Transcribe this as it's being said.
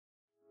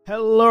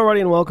Hello,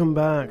 everybody, and welcome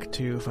back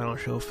to Final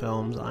Show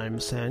Films. I'm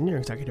Sen, your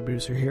executive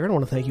producer here, and I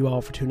want to thank you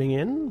all for tuning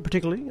in.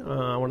 Particularly,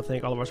 I want to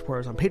thank all of our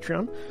supporters on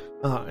Patreon,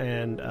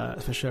 and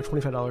especially our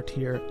 $25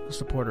 tier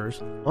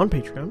supporters on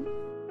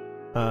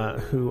Patreon,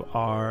 who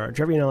are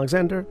Jeremy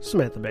Alexander,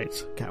 Samantha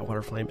Bates, Cat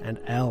Waterflame, and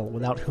Elle,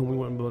 without whom we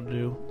wouldn't be able to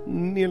do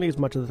nearly as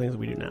much of the things that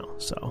we do now.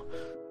 So,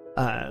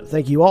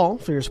 thank you all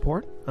for your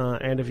support,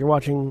 and if you're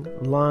watching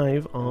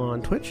live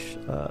on Twitch,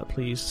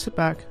 please sit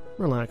back,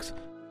 relax,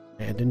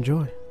 and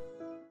enjoy.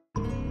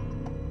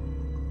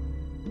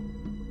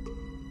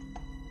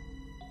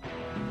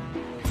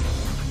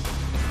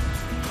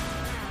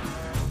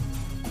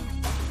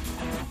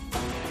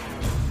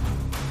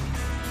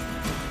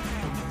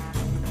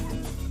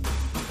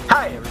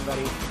 Hi,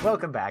 everybody.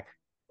 Welcome back.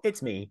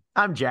 It's me.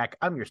 I'm Jack.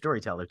 I'm your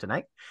storyteller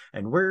tonight,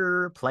 and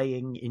we're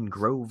playing In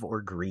Grove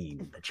or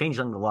Green, the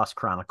Changeling the Lost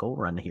Chronicle,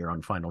 run here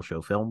on Final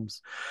Show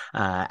Films.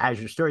 As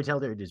your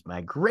storyteller, it is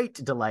my great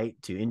delight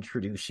to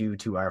introduce you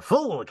to our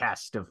full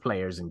cast of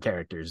players and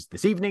characters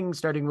this evening,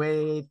 starting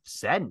with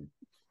Sen.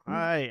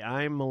 Hi,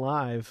 I'm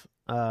alive.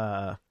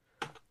 In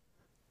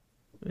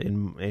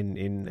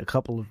a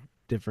couple of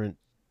different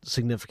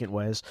significant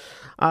ways.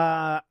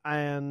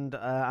 And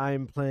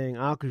I'm playing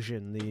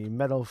Akujin, the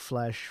metal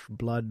flesh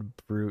blood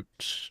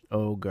brute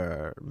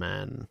ogre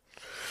man.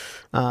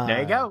 There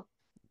you go.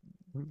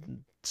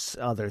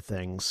 Other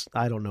things.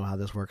 I don't know how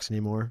this works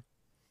anymore.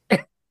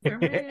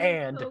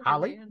 And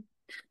Holly.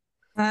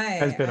 Hi.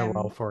 Has been a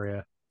while for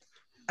you.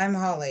 I'm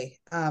Holly.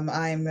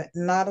 I'm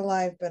not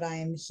alive, but I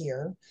am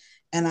here,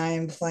 and I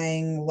am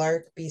playing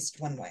Lark Beast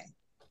One Wing.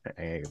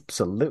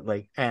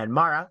 Absolutely. And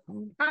Mara.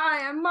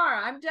 Hi, I'm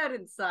Mara. I'm dead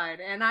inside,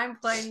 and I'm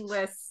playing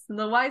Liz,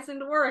 the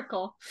Wizened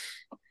Oracle.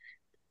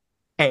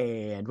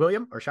 And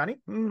William or Shani.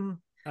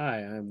 Hi,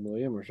 I'm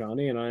William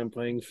Rashani, and I am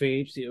playing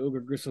Phage, the Ogre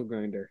Gristle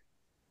Grinder.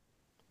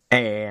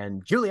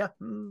 And Julia.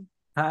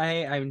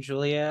 Hi, I'm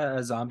Julia,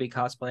 a zombie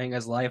cosplaying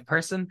as a live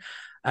person,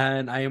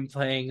 and I am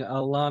playing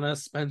Alana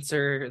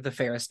Spencer, the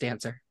Ferris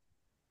Dancer.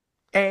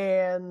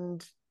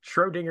 And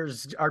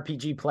Schrodinger's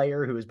RPG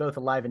player who is both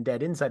alive and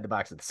dead inside the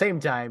box at the same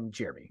time,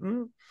 Jeremy.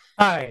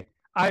 Hi,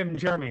 I'm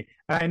Jeremy.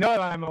 And I know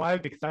that I'm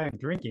alive because I am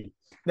drinking.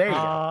 There you go.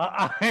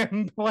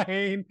 I'm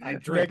playing. I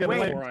drink Megan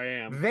before Lynch. I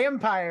am.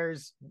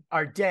 Vampires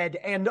are dead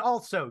and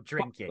also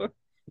drinking.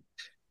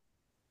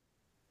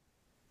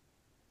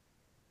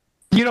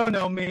 You don't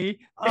know me.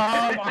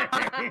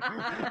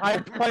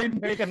 I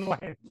played Megan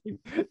Lansing,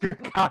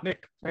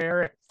 Draconic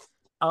Ferris.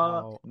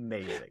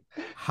 Amazing.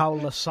 How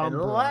La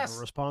Sombra last- of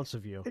a response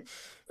of you.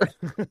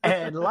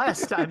 And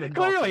last time in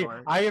Clearly,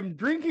 Baltimore, I am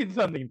drinking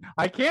something.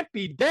 I can't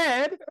be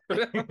dead.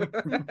 last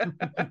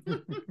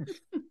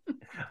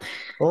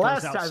Goes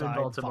time in outside,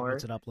 Baltimore,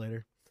 vomits it up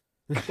later.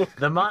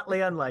 the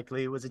motley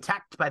unlikely was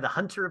attacked by the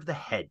Hunter of the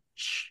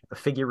Hedge, a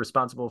figure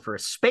responsible for a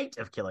spate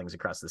of killings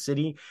across the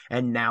city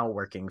and now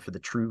working for the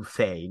true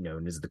Fae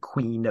known as the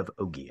Queen of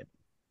Ogian.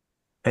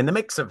 In the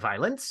mix of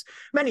violence,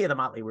 many of the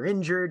motley were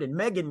injured, and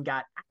Megan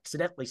got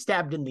accidentally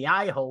stabbed in the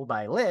eye hole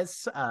by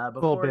Liz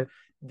before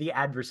the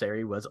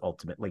adversary was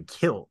ultimately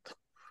killed.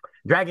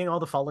 Dragging all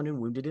the fallen and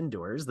wounded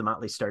indoors, the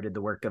motley started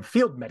the work of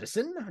field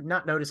medicine,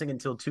 not noticing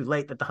until too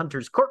late that the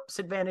hunter's corpse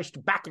had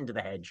vanished back into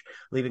the hedge,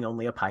 leaving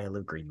only a pile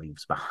of green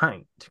leaves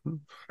behind. A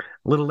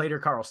little later,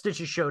 Carl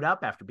Stitches showed up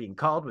after being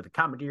called with a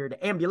commandeered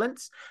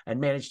ambulance and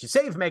managed to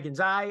save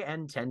Megan's eye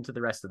and tend to the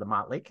rest of the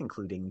motley,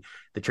 concluding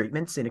the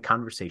treatments in a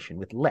conversation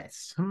with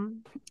Les.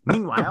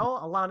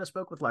 Meanwhile, Alana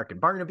spoke with Lark and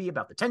Barnaby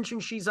about the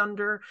tension she's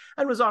under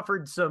and was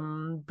offered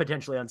some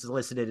potentially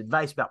unsolicited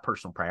advice about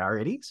personal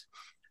priorities.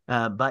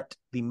 But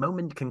the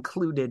moment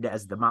concluded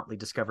as the motley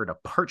discovered a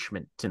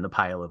parchment in the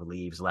pile of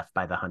leaves left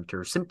by the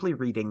hunter, simply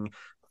reading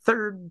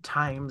 "Third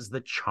time's the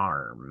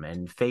charm,"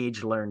 and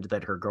Phage learned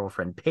that her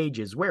girlfriend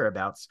Paige's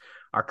whereabouts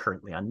are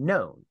currently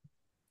unknown,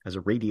 as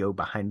a radio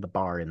behind the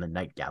bar in the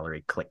night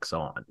gallery clicks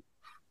on.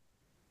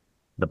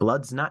 The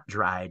blood's not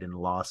dried and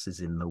loss is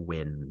in the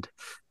wind,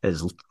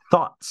 as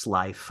thoughts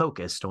lie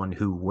focused on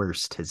who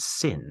worst has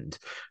sinned,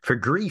 for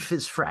grief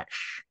is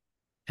fresh,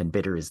 and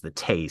bitter is the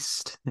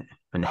taste,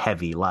 and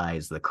heavy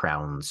lies the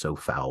crown so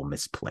foul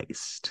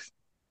misplaced.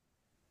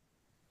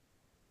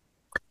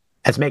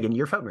 As Megan,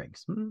 your phone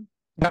rings.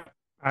 Yep.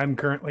 I'm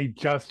currently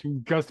just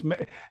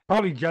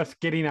probably just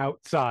getting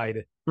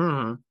outside.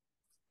 Mm-hmm.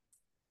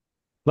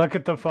 Look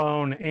at the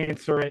phone,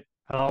 answer it.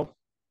 Hello?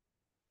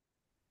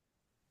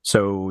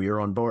 So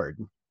you're on board.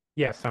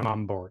 Yes, I'm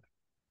on board.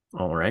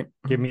 All right.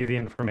 Give me the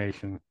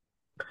information.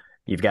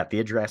 You've got the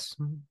address.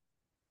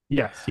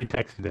 Yes, you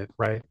texted it,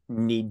 right?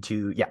 Need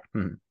to, yeah.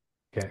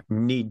 Okay.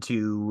 Need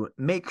to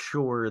make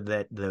sure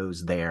that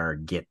those there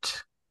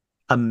get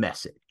a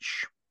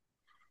message.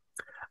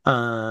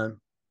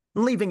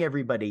 Leaving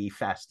everybody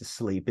fast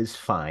asleep is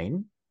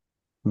fine.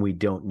 We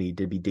don't need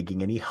to be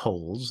digging any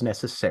holes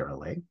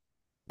necessarily.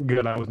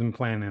 Good, I wasn't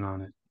planning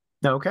on it.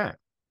 Okay.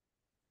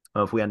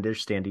 Well, if we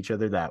understand each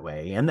other that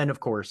way. And then,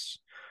 of course,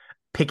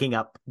 picking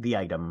up the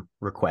item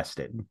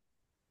requested.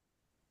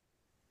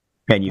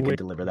 And you can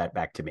deliver that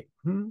back to me.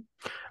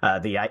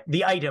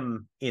 The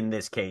item in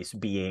this case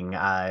being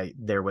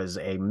there was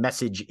a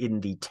message in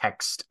the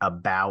text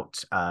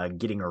about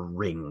getting a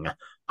ring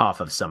off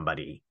of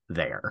somebody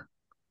there.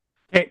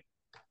 Okay.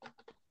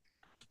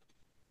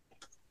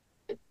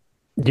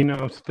 Do you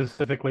know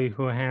specifically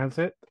who has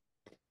it?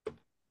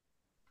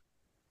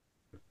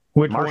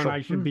 Which Marshall. one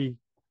I should be?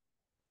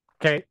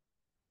 Okay.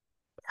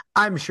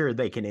 I'm sure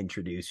they can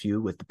introduce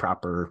you with the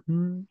proper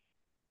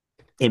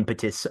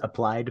impetus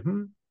applied.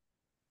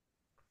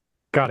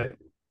 Got it.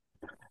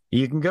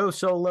 You can go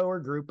solo or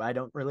group. I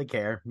don't really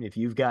care if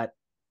you've got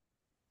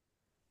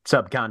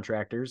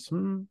subcontractors.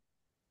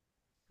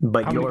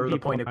 But you're the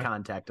point of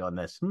contact on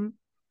this.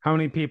 How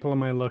many people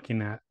am I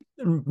looking at?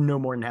 No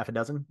more than half a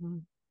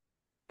dozen.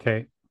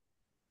 Okay.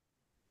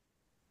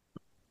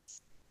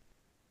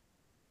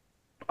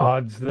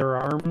 Odds they're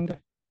armed?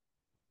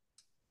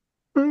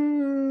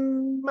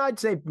 I'd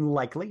say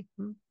likely.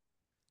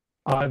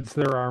 Odds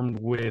they're armed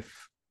with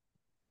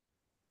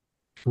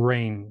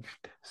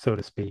ranged, so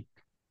to speak.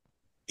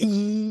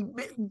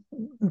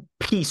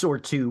 Piece or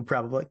two,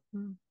 probably.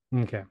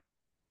 Okay.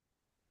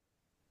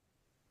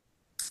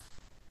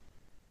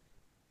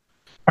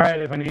 All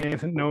right, if I need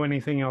to know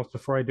anything else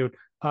before I do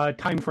it.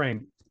 Time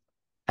frame.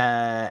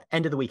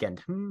 End of the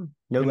weekend.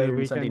 No later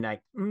than Sunday night.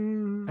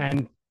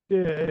 And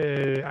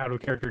out of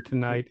character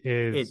tonight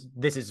is...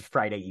 This is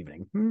Friday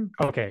evening.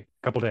 Okay,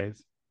 couple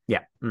days.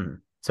 Yeah.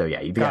 So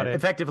yeah, you've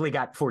effectively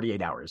got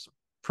 48 hours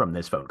from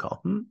this phone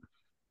call.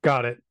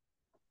 Got it.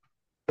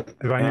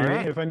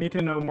 If I need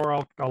to know more,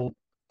 I'll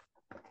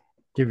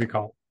give you a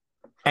call.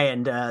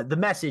 And the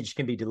message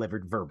can be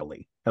delivered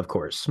verbally, of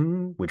course,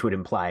 which would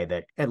imply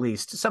that at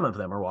least some of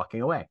them are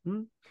walking away.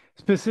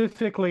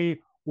 Specifically,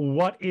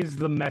 what is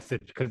the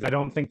message? Because I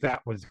don't think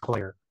that was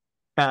clear.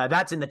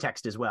 That's in the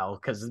text as well,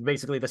 because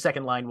basically the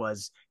second line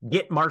was,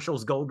 get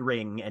Marshall's gold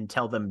ring and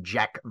tell them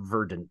Jack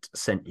Verdant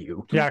sent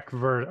you. Jack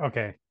Verdant,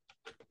 okay.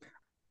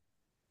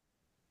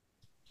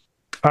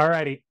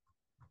 Alrighty.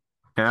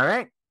 All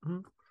right.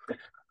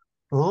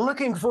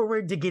 Looking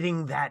forward to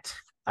getting that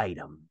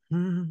item.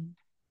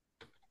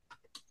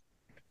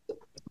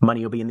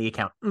 Money will be in the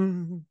account.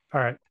 All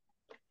right.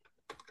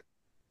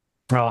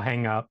 I'll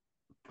hang up.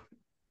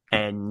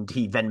 And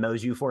he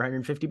Venmos you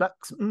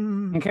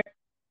 $450. Okay.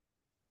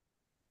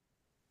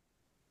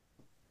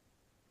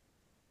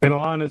 And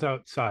Alana's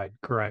outside,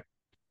 correct?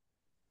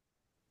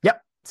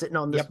 Yep, sitting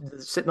on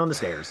the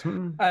stairs.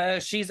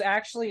 She's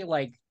actually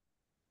like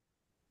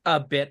a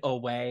bit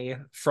away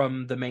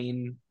from the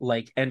main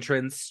like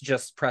entrance,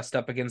 just pressed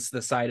up against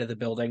the side of the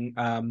building,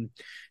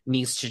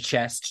 knees to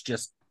chest,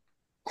 just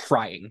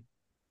crying.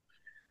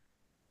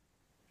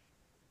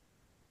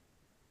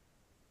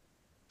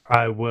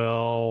 I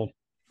will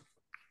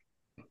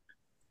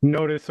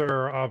notice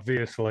her,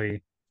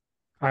 obviously.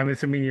 I'm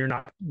assuming you're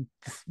not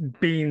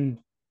being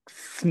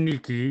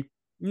sneaky.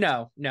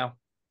 No.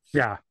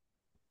 Yeah.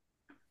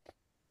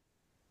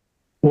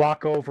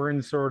 Walk over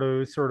and sort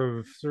of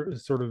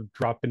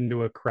drop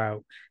into a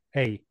crouch.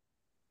 Hey.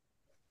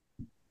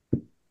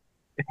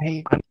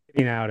 I'm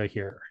getting out of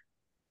here.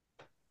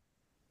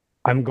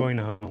 I'm going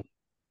home. Do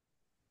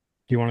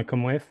you want to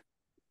come with?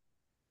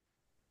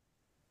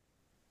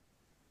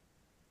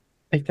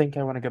 I think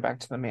I want to go back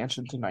to the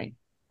mansion tonight.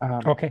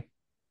 Okay.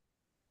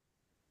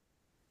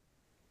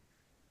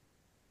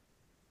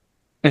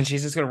 And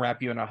she's just going to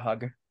wrap you in a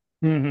hug.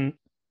 Mm-hmm.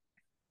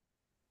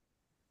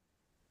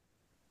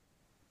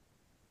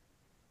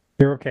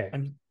 You're okay.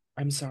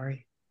 I'm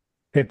sorry.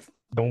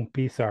 Don't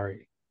be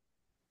sorry.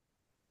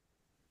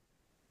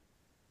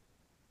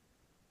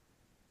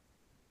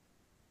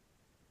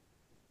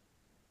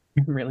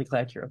 I'm really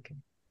glad you're okay.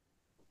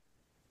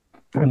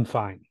 I'm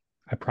fine.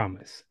 I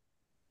promise.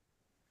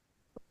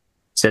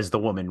 Says the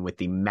woman with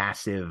the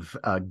massive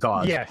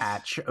gauze Yes.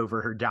 patch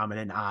over her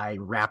dominant eye,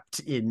 wrapped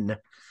in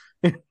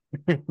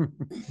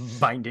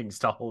bindings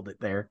to hold it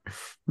there.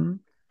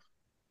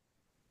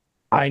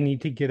 I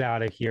need to get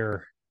out of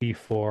here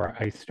before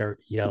I start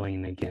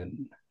yelling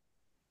again.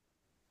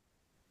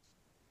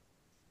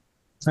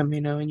 Let me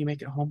know when you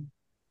make it home.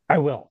 I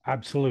will,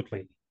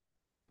 absolutely.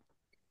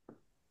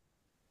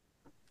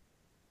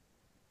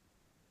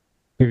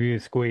 Give you a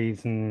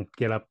squeeze and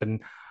get up,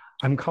 and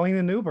I'm calling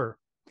an Uber.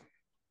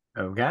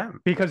 Okay.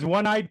 Because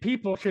one-eyed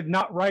people should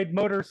not ride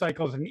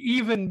motorcycles, and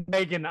even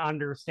Megan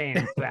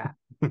understands that.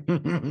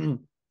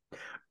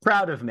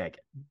 Proud of Megan.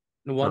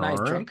 One-eyed All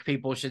right. drunk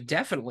people should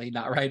definitely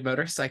not ride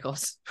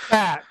motorcycles.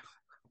 That.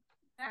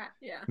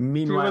 Yeah.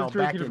 Meanwhile, She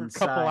was back drinking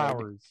for a couple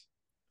inside,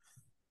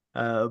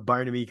 hours.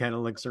 Barnaby kind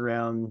of looks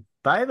around.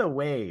 By the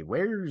way,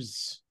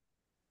 where's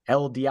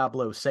El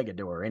Diablo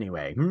Segador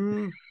anyway?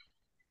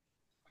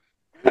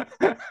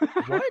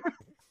 What?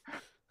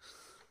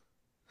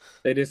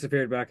 They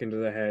disappeared back into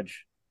the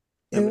hedge.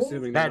 I'm Who?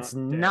 assuming they're That's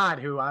not dead. not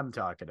who I'm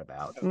talking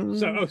about.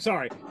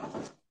 Sorry.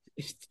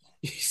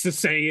 Just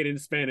saying it in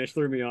Spanish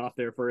threw me off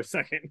there for a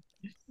second.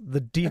 The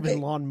demon Okay.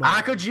 lawnmower.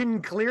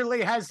 Akujin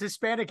clearly has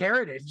Hispanic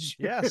heritage.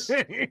 Yes.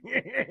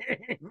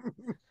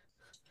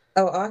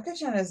 Oh,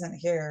 Akajan isn't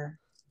here.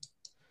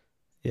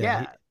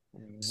 Yeah.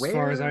 As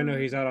far as I know,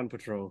 he's out on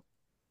patrol.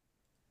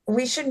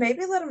 We should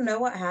maybe let him know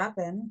what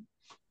happened.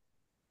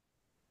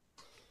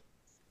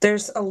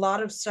 There's a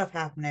lot of stuff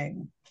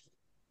happening.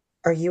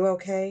 Are you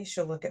okay?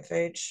 She'll look at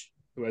Phage.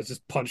 Who has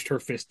just punched her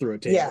fist through a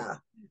table. Yeah.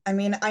 I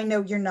mean, I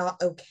know you're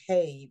not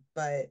okay,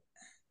 but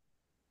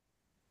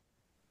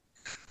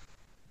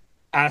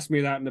Ask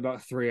me that in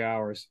about 3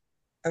 hours.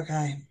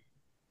 okay.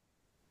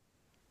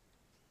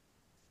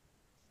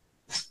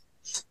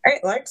 All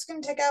right, Lark's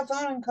gonna take out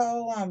phone and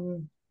call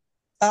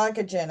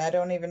Oxygen. I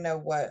don't even know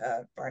what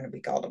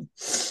Barnaby called him.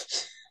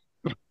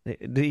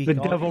 The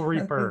Devil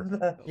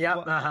Reaper.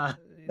 Yep.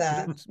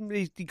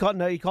 That. He called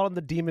him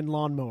the demon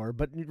lawnmower,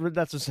 but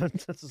that's a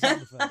sound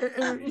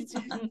effect.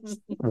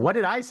 What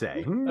did I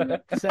say? No,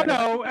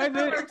 and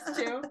That works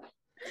too.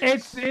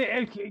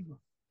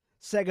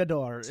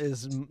 Segador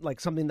is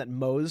like something that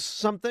mows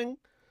something.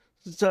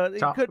 So it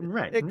Top- could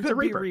right. it It's could a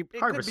be reaper. it could be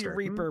Harvester.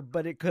 Reaper,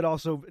 but it could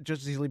also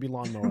just as easily be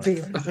lawnmower. What's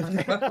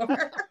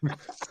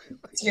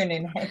your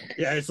name?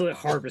 Yeah, it's a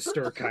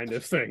harvester kind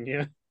of thing,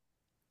 yeah.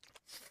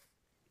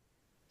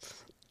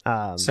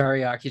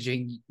 Sorry,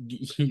 Akijin,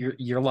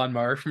 your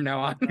lawnmower from now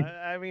on.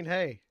 I mean,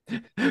 hey,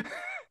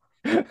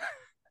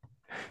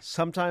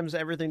 sometimes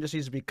everything just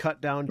needs to be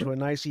cut down to a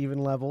nice even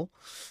level.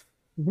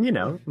 You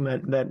know,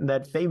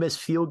 that famous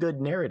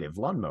feel-good narrative,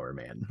 Lawnmower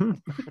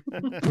Man.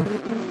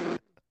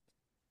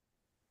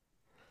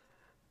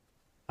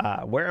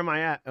 Where am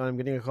I at? I'm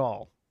getting a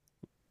call.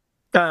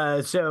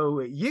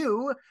 So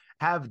you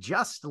have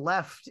just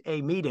left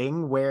a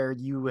meeting where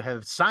you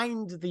have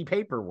signed the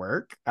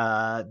paperwork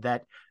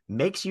that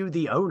makes you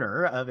the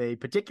owner of a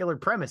particular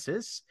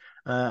premises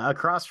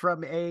across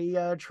from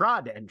a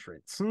trod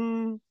entrance.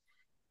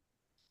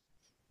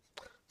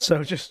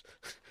 So just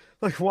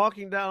like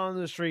walking down on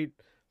the street,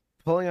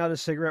 pulling out a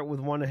cigarette with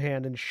one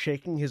hand and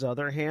shaking his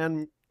other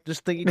hand,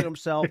 just thinking to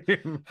himself,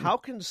 how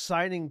can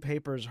signing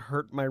papers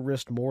hurt my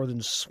wrist more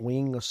than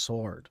swinging a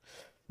sword?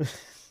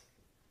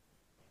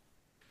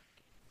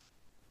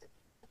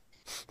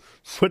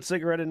 Put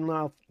cigarette in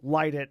mouth,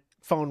 light it,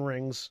 phone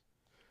rings.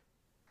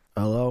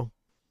 Hello?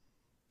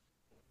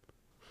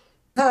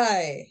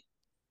 Hi.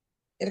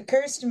 It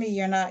occurs to me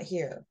you're not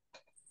here.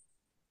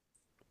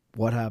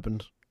 What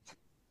happened?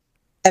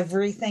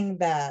 Everything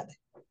bad.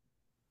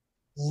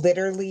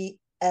 Literally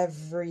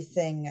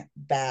everything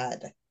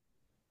bad.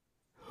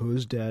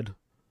 Who's dead?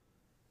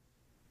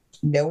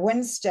 No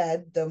one's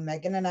dead, though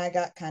Megan and I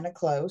got kind of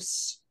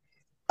close.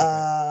 Okay,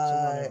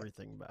 so not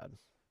everything bad.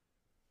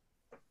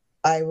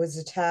 I was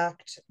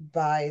attacked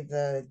by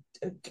the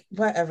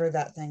whatever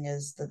that thing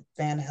is, the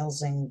Van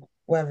Helsing,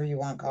 whatever you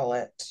want to call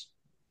it.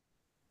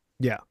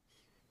 Yeah.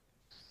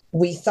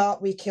 We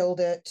thought we killed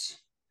it.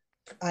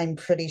 I'm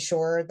pretty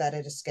sure that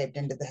it escaped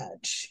into the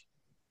hedge,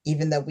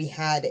 even though we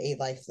had a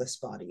lifeless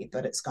body,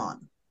 but it's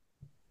gone.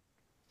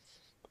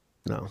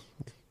 No.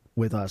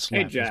 With us.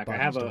 Hey lifeless Jack, I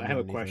bodies have don't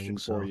a do question anything,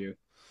 for so- you.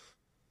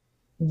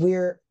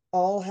 We're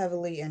all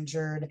heavily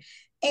injured,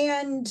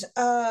 and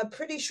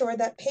pretty sure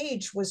that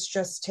Paige was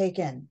just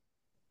taken.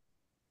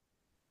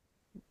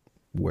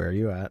 Where are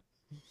you at?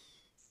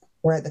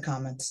 We're at the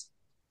Commons.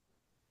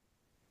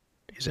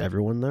 Is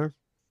everyone there?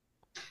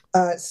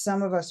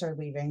 Some of us are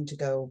leaving to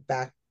go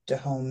back to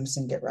homes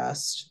and get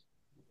rest.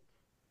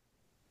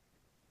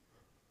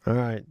 All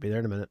right, be there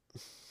in a minute.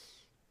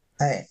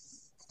 All right.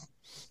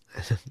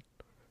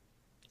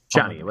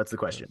 Johnny, what's the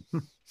question?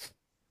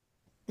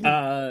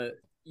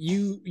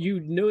 You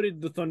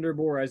noted the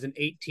Thunderbore as an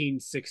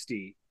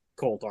 1860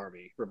 Colt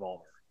Army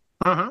revolver.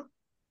 Uh-huh.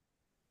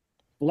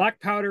 Black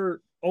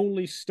powder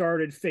only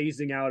started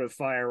phasing out of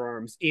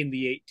firearms in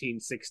the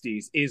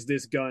 1860s. Is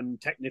this gun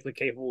technically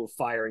capable of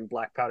firing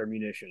black powder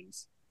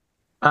munitions?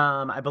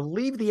 I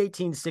believe the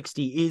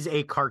 1860 is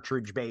a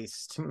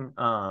cartridge-based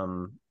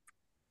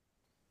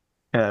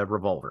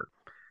revolver.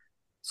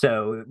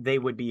 So they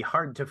would be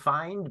hard to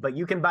find, but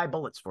you can buy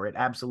bullets for it,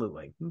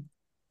 absolutely.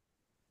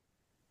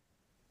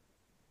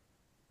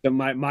 So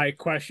my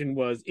question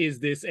was, is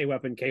this a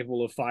weapon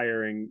capable of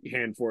firing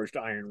hand-forged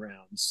iron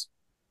rounds?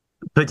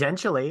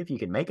 Potentially, if you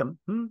can make them.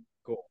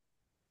 Cool.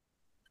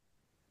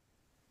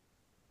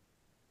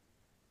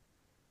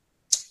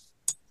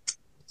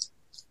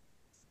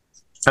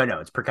 Oh, no,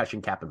 it's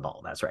percussion cap and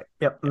ball. That's right.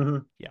 Yep. Mm-hmm.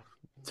 Yeah.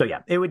 So, yeah,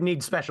 it would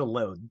need special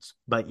loads,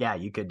 but yeah,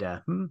 you could.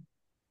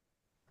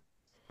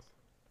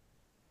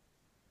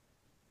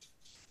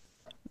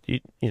 You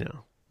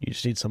know, you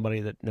just need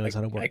somebody that knows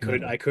how to work.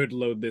 I could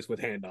load this with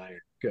hand iron.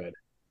 Good.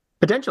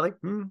 Potentially.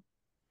 But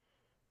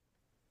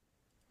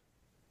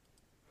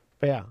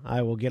yeah,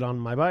 I will get on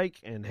my bike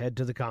and head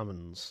to the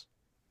Commons.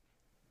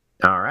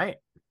 All right.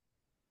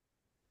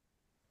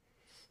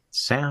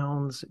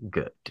 Sounds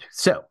good.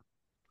 So,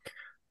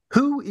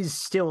 who is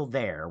still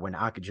there when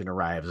Oxygen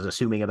arrives,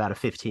 assuming about a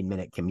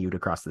 15-minute commute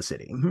across the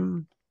city?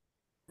 I'm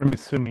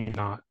assuming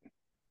not.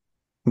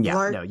 Yeah,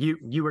 Lark- no,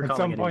 you were At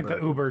calling some it point, the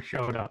Uber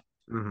showed up.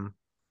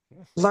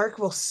 Lark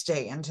will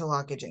stay until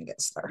Oxygen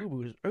gets there.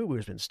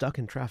 Uber's been stuck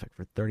in traffic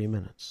for 30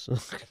 minutes.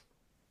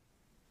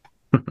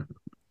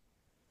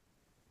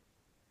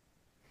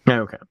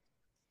 Okay.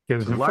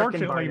 Because Lark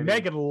and unfortunately, Barnaby.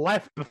 Megan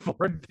left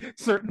before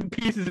certain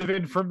pieces of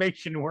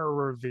information were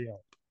revealed.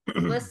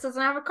 Liz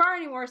doesn't have a car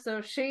anymore,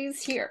 so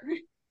she's here.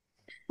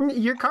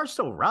 Your car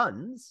still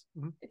runs.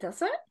 It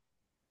doesn't?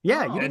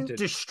 Yeah, Oh. you didn't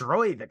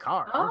destroy the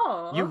car.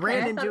 Oh, you okay.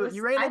 ran I into thought it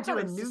you was- ran I into thought a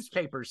it was just-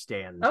 newspaper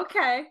stand.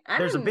 Okay.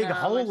 There's a big know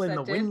how hole much in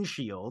the that did.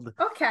 windshield.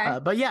 Okay.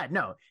 But yeah,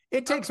 no,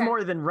 it takes Okay.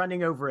 more than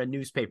running over a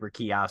newspaper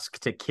kiosk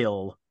to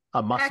kill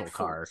a muscle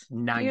car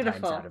Excellent. 9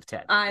 Beautiful. times out of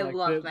 10. I Like,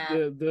 love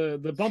the,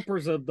 that. the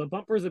bumper's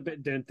a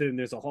bit dented, and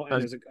there's a hole,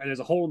 and there's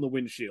a hole in the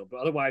windshield, but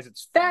otherwise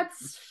it's fine.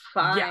 That's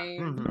fine. Yeah.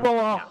 Mhm.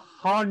 Will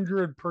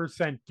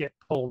 100% get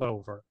pulled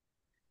over.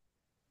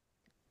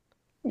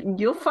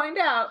 You'll find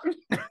out.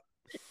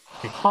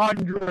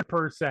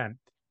 100%.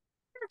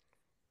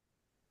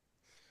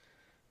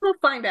 We'll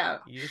find out.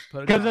 You just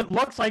put Because it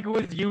looks like it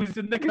was used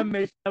in the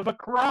commission of a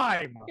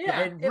crime. Yeah,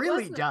 it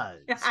really wasn't- does.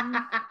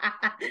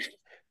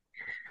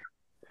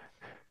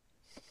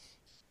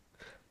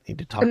 need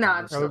to talk No, to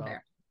I'm this still about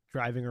there.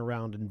 driving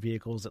around in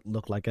vehicles that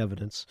look like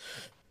evidence.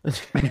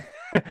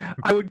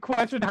 I would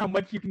question how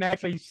much you can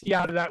actually see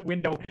out of that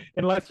window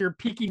unless you're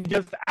peeking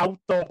just out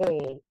the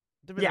hole.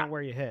 Depends Yeah. on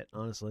where you hit,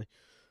 honestly.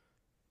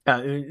 How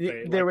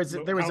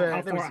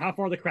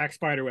far the cracked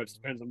spider webs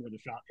depends on where the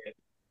shot hit.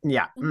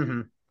 Yeah. Mhm.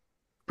 mhm.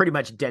 Pretty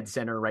much dead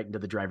center right into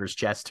the driver's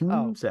chest.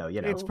 Oh, So,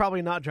 you know. It's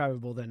probably not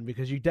drivable then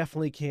because you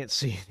definitely can't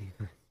see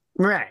anything.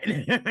 Right.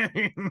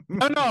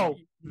 No,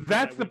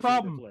 that's the That windshield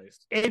problem.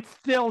 replaced. It's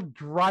still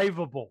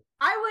drivable.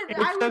 I would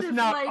have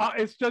like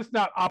It's just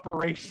not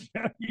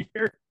operational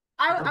here.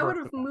 I would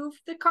have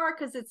moved the car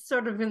because it's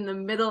sort of in the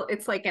middle.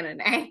 It's like in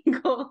an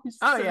angle. It's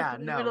Oh sort of yeah,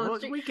 in the middle of the no.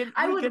 street. We can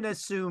I we would've- can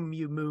assume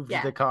you moved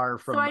Yeah. the car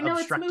from So I know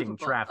it's obstructing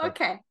movable. traffic.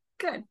 Okay,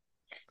 good,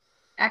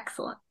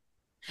 excellent.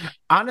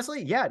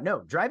 Honestly, yeah,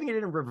 no. Driving it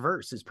in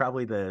reverse is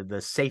probably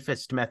the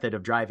safest method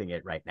of driving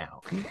it right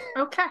now.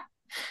 Okay,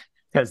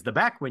 Because the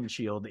back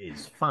windshield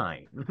is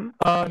fine. Mhm.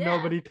 Yeah.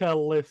 Nobody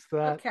tell Liz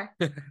that. okay.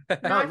 No,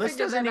 I Liz figured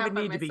doesn't that even out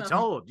by need to be myself.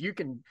 told. You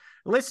can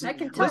listen. I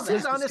can tell Liz that.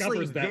 is honestly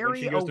Discovers that when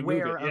very she goes to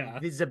move aware it, yeah.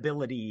 of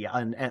visibility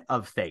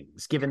of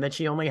things. Given that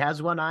she only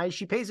has one eye,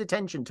 she pays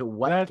attention to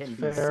what That's can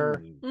fair.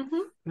 be seen. hmm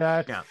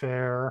That's Yeah.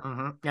 fair.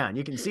 Mhm. Yeah, and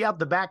you can see out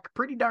the back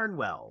pretty darn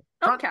well.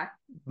 Front, Okay,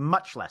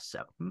 much less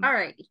so. all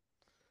right.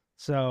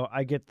 So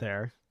I get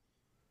there.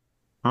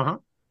 Uh-huh.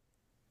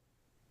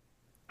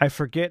 I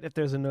forget if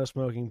there's a no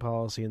smoking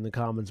policy in the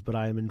commons, but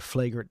I am in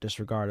flagrant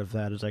disregard of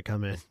that as I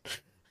come in.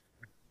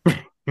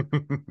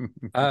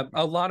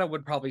 Alana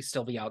would probably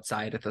still be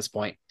outside at this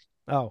point.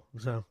 Oh,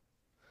 so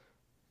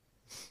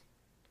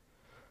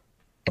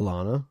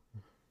Alana,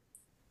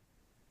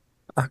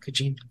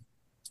 Akajin.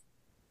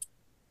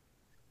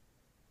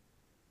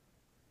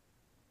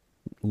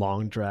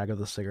 long drag of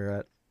the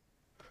cigarette.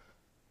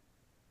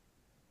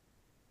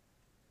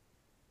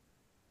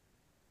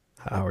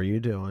 How are you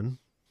doing?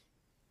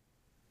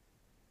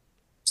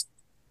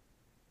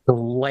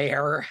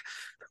 Glare.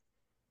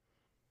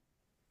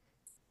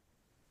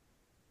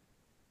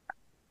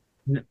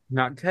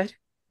 Not good.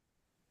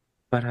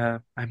 But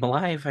I'm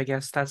alive, I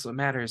guess that's what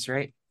matters,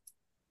 right?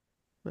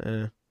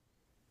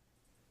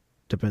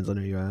 Depends on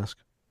who you ask.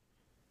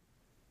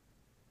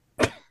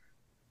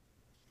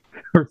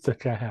 We're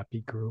such a happy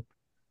group.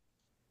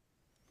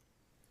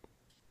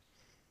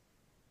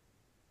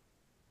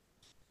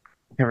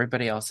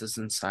 Everybody else is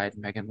inside.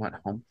 Megan went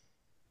home.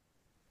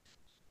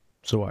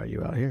 So why are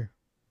you out here?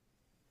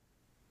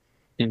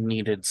 It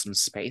needed some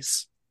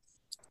space.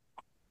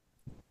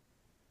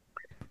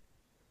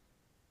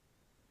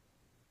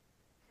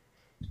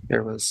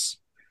 There was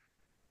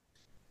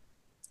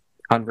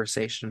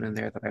conversation in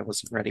there that I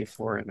wasn't ready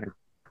for, and I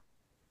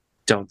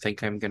don't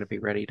think I'm going to be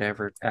ready to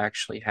ever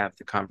actually have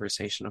the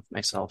conversation with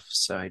myself.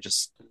 So I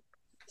just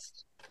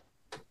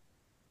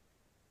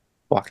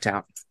walked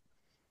out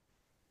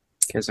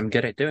because I'm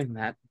good at doing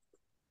that.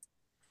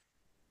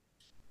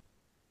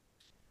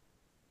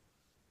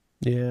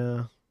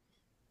 Yeah.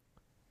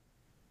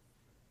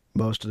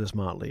 Most of this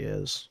motley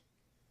is.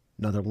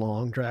 Another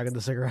long drag of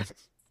the cigarette.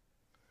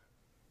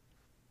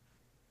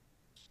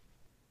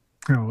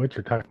 I don't know what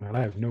you're talking about.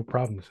 I have no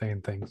problem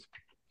saying things.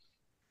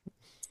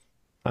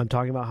 I'm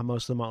talking about how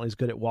most of the motley's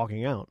good at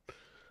walking out.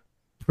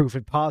 Proof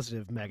it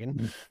positive,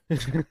 Megan.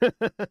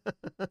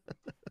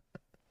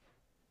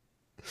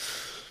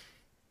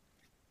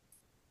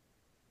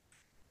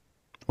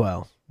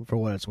 Well, for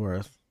what it's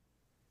worth,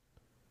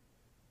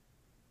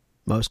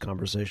 most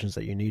conversations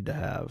that you need to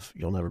have,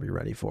 you'll never be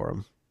ready for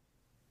them.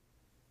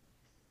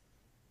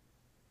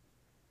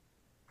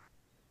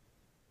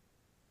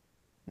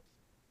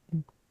 I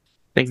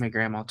think my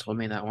grandma told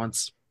me that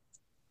once.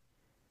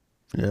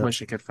 Yeah,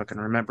 Wish I could fucking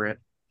remember it.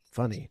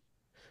 funny.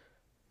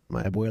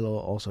 My abuelo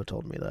also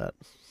told me that.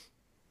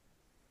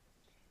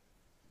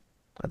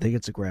 I think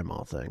it's a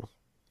grandma thing.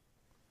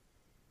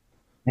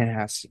 It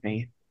has to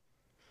be.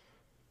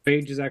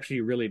 Paige is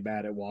actually really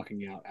bad at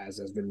walking out, as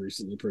has been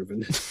recently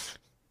proven.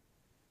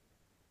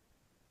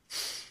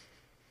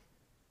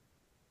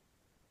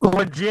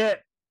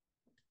 Legit.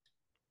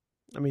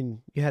 I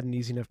mean, you had an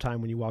easy enough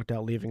time when you walked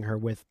out, leaving her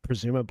with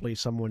presumably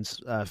someone's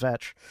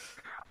fetch.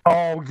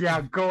 Oh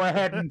yeah, go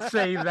ahead and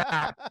say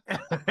that.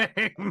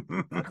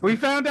 We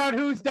found out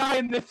who's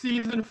dying this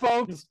season,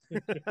 folks.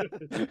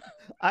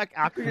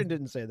 Aquarian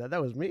didn't say that.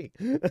 That was me.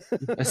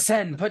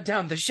 Sen, put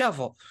down the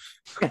shovel.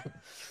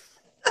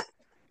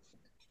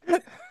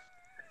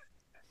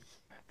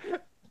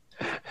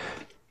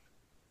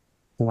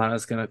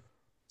 Lana's gonna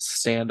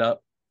stand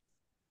up,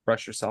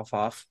 brush herself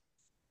off.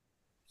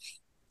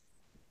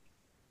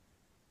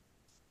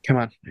 Come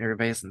on,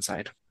 everybody's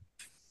inside.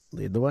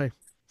 Lead the way.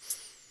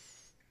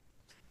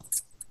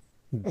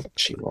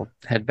 She will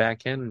head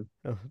back in.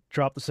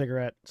 Drop the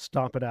cigarette,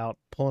 stomp it out,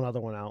 pull another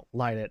one out,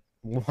 light it,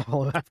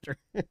 follow after.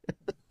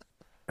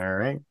 All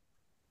right.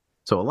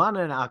 So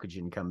Alana and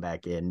Akujin come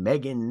back in.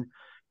 Megan,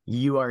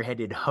 you are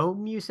headed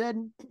home, you said?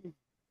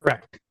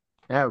 Correct.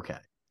 Okay.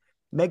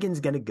 Megan's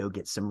going to go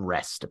get some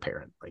rest,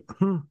 apparently.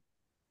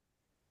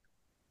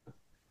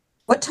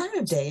 What time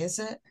of day is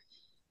it?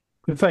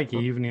 It's like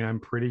evening,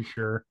 I'm pretty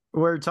sure.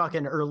 We're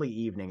talking early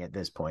evening at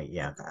this point,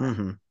 yeah. Okay.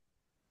 Mm-hmm.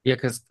 Yeah,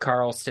 because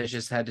Carl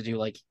Stitches had to do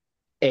like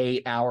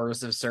 8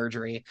 hours of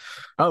surgery.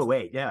 Oh,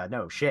 wait. Yeah,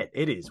 no, shit.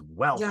 It is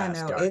well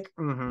past dark.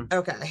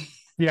 Okay.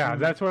 Yeah,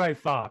 that's what I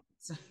thought.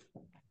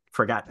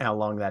 Forgot how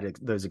long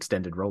those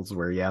extended rolls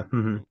were, yeah.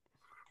 Mm-hmm.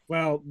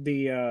 Well,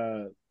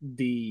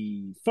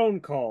 the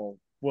phone call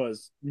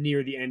was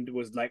near the end.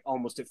 Was like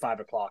almost at 5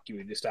 o'clock. You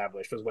had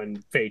established was when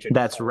Phage had.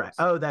 That's called right. us.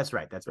 Oh, that's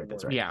right. That's right.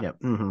 Yeah. Yep.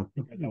 Mm-hmm.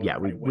 That was Yeah,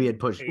 probably we had when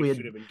pushed. Phage We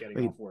should have been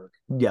getting off work.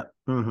 Yep.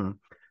 Mm-hmm.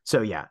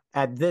 So yeah,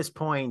 at this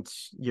point,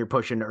 you're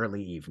pushing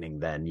early evening.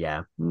 Then,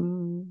 yeah,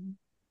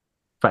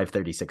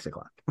 5:30, 6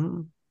 o'clock.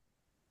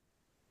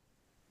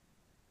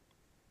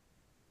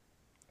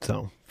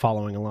 So,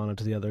 following Alana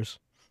to the others.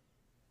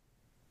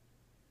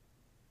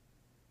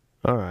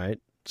 All right.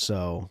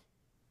 So,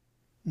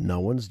 no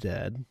one's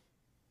dead.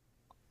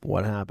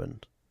 What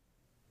happened?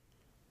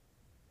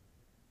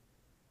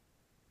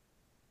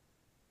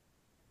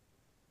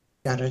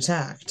 Got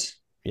attacked.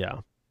 Yeah.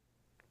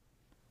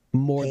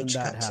 More Paige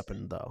than that got-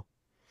 happened, though.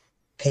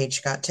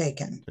 Paige got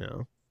taken.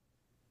 Yeah.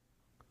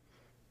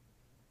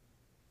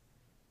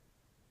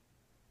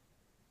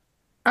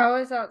 I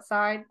was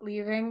outside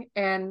leaving,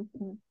 and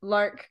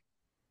Lark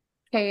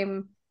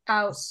came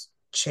out, Was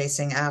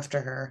chasing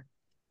after her.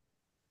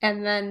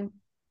 and then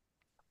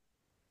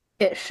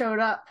it showed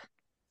up,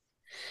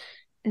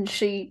 and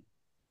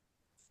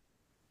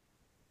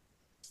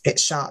It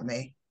shot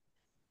me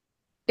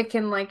it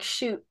can like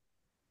shoot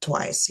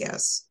twice.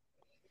 Yes.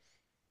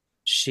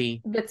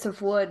 She. bits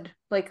of wood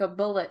like a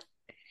bullet.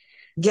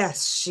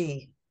 Yes,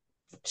 she.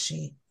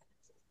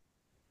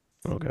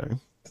 Okay.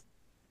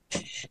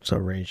 So,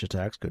 ranged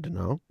attacks, good to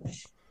know.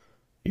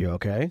 You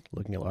okay?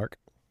 Looking at Lark.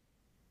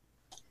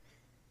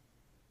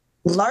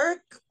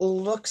 Lark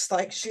looks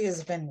like she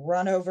has been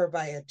run over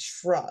by a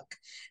truck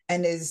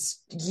and is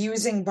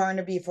using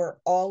Barnaby for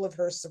all of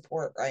her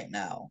support right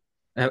now.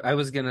 I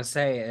was gonna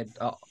say,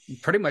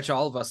 pretty much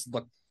all of us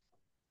look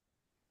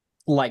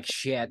like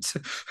shit.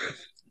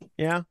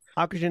 Yeah,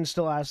 Akujin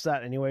still asks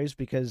that anyways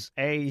because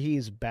A,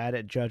 he's bad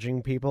at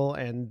judging people,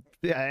 and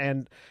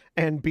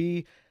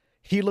B,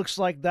 he looks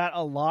like that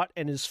a lot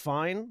and is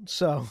fine.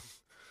 So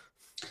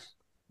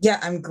Yeah,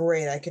 I'm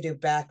great. I could do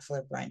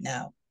backflip right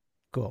now.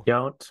 cool.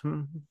 Don't.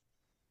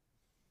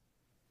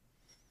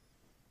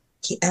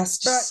 He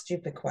asked a But-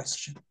 stupid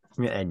question.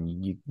 And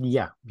you,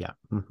 yeah.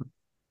 Mhm.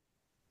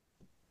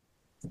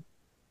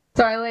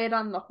 So I laid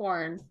on the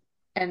horn,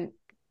 and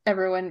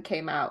everyone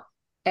came out,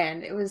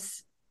 and it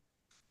was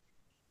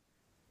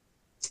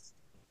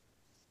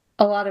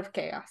a lot of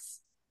chaos.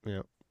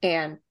 Yeah.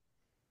 And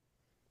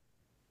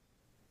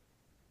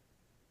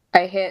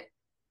I hit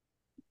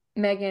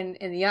Megan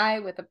in the eye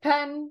with a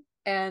pen,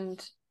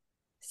 and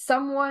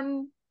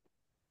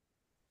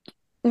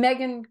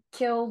Megan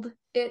killed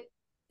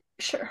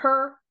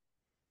her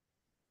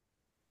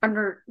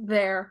under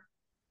there,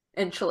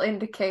 and she'll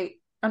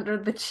indicate under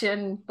the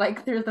chin,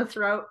 like through the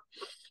throat.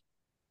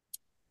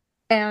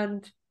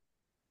 And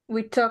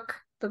we took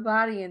the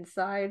body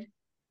inside,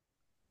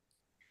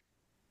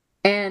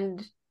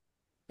 and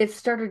it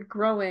started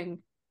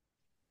growing,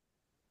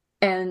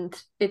 and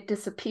it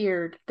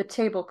disappeared. The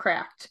table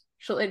cracked.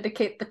 She'll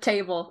indicate the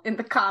table in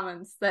the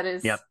commons that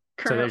is Yep.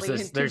 So currently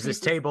there's in two this pieces.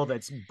 table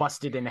that's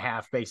busted in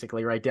half,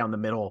 basically right down the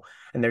middle,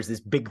 and there's this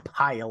big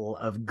pile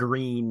of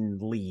green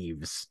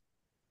leaves,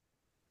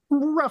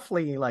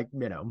 roughly like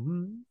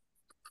 4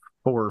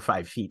 or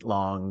 5 feet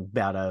long,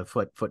 about a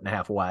foot and a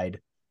half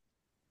wide.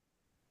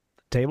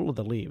 Table of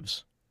the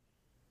leaves.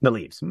 The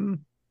leaves.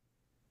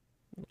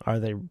 Are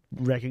they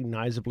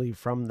recognizably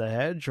from the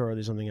hedge, or are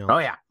they something else? Oh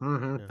yeah.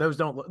 Yeah. Those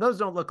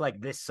don't look like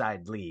this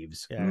side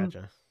leaves. Yeah, I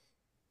gotcha.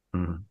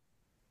 Mhm.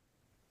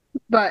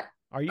 But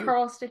Are you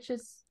Carl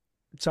Stitches.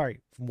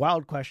 sorry?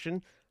 Wild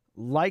question.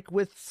 Like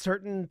with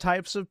certain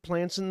types of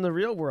plants in the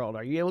real world,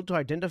 are you able to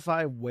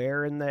identify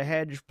where in the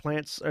hedge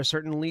plants or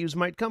certain leaves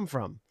might come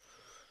from?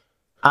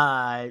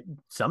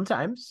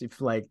 Sometimes if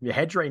like the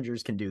hedge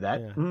rangers can do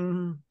that. Yeah.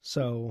 Mhm.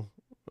 So,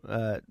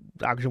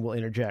 Oxygen will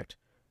interject.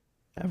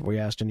 Have we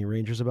asked any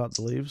rangers about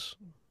the leaves?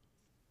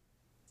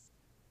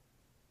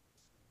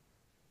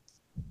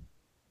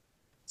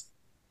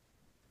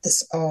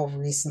 This all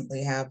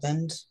recently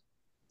happened.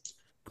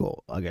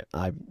 Cool. Okay,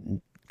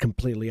 I'm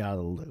completely out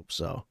of the loop,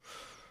 so.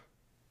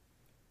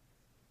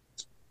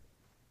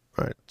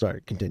 All right,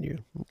 sorry, continue,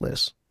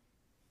 Liz.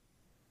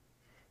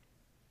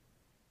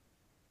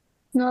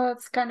 No,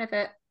 that's kind of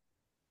it.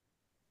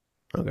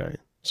 Okay,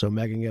 so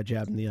Megan got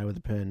jabbed in the eye with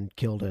a pen,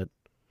 killed it.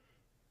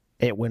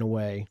 It went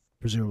away.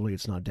 Presumably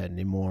it's not dead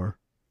anymore.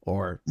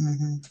 Or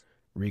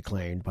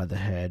reclaimed by the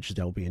hedge.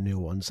 There'll be a new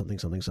one, something,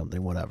 something,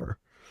 something, whatever.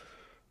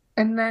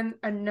 And then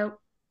a note.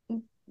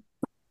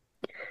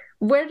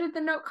 Where did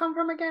the note come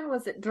from again?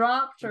 Was it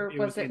dropped, or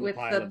was it with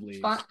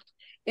the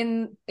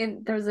in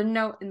there's a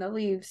note in the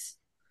leaves?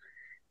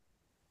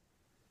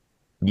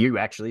 You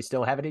actually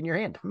still have it in your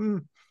hand.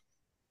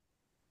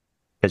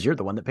 Because you're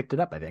the one that picked it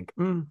up, I think.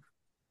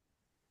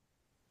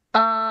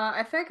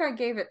 I think I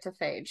gave it to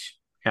Phage.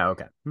 Oh,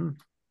 okay.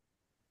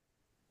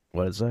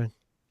 What did it say?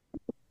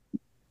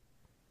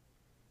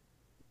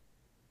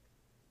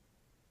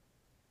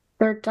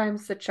 Third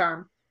time's the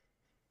charm.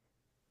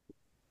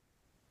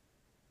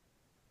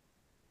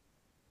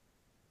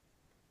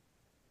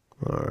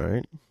 All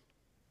right.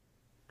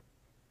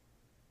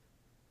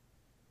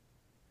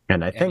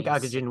 And I think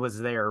Oxygen was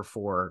there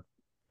for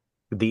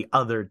the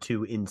other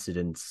two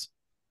incidents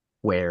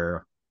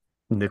where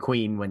the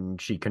Queen, when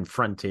she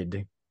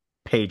confronted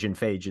Paige and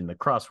Phage in the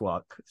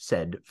crosswalk,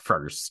 said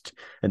first,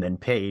 and then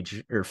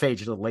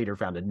Phage later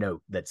found a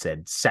note that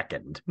said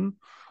second.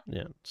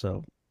 Yeah,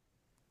 so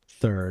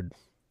third,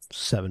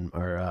 7,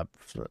 or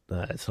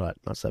it's not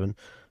 7,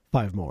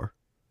 5 more.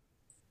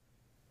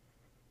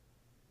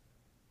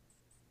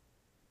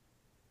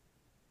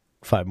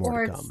 Five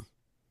more to come.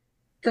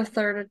 The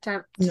third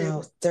attempt.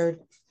 No,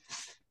 third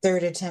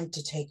attempt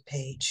to take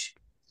Paige.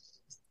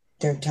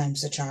 Third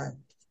time's the charm.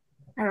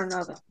 I don't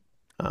know though.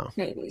 Oh,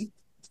 maybe.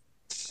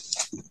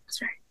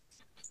 That's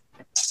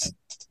right.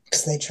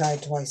 Because they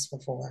tried twice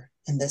before,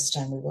 and this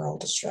time we were all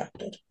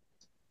distracted.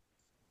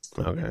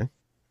 Okay.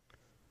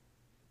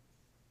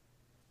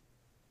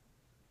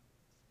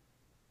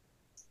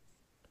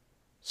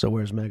 So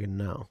where's Megan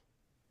now?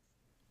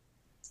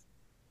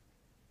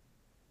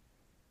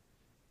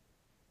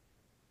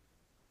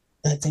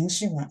 I think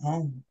she went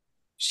home.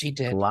 She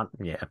did.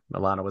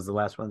 Alana was the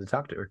last one to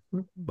talk to her.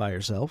 By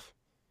herself?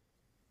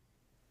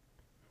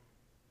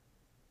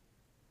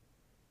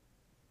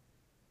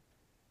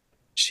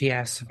 She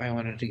asked if I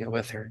wanted to go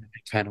with her. I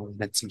kind of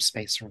wanted some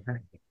space from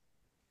her.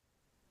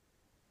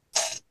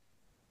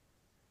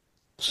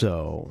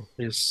 So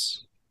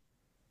Yes.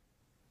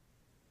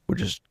 We're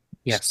just...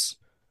 Yes.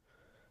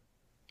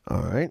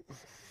 All right.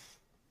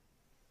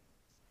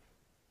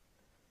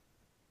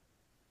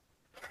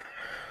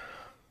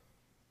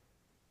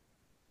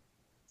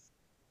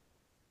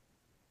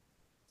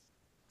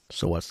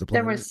 So what's the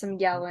plan? There was some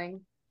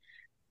yelling.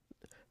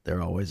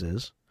 There always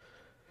is.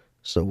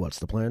 So what's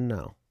the plan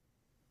now?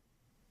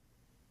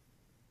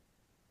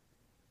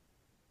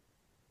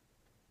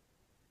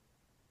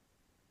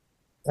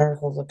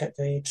 We'll look at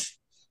Phage.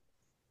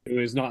 It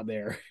was not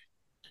there.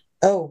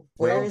 Oh,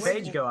 where did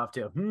Phage go off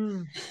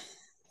to?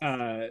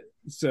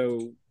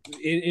 So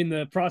in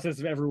the process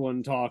of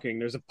everyone talking,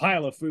 there's a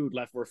pile of food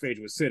left where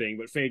Phage was sitting,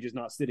 but Phage is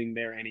not sitting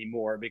there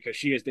anymore because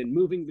she has been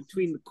moving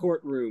between the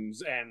courtrooms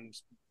and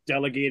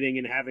delegating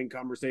and having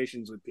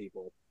conversations with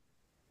people.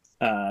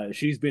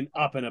 She's been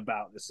up and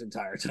about this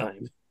entire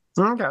time.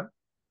 Okay.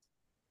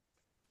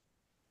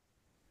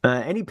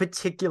 Any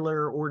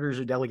particular orders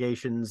or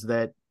delegations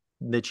that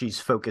she's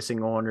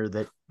focusing on, or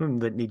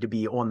that need to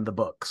be on the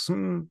books?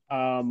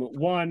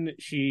 One,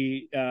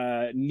 she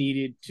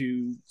needed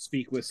to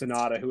speak with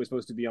Sonata, who was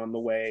supposed to be on the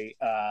way,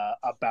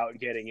 about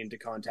getting into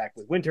contact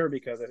with Winter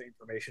because of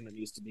information that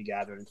needs to be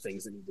gathered and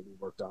things that need to be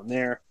worked on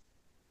there.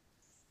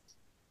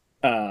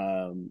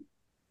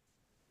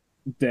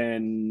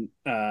 Then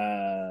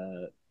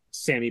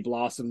Sammy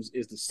Blossoms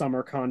is the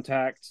summer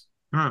contact.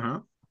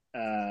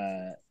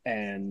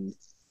 And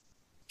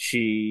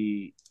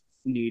she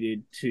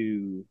needed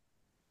to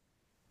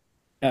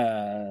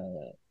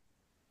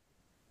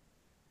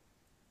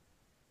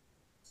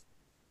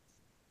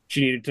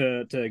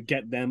to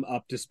get them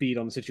up to speed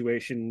on the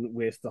situation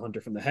with the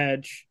hunter from the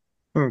hedge.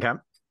 Okay.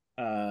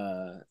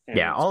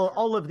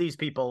 All of these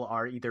people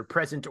are either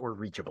present or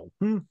reachable.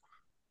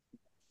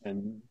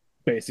 And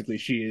basically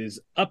she is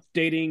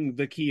updating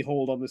the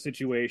keyhole on the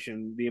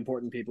situation, the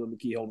important people in the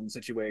keyhole in the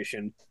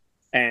situation,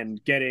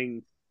 and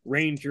getting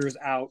rangers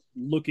out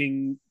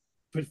looking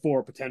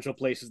for potential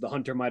places the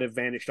hunter might have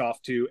vanished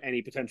off to,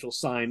 any potential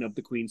sign of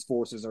the Queen's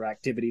forces or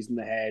activities in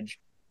the hedge,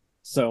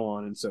 so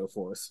on and so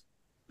forth.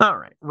 All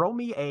right. Roll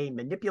me a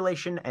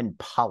manipulation and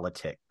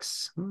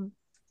politics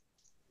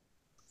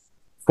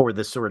for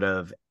the sort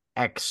of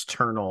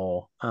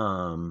external...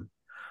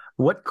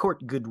 what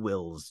court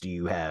goodwills do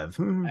you have?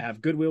 I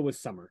have goodwill with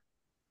Summer.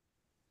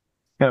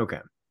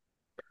 Okay.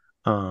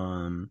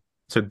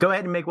 So go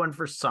ahead and make one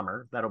for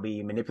Summer. That'll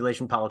be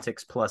manipulation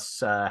politics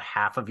plus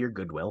half of your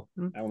goodwill.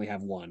 I only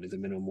have one. Is a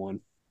minimum one.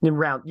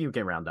 You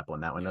can round up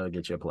on that one. That'll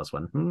get you a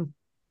 +1.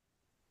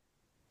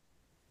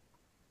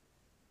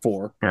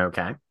 4.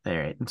 Okay. All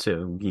right.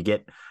 So you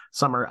get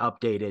Summer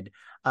updated.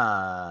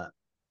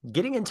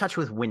 Getting in touch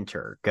with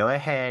Winter. Go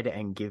ahead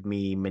and give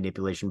me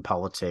manipulation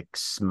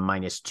politics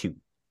 -2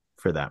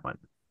 for that one.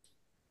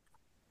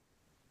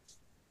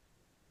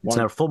 It's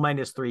not a full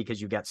 -3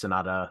 because you got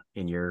Sonata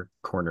in your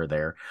corner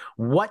there.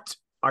 What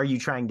are you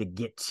trying to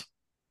get?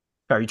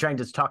 Are you trying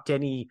to talk to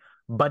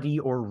anybody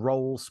or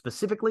role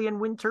specifically in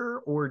Winter,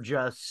 or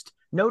just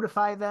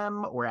notify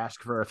them or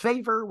ask for a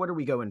favor? What are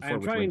we going for I'm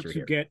with trying Winter to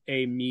here? get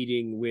a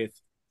meeting with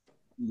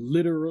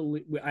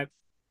literally.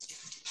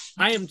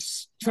 I am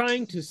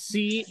trying to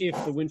see if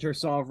the Winter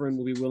Sovereign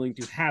will be willing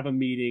to have a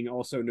meeting,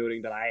 also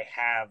noting that I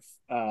have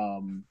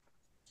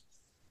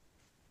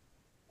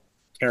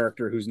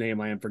character whose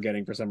name I am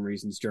forgetting for some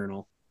reason's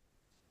journal.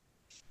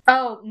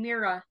 Oh,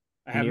 Mira.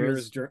 I have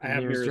Mira's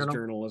Mira's journal?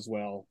 journal as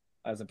well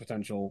as a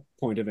potential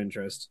point of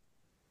interest.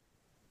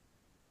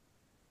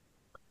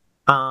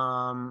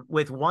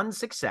 With one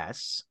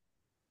success,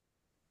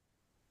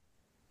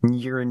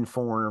 you're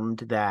informed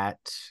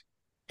that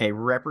a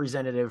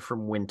representative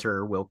from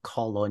Winter will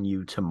call on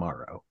you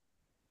tomorrow.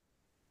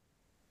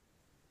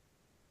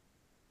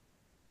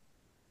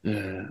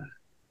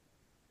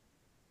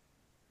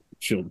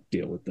 She'll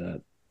deal with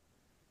that.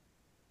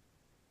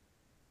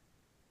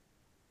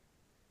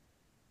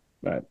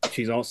 But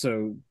she's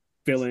also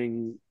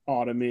filling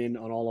Autumn in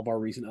on all of our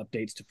recent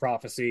updates to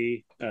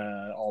prophecy,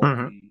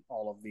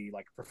 all of the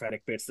like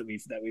prophetic bits that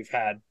we've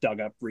had dug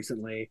up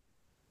recently,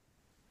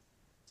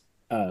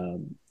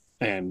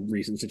 and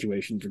recent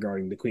situations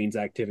regarding the Queen's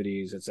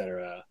activities,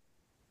 etc.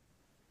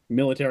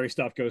 Military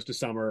stuff goes to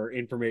Summer.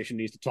 Information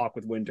needs to talk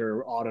with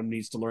Winter. Autumn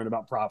needs to learn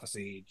about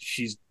prophecy.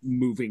 She's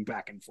moving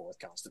back and forth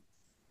constantly.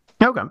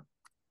 Okay.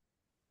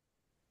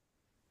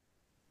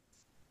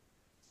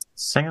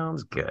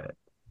 Sounds good.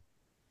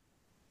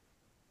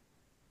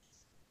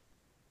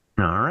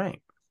 All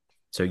right.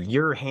 So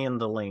you're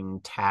handling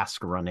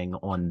task running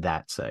on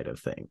that side of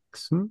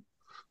things,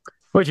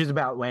 which is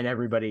about when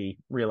everybody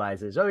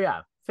realizes, oh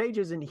yeah, Phage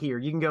isn't here.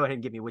 You can go ahead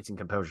and give me wits and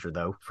composure,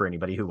 though, for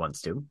anybody who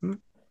wants to.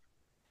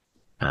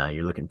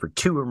 You're looking for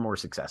 2 or more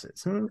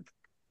successes.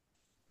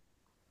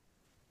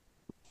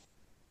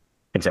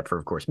 Except for,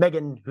 of course,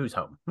 Megan, who's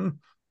home.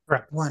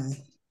 Correct. 1.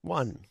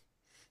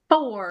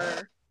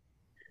 4.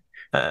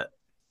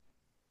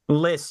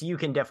 Liz, you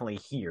can definitely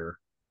hear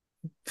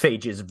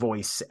Phage's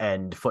voice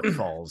and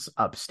footfalls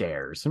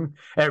upstairs.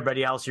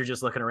 Everybody else, you're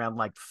just looking around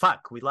like,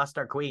 fuck, we lost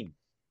our queen.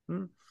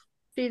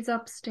 She's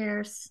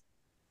upstairs.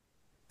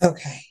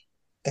 Okay,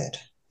 good.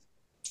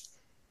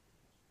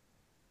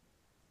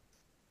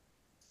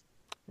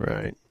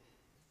 Right.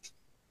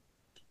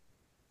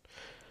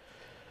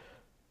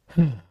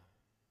 I'm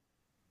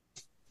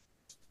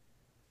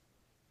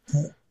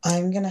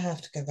going to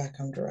have to go back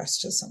home to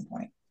rest at some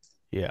point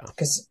Yeah.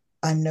 because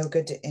I'm no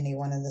good to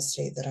anyone in the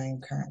state that I am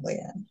currently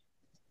in.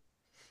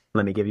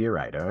 Let me give you a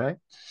ride, all right?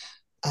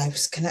 I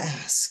was going to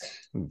ask.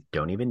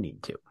 Don't even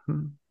need to.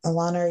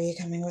 Alana, are you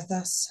coming with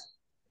us?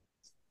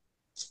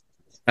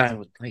 I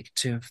would like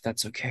to, if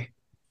that's okay.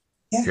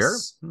 Yes. Sure.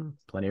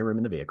 Plenty of room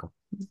in the vehicle.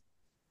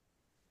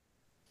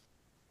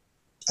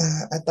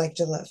 I'd like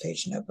to let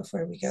Phage know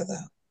before we go,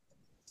 though.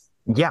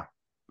 Yeah.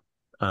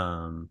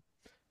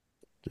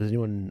 Does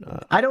anyone?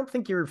 I don't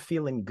think you're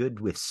feeling good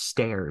with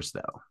stairs,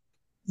 though.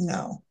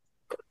 No.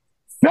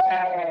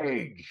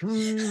 Phage!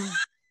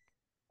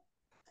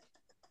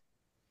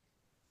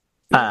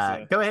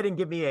 Go ahead and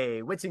give me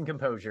a wits and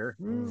composure.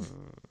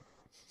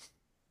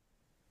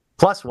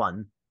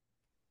 +1.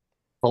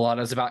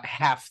 Alana's about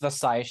half the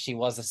size she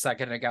was a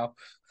second ago.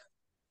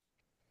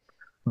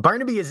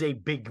 Barnaby is a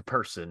big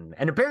person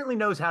and apparently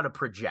knows how to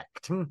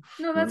project.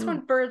 No, that's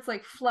when birds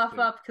like fluff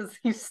up because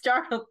you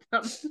startled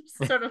them.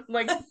 Sort of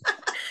like.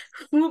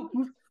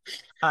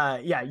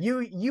 Yeah,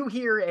 you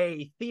hear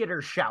a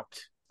theater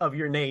shout of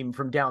your name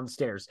from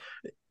downstairs.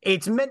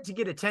 It's meant to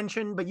get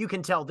attention, but you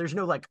can tell there's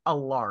no like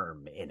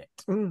alarm in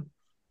it.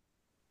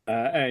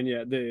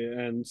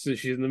 And so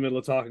she's in the middle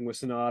of talking with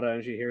Sonata,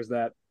 and she hears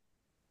that.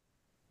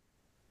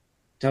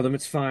 Tell them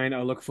it's fine.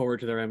 I'll look forward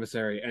to their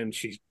emissary, and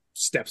she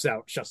steps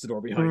out, shuts the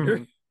door behind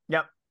her.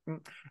 Yep.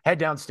 Head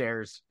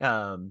downstairs.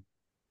 And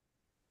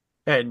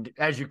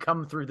as you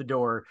come through the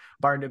door,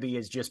 Barnaby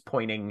is just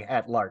pointing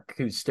at Lark,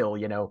 who's still,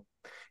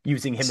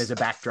 using him as a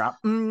backdrop.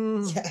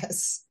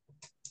 Yes.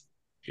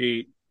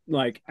 She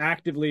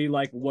actively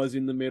was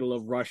in the middle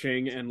of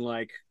rushing and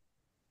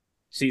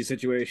sees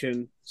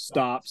situation,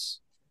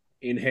 stops,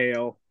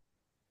 inhale,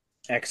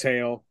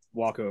 exhale,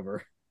 walk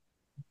over.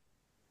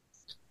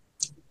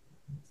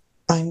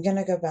 I'm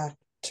gonna go back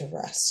to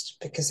rest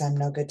because I'm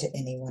no good to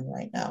anyone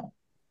right now.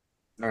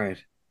 All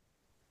right.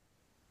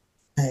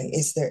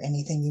 Is there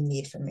anything you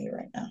need from me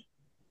right now?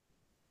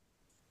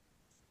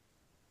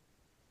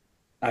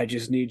 I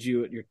just need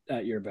you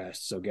at your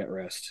best, so get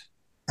rest.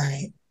 All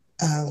right.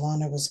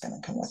 Lana was gonna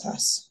come with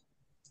us.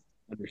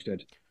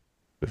 Understood.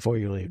 Before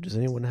you leave, does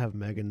anyone have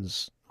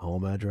Megan's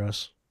home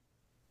address?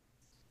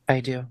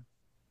 I do. Can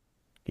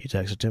you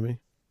text it to me?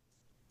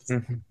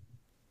 Mm-hmm.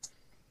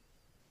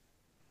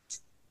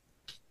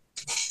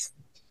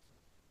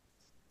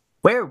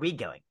 Where are we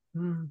going?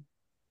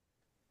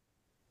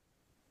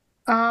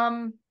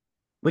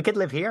 We could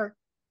live here.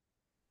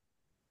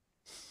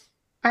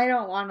 I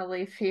don't want to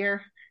leave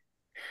here.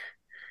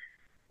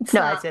 It's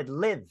No, I not said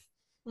live.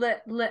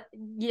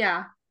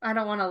 yeah, I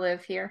don't want to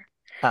live here.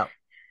 Oh.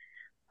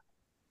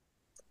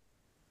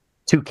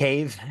 To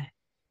cave.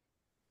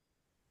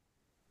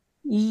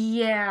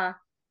 Yeah.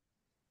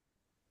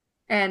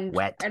 And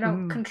Wet. I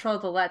don't control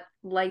the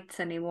lights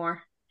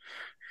anymore.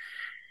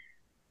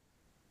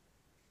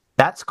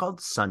 That's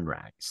called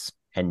sunrise,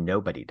 and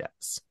nobody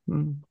does.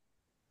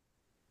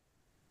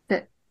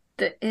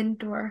 The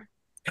indoor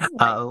lights.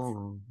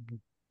 Oh.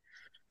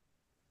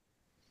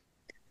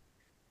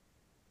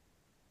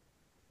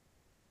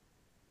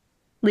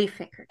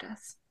 Leaffinger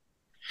does.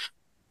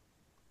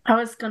 I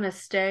was gonna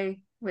stay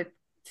with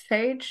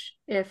Phage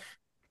if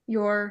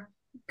you're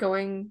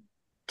going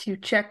to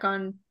check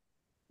on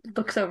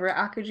looks over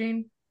at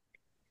Akujin.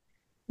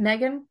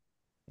 Megan,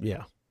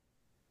 Yeah.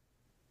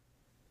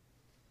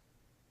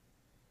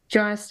 do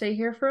you want to stay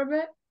here for a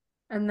bit?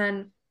 And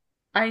then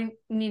I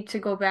need to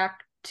go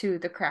back to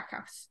the crack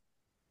house.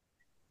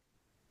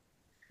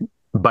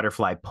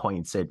 Butterfly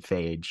points at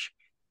Phage.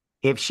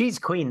 If she's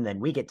queen, then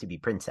we get to be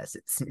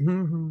princesses.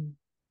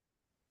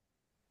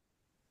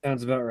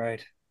 Sounds about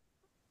right.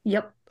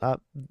 Yep.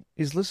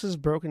 Is Lys's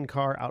broken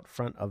car out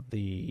front of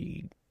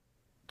the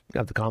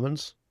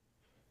commons?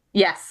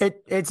 Yes.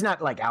 It's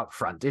not like out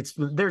front.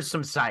 There's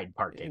some side In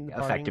parking, the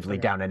parking? effectively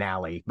Okay. down an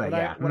alley. But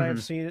Would I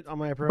have seen it on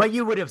my approach? But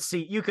you could have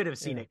seen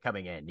Yeah. it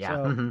coming in.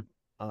 Yeah.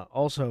 So,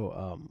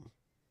 also,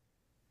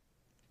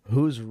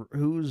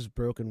 whose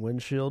broken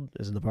windshield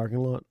is in the parking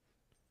lot?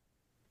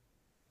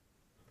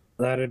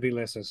 That'd be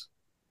Lys's.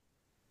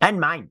 And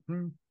mine.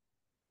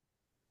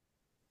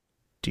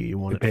 Do you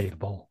want it?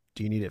 Debatable.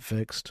 Do you need it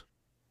fixed?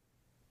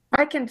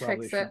 I can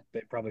fix it.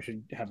 They probably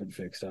should have it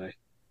fixed. I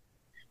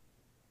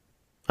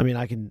mean,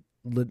 I can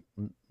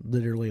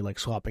literally like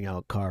swapping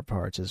out car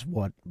parts is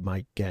what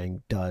my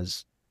gang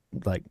does,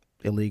 like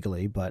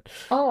illegally. But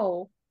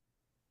Oh.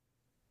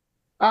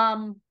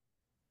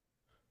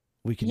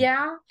 we can.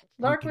 Yeah.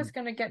 Lark can- was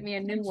gonna get me a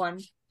new one.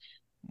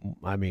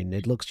 I mean,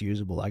 it looks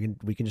usable.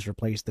 We can just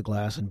replace the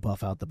glass and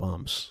buff out the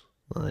bumps.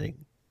 Like,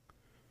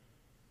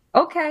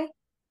 Okay.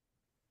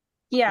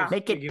 Yeah.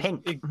 Make it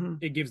pink.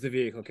 It gives the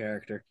vehicle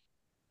character.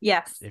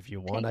 Yes. if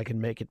you want, I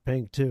can make it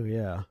pink too.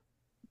 Yeah.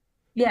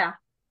 Yeah.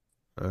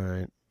 All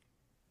right.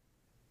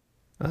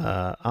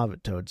 I'll have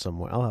it towed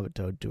somewhere. I'll have it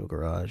towed to a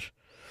garage.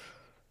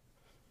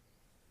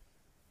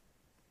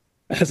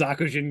 As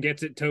Akujin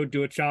gets it towed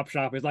to a chop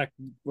shop, he's like,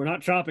 "We're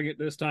not chopping it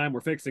this time.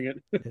 We're fixing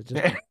it." It's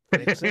just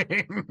fix it,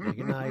 make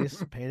it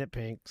nice, paint it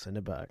pink, send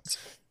it back.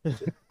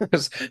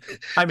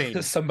 I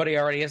mean, Somebody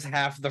already has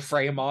half the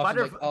frame off.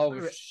 Like,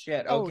 oh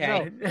shit!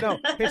 Okay. No,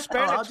 I'll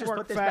Hispanics just work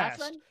put this back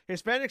fast.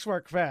 Hispanics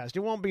work fast.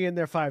 You won't be in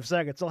there 5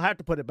 seconds. They'll have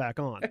to put it back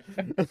on.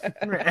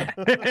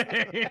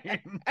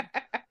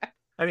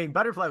 I mean,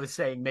 Butterfly was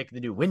saying make the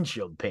new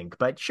windshield pink,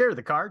 but sure,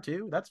 the car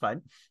too. That's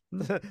fine.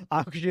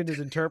 Oxygen is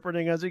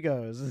interpreting as he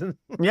goes.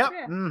 Yep.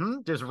 Yeah.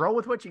 Just roll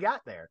with what you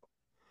got there.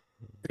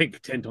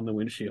 Pink tint on the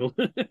windshield.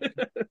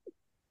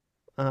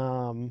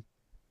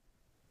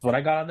 What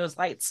I got on those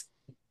lights.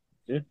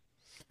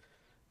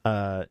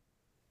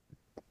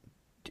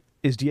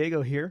 Is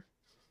Diego here?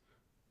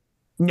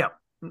 No.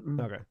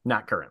 Okay.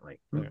 Not currently.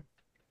 Okay.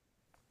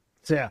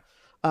 So yeah.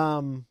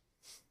 All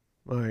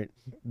right.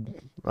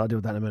 I'll deal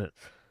with that in a minute.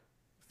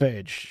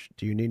 Phage,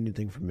 do you need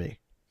anything from me?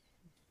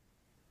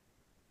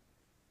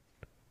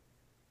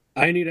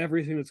 I need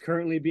everything that's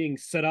currently being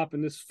set up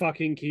in this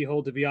fucking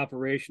keyhole to be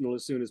operational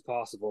as soon as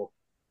possible.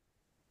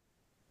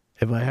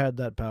 If I had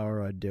that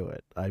power, I'd do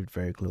it. I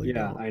very clearly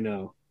Yeah, don't. I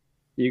know.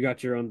 You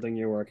got your own thing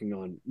you're working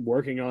on.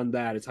 Working on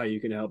that is how you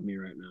can help me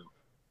right now.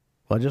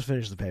 Well, I just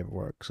finished the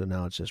paperwork, so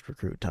now it's just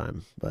recruit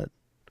time. But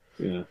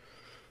Yeah.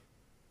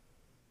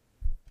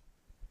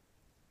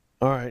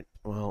 all right.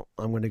 Well,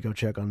 I'm going to go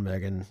check on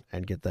Megan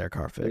and get their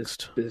car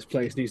fixed. This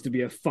place needs to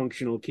be a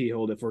functional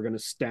keyhole if we're going to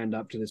stand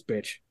up to this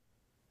bitch.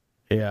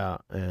 Yeah,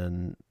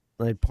 and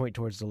I point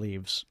towards the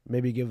leaves.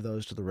 Maybe give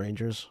those to the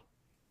Rangers.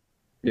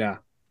 Yeah.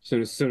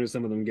 As soon as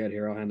some of them get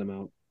here, I'll hand them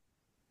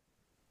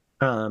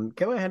out.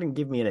 Go ahead and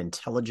give me an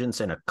intelligence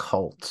and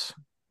occult.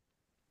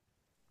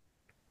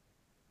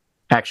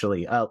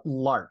 Actually,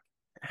 Lark,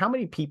 how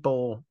many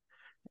people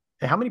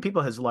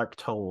has Lark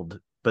told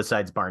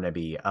besides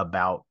Barnaby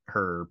about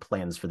her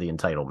plans for the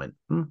entitlement?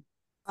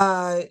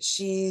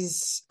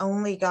 She's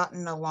only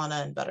gotten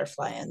Alana and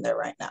Butterfly in there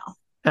right now.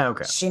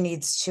 Okay. She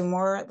needs 2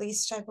 more at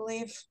least, I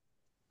believe.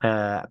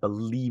 I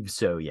believe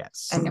so,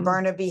 yes. And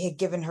Barnaby had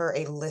given her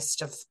a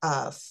list of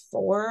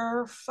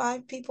 4 or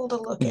 5 people to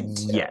look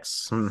into.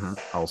 Yes.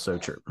 Also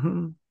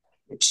true.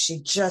 Which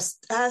she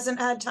just hasn't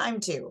had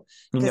time to.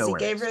 Because he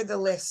gave her the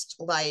list,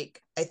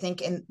 like, I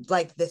think in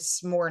like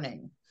this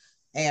morning.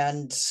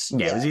 And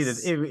Yeah,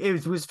 yes.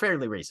 it was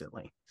fairly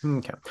recently.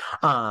 Okay.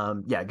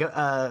 Yeah, go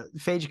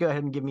Phage, go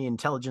ahead and give me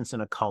intelligence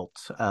and occult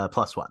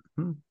 +1.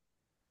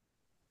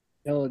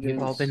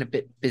 We've all been a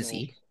bit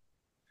busy.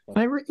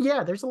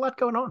 Yeah, there's a lot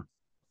going on.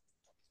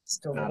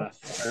 Still Nada.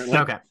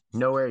 Okay,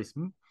 no worries.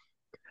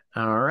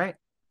 All right.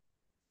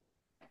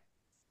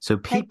 So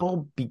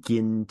people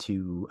begin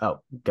to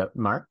go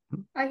Mark.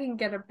 I can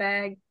get a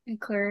bag and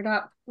clear it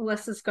up.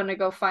 Alyssa's gonna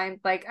go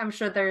find, like, I'm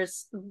sure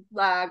there's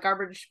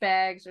garbage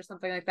bags or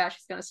something like that.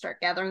 She's gonna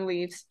start gathering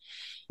leaves.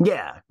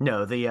 Yeah,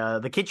 no,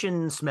 the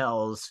kitchen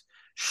smells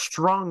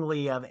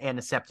strongly of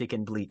antiseptic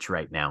and bleach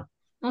right now.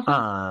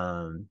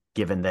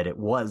 Given that it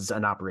was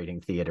an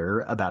operating theater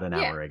about an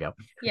hour ago.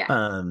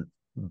 Yeah.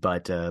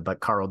 But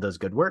Carl does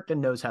good work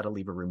and knows how to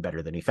leave a room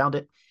better than he found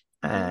it.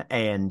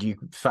 And you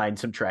find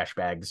some trash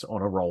bags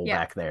on a roll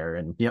back there,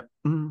 and yep.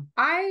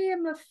 I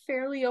am a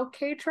fairly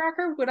okay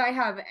tracker. Would I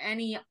have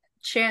any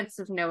chance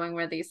of knowing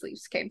where these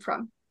leaves came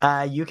from?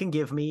 You can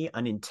give me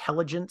an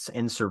intelligence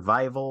and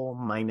survival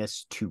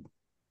 -2.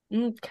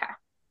 Okay.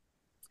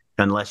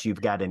 Unless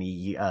you've got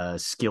any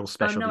skill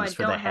specialties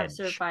for the hedge.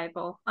 No, I don't have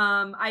survival.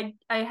 I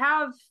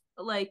have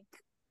like.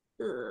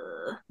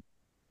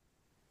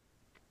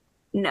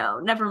 No,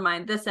 never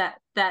mind. That's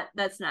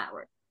not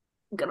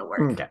gonna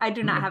work. Okay. I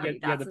do not have any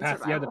dots in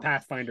survival. You have the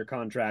Pathfinder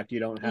contract. You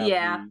don't have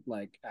the,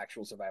 like,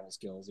 actual survival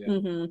skills.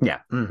 Yeah.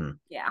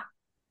 Yeah.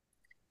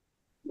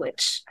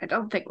 Which I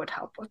don't think would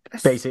help with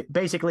this.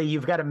 Basically,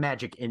 you've got a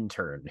magic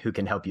intern who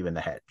can help you in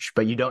the hedge,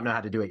 but you don't know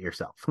how to do it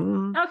yourself.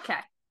 Okay.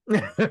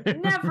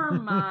 Never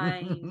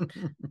mind.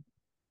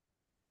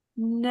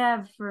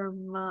 Never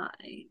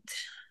mind.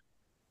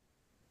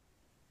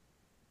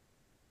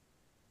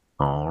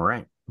 All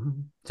right.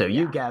 So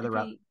you gather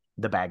up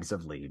the bags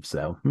of leaves,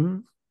 though.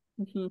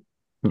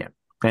 Yeah,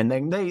 and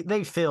then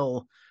they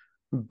fill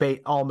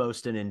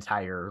almost an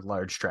entire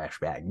large trash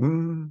bag.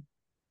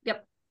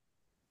 Yep.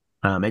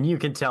 And you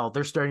can tell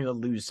they're starting to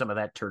lose some of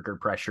that turgor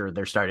pressure.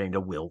 They're starting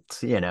to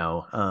wilt,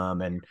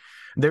 and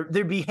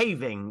they're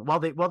behaving while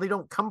they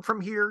don't come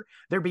from here.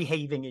 They're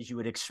behaving as you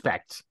would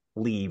expect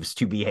leaves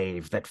to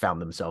behave that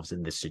found themselves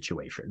in this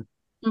situation.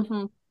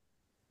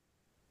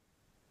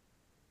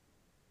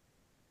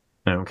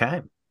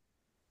 Okay.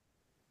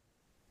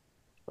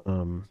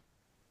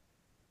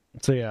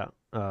 So yeah,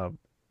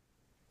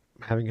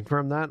 having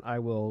confirmed that, I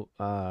will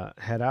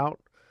head out.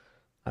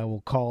 I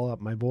will call up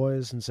my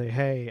boys and say,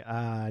 "Hey,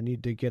 I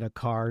need to get a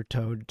car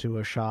towed to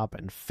a shop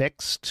and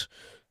fixed,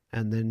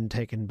 and then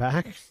taken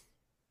back."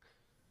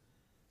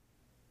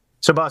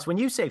 So, boss, when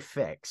you say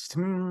fixed,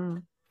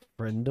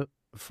 friend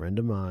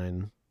of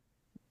mine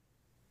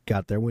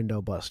got their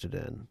window busted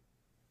in,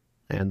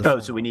 and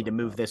so we need to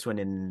move this one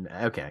in.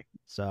 Okay.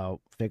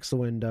 So fix the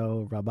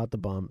window, rub out the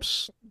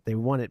bumps. They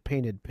want it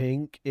painted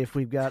pink. If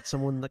we've got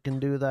someone that can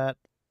do that.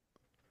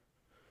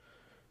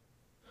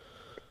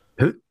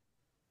 Who?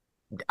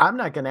 I'm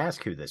not going to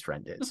ask who this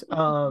friend is.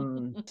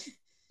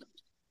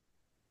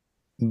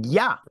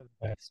 Yeah.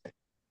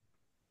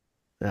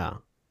 Yeah.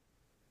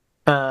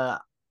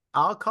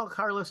 I'll call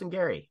Carlos and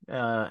Gary.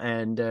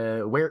 And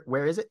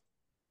where is it?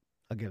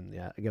 Again,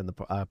 the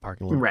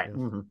parking lot. Right.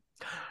 Yeah.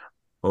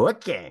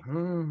 Okay.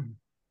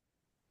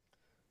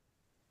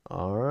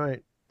 All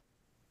right.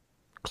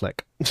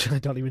 Click. I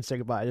don't even say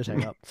goodbye. I just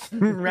hang up.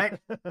 Right.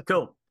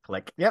 Cool.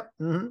 Click. Yep.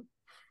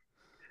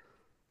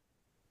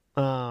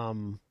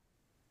 And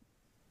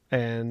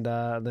then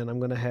I'm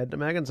gonna head to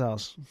Megan's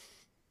house.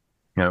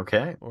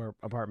 Okay. Or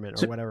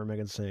apartment, or whatever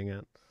Megan's staying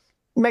at.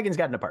 Megan's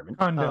got an apartment.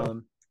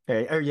 No.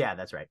 Yeah,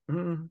 that's right.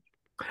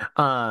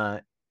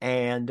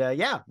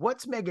 Yeah,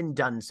 what's Megan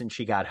done since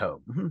she got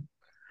home?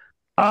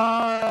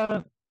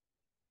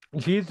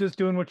 She's just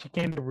doing what she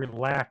can to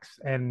relax,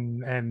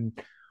 and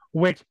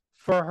which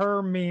for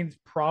her means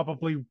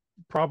probably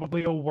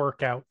a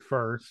workout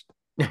first.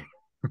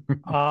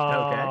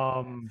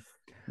 Okay.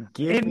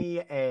 Give me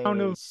a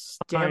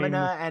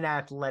stamina and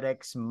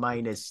athletics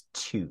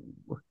 -2.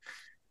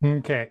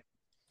 Okay.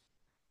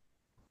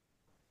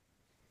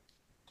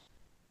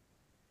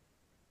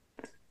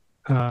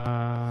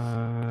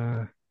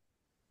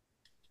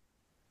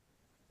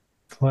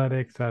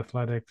 Athletics.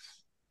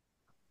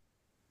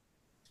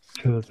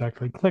 So that's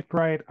actually clicked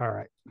right. All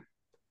right.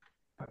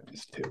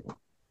 Just 2.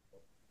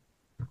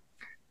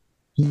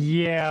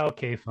 Yeah,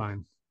 okay,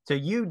 fine. So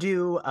you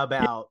do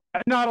about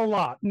not a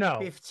lot, no.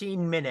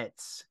 15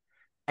 minutes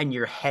and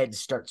your head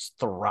starts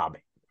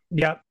throbbing.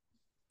 Yep.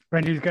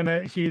 And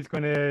she's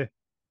gonna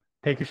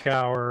take a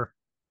shower,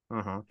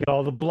 get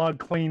all the blood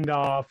cleaned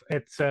off,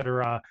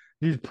 etc.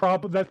 That's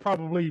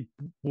probably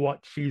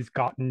what she's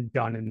gotten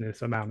done in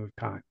this amount of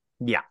time.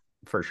 Yeah,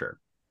 for sure.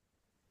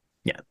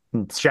 Yeah.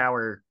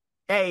 Shower.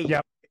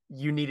 A,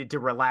 you needed to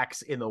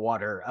relax in the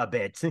water a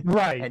bit.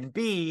 Right. And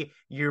B,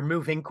 you're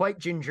moving quite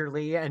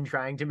gingerly and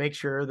trying to make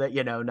sure that,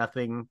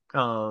 nothing.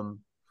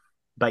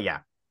 But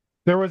yeah.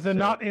 There was a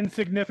not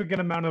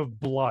insignificant amount of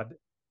blood.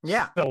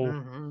 Yeah.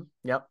 So.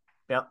 Yep.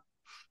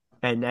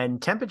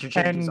 And temperature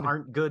changes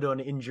aren't good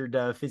on injured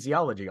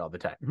physiology all the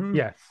time.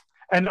 Yes.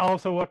 And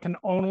also what can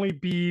only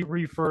be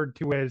referred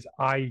to as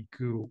eye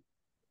goo.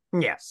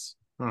 Yes.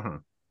 Mm-hmm.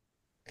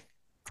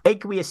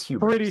 Aqueous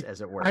humors,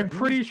 as it were. I'm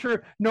pretty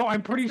sure. No,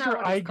 I'm pretty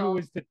sure eye goo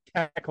is the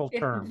technical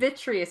term.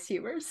 Vitreous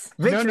humors.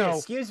 Vitreous, no.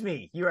 Excuse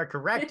me. You are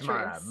correct,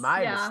 Vitreous.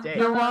 Mara. My mistake.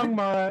 You're wrong,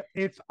 Mara.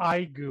 It's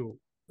eye goo.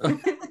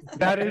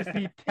 That is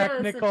the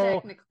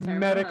technical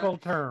medical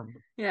term.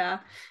 Yeah.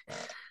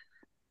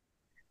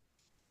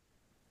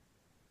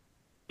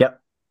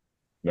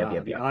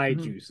 Yep. The eye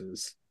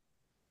juices.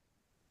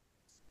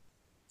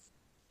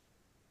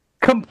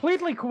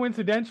 Completely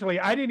coincidentally,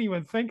 I didn't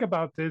even think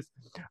about this.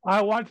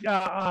 I watched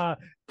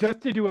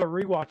just to do a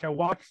rewatch. I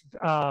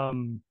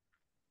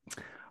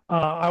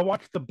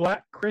watched the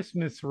Black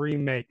Christmas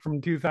remake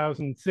from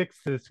 2006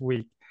 this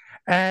week,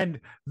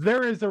 and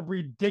there is a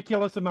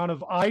ridiculous amount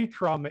of eye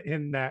trauma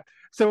in that.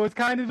 So it's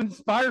kind of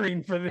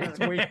inspiring for this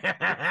week.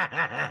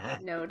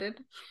 Noted.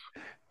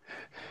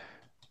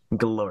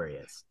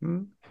 Glorious.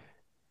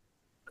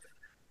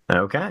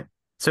 Okay,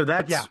 so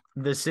that's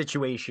the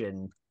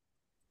situation.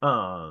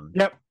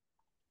 Yep.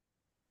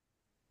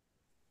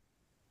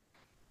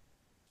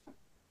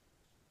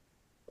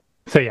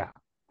 So yeah.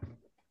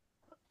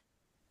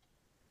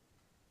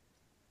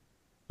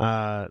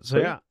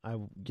 I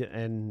get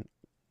and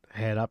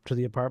head up to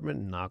the apartment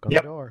and knock on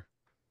the door.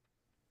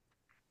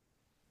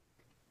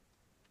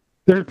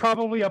 There's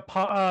probably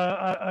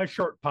a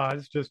short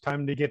pause, just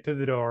time to get to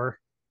the door.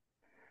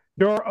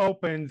 Door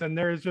opens and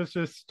there's just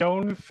a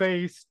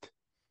stone-faced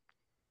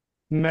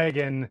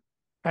Megan,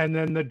 and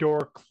then the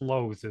door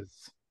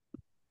closes.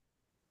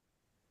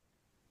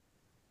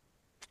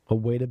 I'll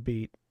wait a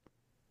beat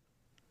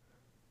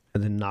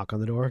and then knock on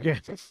the door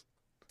again.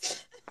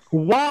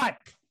 What?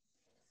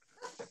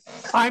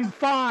 I'm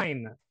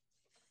fine.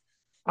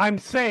 I'm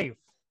safe.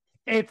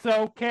 It's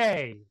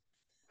okay.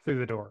 Through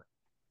the door.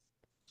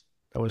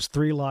 That was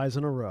 3 lies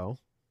in a row.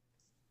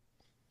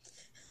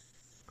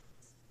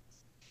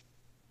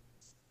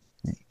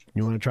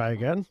 You want to try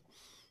again?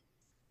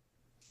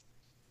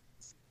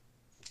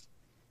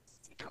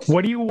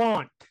 What do you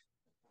want?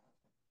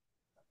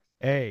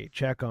 A,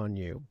 check on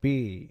you.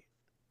 B,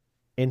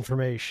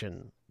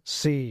 information.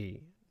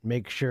 C,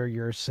 make sure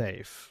you're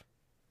safe.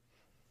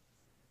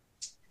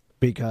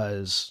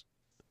 Because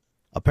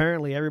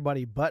apparently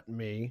everybody but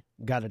me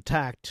got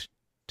attacked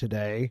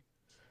today,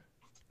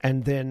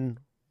 and then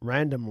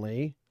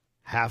randomly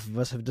half of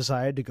us have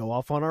decided to go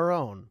off on our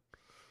own.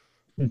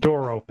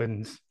 Door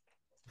opens.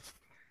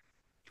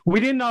 We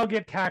didn't all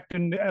get attacked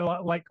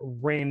like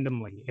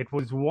randomly. It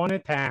was one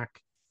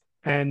attack,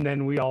 and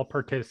then we all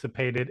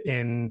participated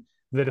in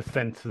the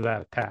defense of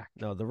that attack.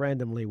 No, the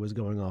randomly was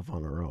going off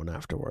on our own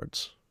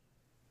afterwards.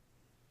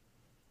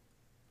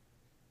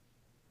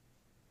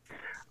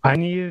 I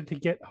needed to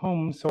get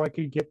home so I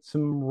could get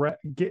some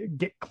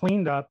get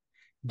cleaned up,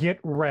 get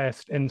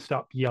rest, and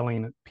stop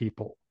yelling at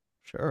people.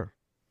 Sure.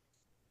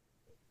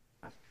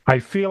 I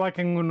feel like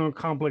I'm going to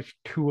accomplish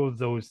 2 of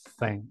those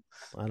things.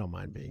 I don't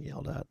mind being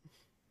yelled at.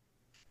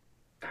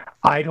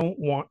 I don't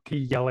want to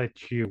yell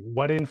at you.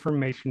 What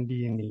information do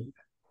you need?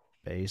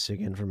 Basic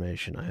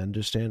information. I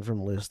understand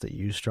from Liz that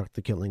you struck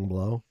the killing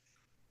blow.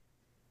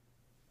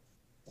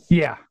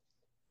 Yeah.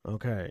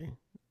 Okay.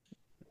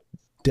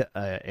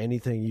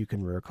 Anything you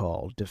can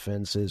recall.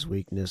 Defenses,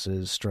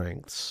 weaknesses,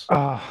 strengths.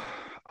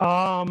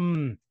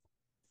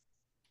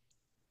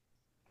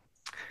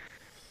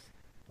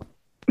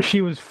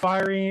 She was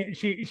firing.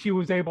 She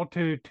was able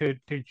to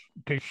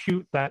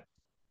shoot that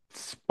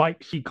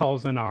spike she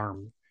calls an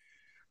arm.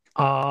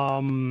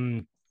 Of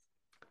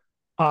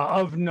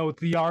note,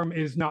 the arm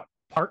is not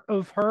part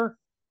of her.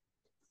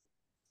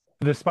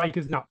 The spike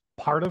is not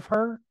part of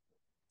her.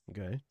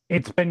 Okay.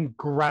 It's been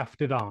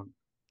grafted on.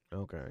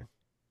 Okay.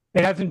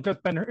 It hasn't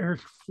just been her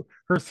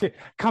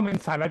come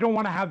inside. I don't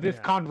want to have this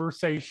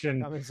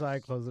conversation. Come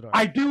inside, close the door.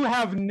 I do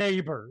have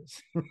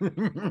neighbors.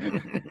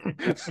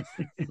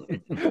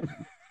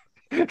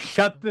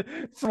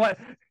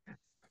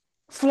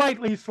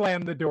 Slightly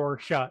slam the door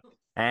shut.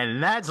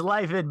 And that's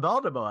life in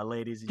Baltimore,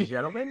 ladies and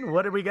gentlemen.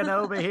 What are we going to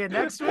overhear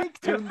next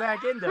week? Tune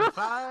back in to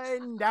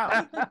find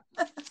out.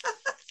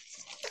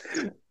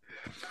 Do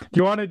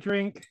you want a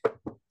drink?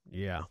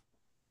 Yeah.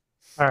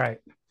 All right.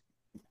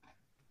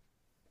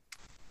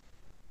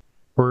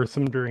 For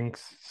some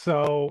drinks.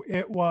 So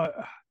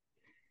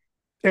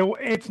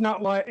it's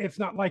not like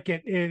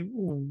it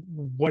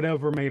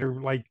whatever made her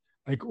like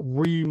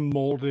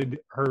remolded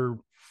her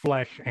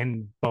flesh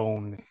and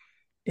bone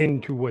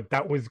into what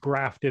that was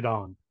grafted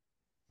on.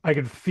 I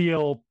could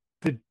feel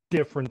the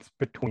difference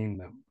between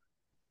them.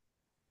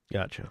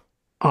 Gotcha.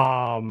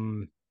 I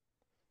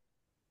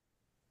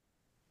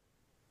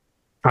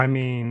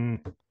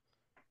mean,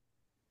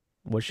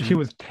 she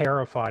was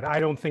terrified.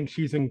 I don't think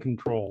she's in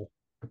control.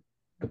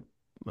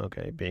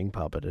 Okay, being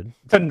puppeted.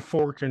 It's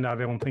unfortunate. I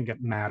don't think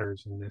it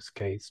matters in this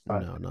case. But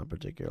no, not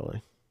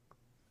particularly.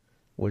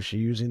 Was she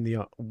using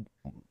the...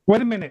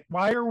 Wait a minute.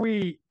 Why are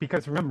we...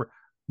 Because remember,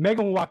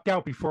 Megan walked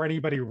out before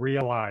anybody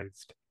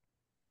realized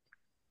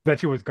that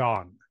she was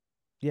gone.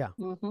 Yeah.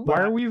 Mm-hmm.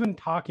 Why are we even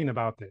talking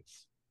about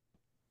this?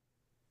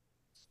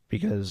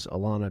 Because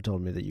Alana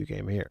told me that you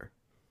came here.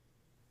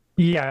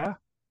 Yeah.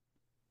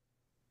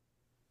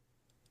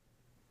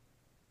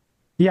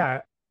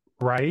 Yeah,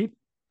 right?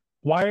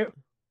 Why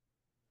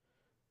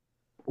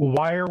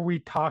are we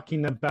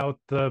talking about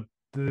the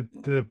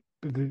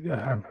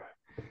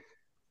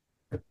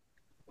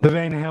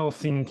Van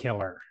Helsing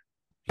killer?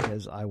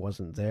 Because I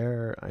wasn't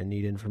there, I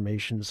need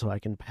information so I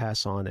can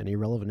pass on any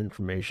relevant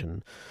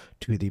information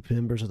to the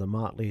members of the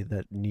Motley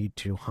that need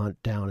to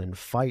hunt down and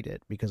fight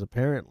it, because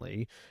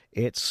apparently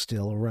it's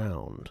still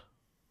around.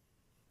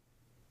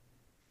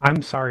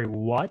 I'm sorry,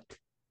 what?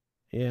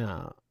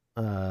 Yeah,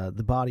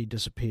 the body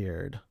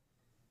disappeared.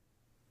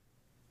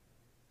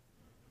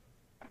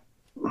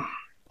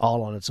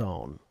 All on its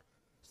own.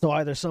 So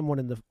either someone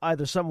in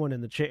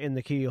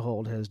the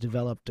keyhole has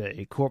developed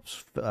a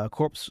corpse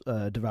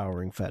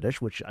devouring fetish,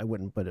 which I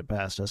wouldn't put it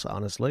past us,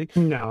 honestly.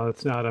 No,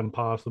 it's not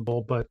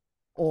impossible, but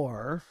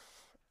or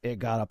it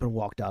got up and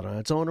walked out on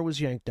its own, or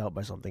was yanked out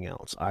by something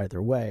else.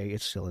 Either way,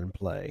 it's still in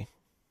play.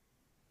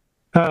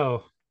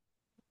 Oh,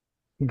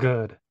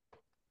 good.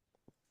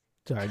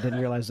 Sorry, I didn't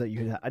realize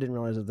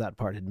that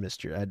part had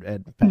missed you.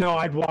 No,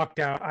 I'd walked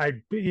out.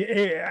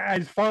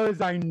 As far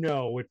as I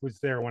know, it was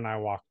there when I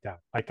walked out.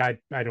 Like I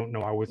don't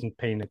know. I wasn't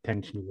paying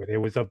attention to it. It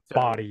was a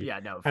body.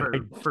 Yeah, no. Had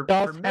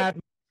my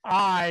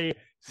eye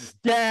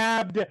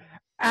stabbed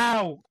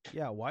out.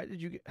 Yeah. Why did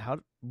you get?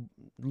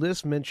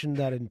 Liz mentioned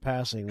that in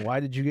passing. Why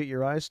did you get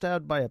your eye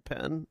stabbed by a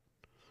pen?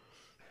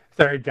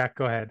 Sorry, Jack.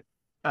 Go ahead.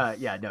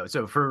 Yeah, no.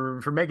 So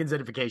for Megan's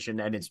edification,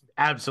 and it's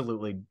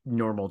absolutely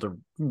normal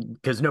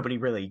because nobody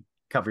really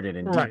covered it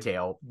in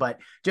detail, but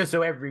just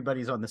so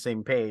everybody's on the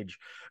same page,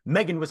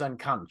 Megan was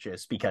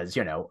unconscious because,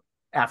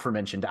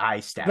 aforementioned eye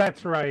stab.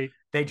 That's right.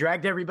 They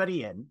dragged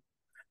everybody in,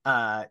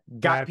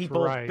 got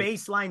people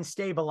baseline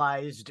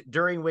stabilized,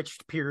 during which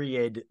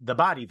period the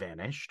body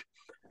vanished.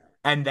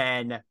 And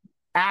then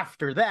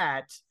after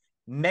that,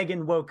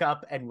 Megan woke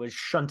up and was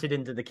shunted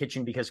into the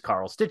kitchen because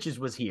Carl Stitches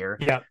was here.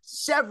 Yeah.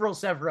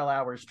 Several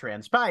hours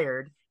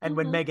transpired. And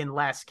when Megan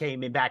last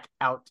came back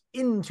out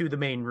into the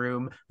main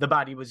room, the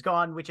body was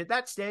gone, which at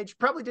that stage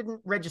probably didn't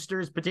register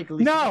as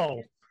particularly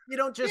significant. You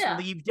don't just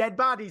leave dead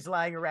bodies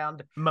lying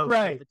around most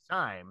of the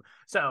time.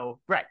 So,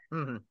 right.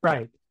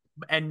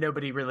 And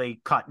nobody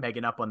really caught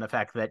Megan up on the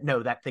fact that,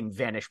 no, that thing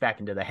vanished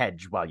back into the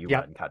hedge while you were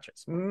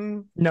unconscious.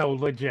 No,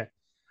 legit.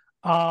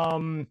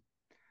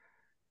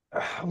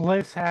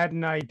 Liz had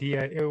an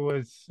idea.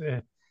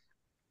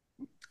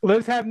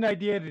 Liz had an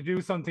idea to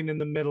do something in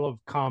the middle of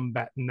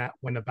combat, and that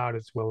went about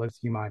as well as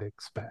you might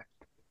expect.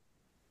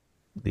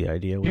 The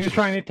idea was she was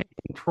trying to take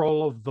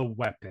control of the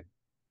weapon,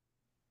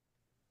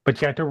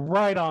 but you had to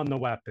write on the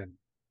weapon.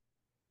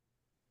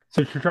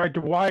 So she tried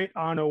to write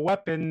on a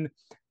weapon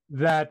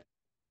that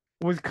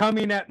was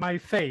coming at my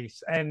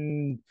face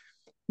and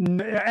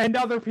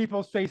other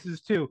people's faces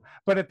too.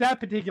 But at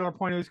that particular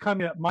point, it was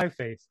coming at my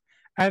face.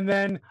 And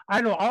then, I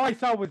don't know, all I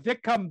saw was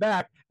Dick come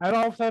back, and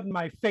all of a sudden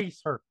my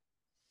face hurt.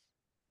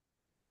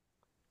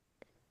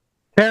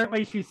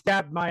 Apparently, she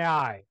stabbed my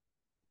eye.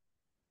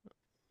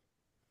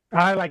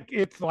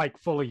 It's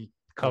fully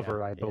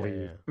covered, I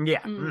believe.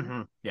 Yeah.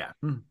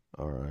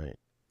 All right.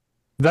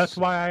 That's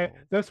why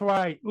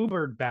I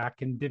Ubered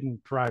back and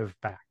didn't drive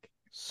back.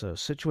 So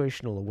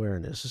situational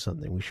awareness is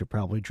something we should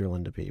probably drill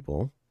into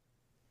people.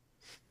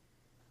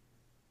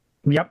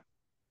 Yep.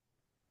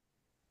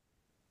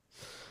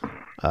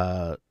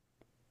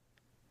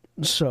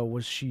 So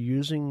was she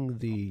using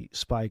the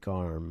spike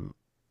arm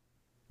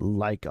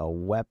like a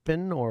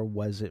weapon, or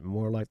was it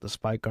more like the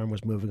spike arm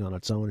was moving on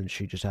its own and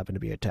she just happened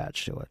to be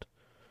attached to it?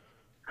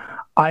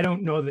 I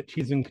don't know that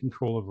she's in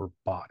control of her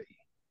body.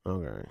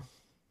 Okay.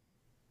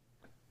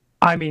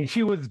 I mean,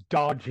 she was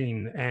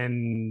dodging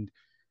and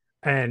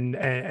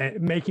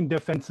making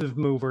defensive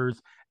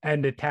movers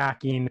and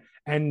attacking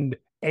and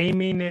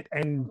aiming it,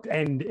 and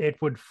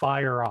it would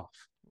fire off.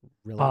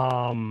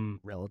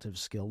 Relative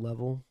skill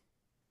level?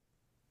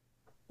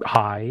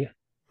 High.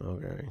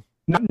 Okay.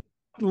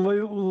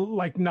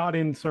 Not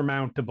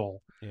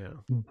insurmountable. Yeah.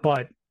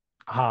 But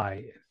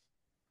high.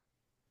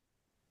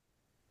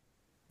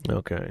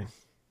 Okay.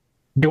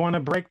 Do you want a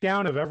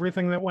breakdown of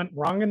everything that went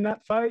wrong in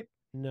that fight?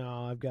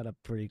 No, I've got a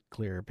pretty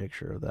clear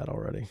picture of that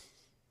already.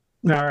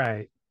 All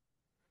right.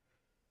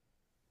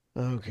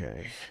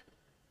 Okay.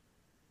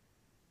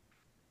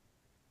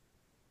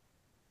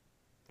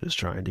 Just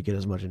trying to get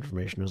as much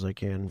information as I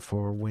can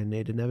for when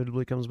it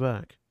inevitably comes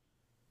back.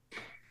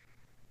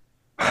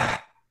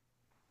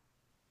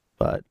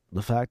 But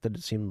the fact that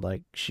it seemed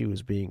like she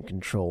was being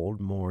controlled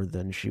more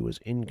than she was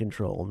in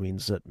control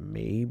means that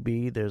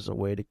maybe there's a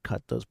way to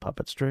cut those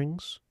puppet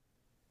strings?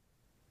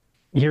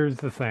 Here's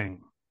the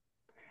thing.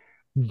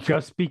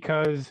 Just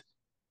because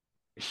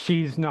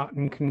she's not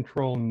in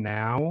control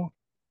now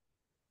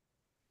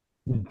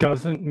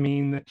doesn't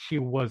mean that she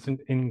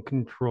wasn't in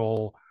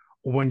control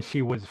when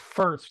she was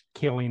first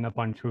killing a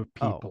bunch of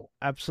people. Oh,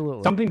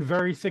 absolutely. Something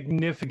very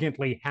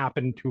significantly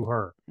happened to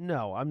her.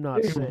 No, I'm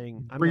not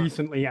saying...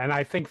 recently, and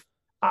I think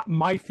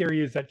my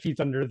theory is that she's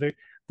under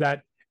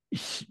that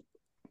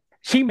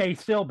she may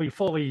still be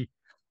fully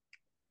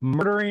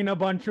murdering a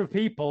bunch of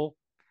people,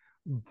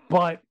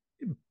 but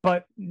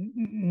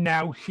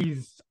now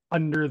she's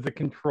under the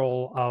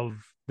control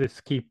of this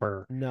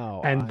keeper.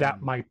 No, and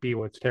that might be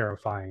what's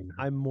terrifying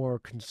her.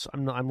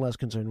 I'm less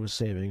concerned with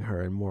saving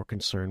her and more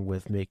concerned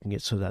with making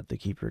it so that the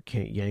keeper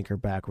can't yank her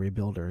back,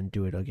 rebuild her, and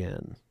do it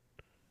again.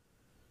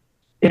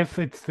 If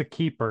it's the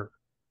keeper.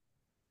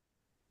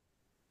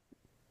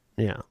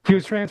 Yeah. She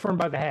was transformed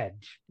by the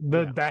hedge.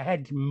 The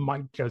hedge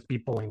might just be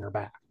pulling her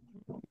back.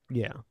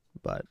 Yeah,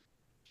 but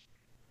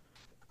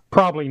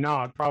probably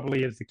not.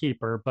 Probably is the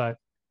keeper, but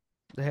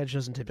the hedge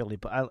doesn't typically,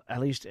 at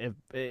least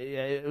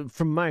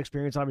from my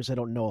experience, obviously I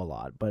don't know a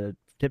lot, but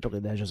typically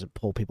the hedge doesn't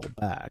pull people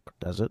back,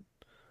 does it?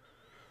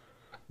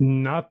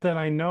 Not that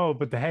I know,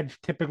 but the hedge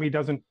typically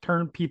doesn't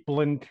turn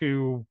people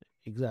into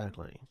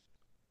exactly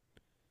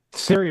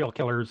serial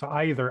killers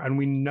either, and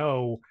we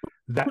know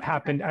that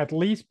happened at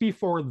least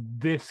before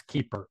this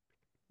keeper.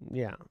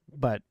 Yeah,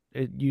 but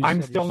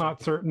I'm still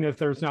not certain if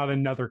there's not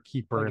another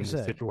keeper in this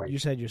situation. You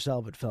said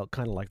yourself it felt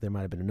kind of like there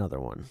might have been another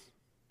one.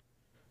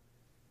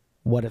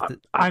 What if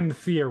I'm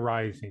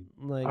theorizing?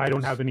 I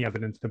don't have any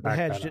evidence to back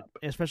that up.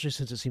 Especially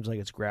since it seems like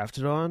it's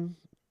grafted on.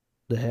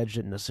 The hedge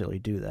didn't necessarily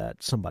do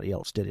that. Somebody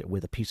else did it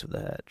with a piece of the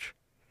hedge.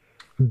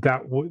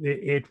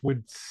 It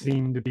would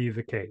seem to be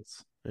the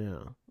case.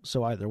 Yeah.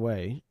 So either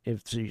way,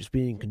 if she's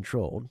being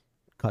controlled,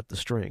 cut the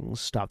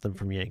strings, stop them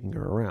from yanking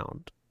her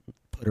around,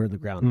 put her in the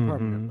ground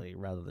permanently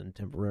rather than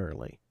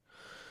temporarily.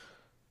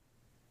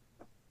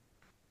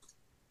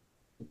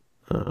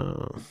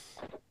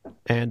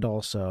 And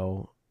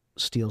also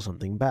steal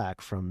something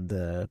back from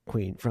the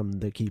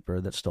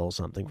keeper that stole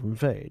something from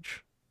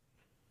Phage.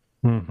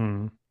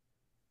 Mm-hmm.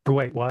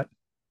 Wait, what?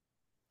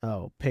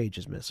 Oh, Paige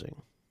is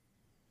missing.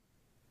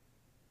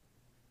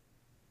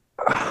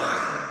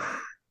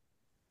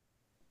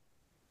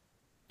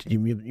 You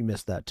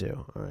missed that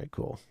too. All right,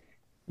 cool.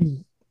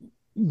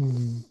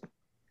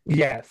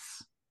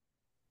 Yes.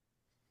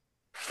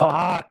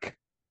 Fuck.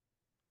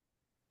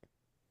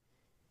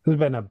 This has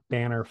been a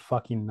banner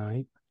fucking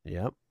night.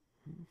 Yep.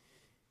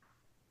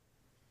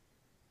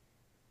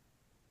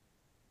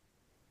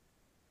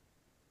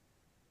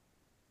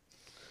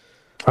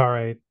 All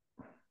right.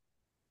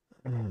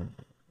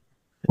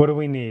 What do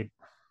we need?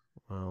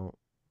 Well,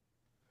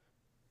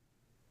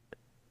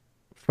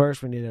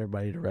 first we need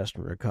everybody to rest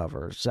and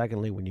recover.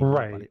 Secondly, we need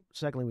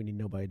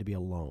nobody to be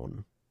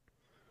alone.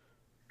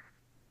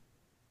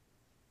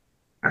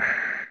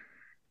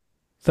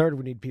 Third,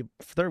 we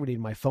need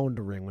my phone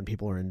to ring when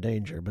people are in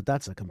danger, but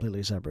that's a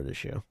completely separate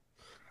issue.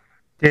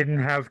 Didn't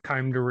have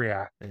time to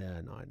react.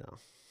 Yeah, no, I know.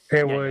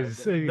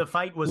 The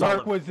fight was Lark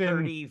all of was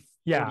 30,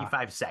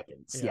 45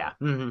 seconds. Yeah.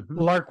 Mm-hmm.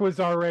 Lark was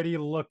already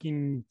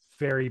looking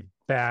very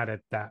bad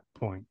at that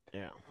point.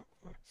 Yeah.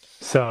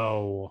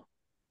 So,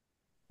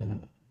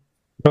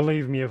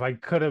 believe me, if I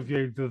could have,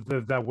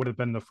 that would have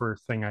been the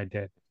first thing I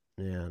did.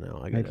 Yeah,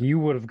 no, I get it. You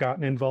would have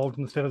gotten involved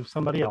instead of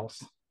somebody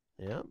else.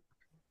 Yeah.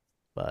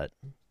 But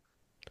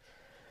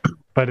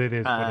it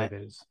is what it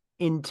is.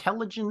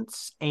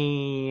 Intelligence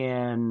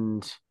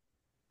and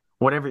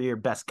whatever your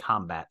best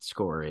combat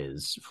score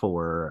is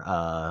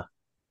for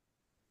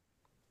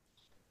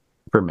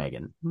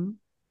Megan.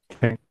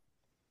 Okay.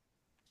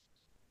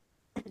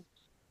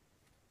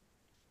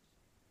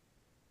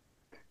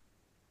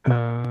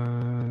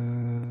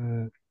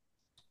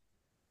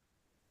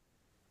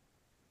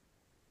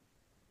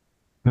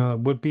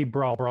 Would be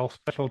brawl. Brawl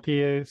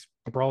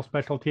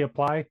specialty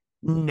apply?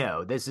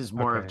 No, this is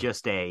more of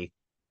just a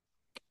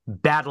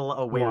battle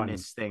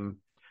awareness thing.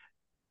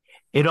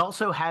 It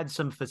also had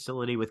some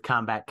facility with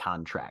combat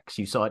contracts.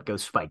 You saw it go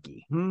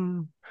spiky.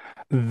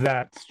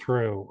 That's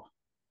true.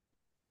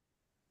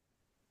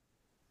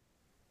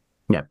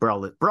 Yeah,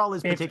 brawl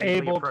is particularly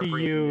able appropriate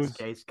to use... in this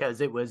case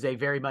because it was a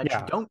very much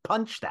don't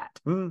punch that.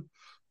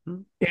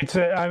 It's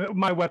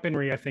my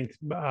weaponry. I think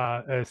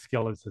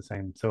skill is the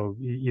same, so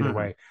either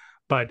way,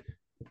 but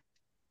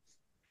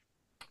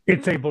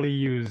it's able to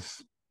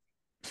use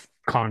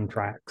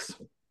contracts.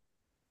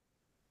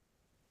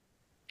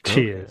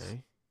 She is,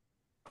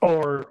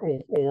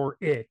 or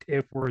it.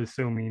 If we're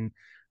assuming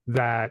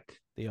that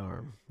the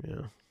arm,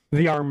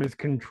 the arm is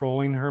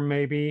controlling her,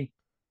 maybe.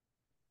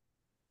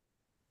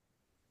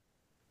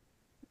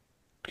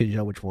 Can you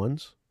tell which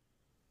ones?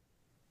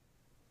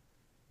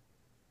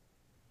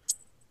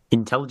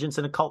 Intelligence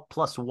and occult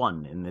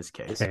 +1 in this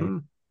case. Okay.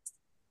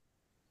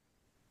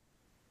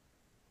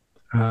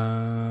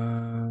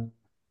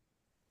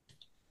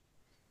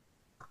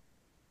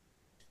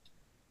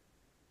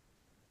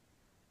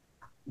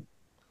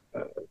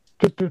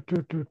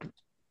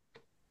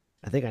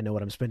 I think I know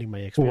what I'm spending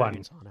my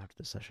experience on after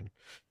this session.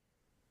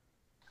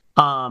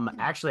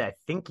 Actually, I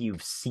think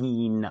you've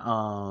seen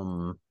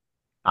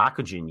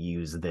Akujin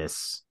use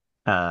this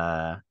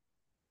Armor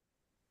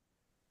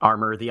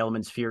the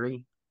Element's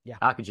Fury. Yeah.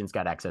 Akujin's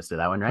got access to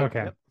that one, right?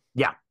 Okay. Yep.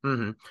 Yeah.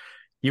 Mm-hmm.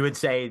 You would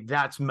say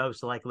that's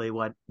most likely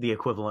what the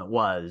equivalent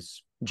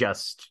was,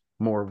 just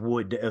more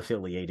wood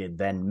affiliated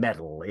than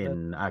metal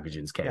in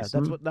Akujin's case.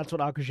 Yeah, that's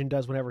what Akujin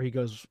does whenever he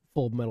goes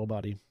full metal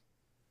body.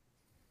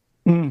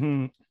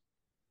 Mm-hmm.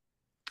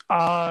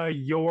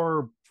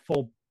 Your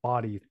full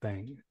body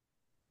thing.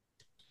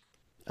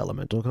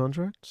 Elemental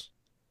contracts?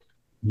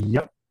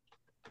 Yep.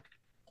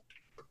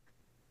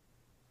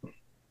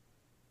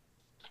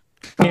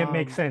 It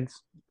makes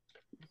sense.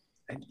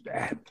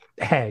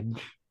 Hedge,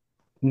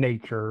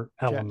 nature,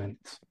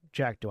 elements.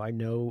 Jack, do I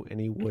know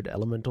any wood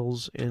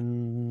elementals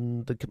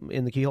in the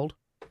keyhold?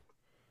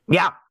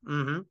 Yeah.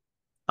 Mm-hmm.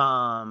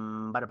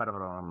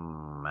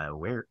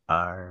 Where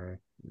are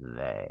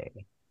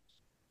they?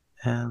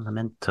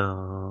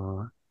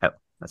 Elemental. Oh,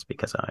 that's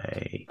because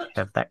I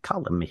have that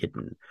column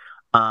hidden.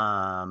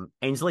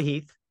 Ainsley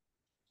Heath,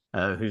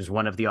 who's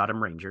one of the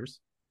Autumn Rangers,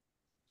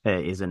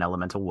 is an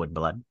elemental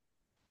woodblood.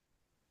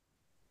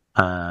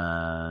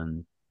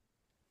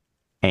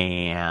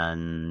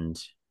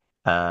 And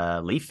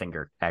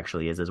Leaffinger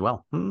actually is as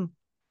well.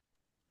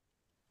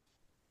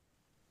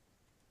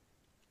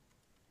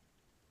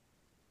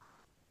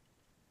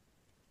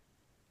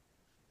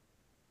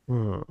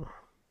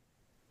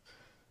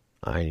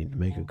 I need to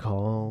make a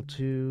call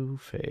to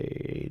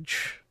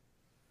Phage.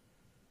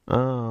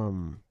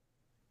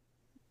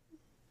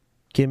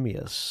 Give me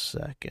a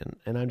second,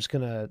 and I'm just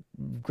gonna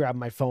grab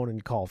my phone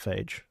and call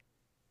Phage.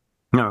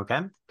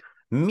 Okay.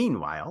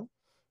 Meanwhile,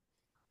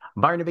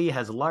 Barnaby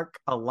has Lark,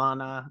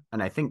 Alana,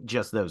 and I think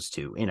just those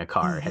two in a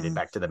car headed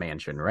back to the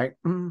mansion, right?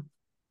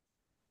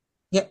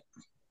 Yep.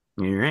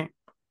 All right.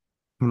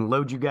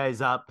 Load you guys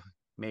up.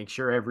 Make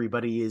sure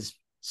everybody is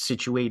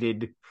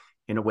situated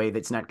in a way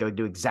that's not going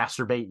to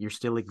exacerbate your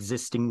still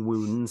existing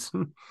wounds,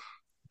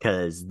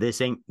 because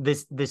this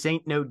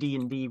ain't no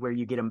D&D where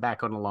you get them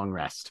back on a long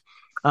rest.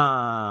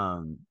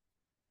 And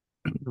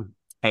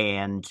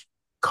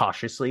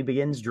cautiously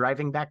begins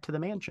driving back to the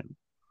mansion.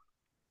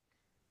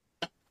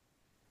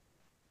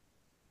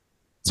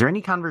 Is there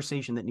any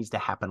conversation that needs to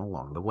happen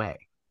along the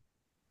way?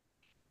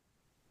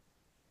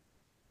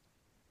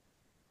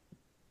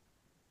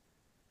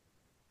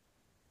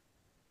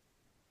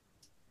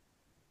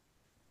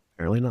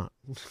 Apparently not.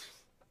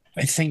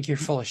 I think you're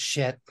full of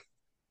shit.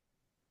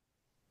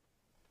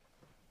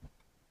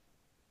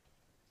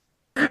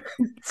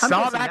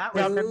 Saw that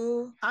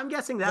coming. I'm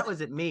guessing that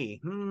was at me.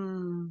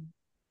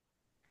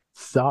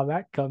 Saw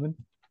that coming.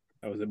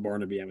 That was at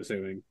Barnaby, I'm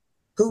assuming.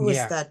 Who was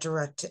that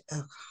directed?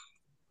 Oh.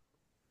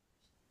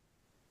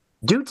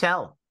 Do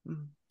tell.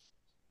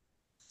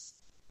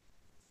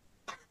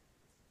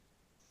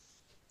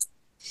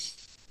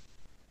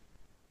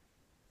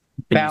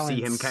 You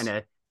see him kind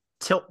of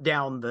tilt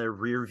down the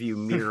rear view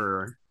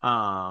mirror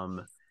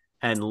and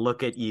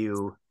look at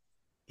you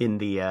in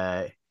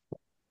the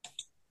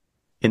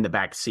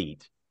back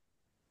seat.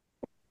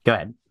 Go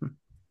ahead.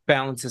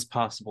 Balance is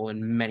possible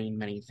in many,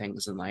 many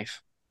things in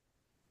life.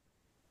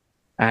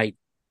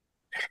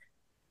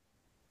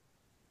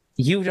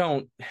 You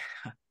don't.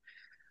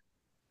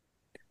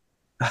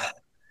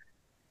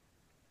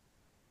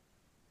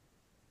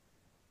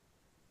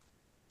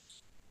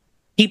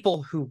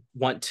 People who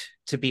want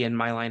to be in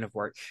my line of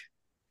work,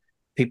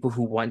 people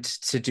who want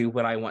to do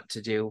what I want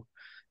to do,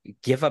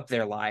 give up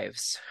their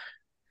lives,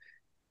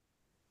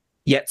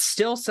 yet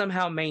still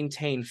somehow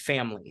maintain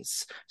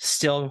families,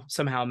 still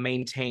somehow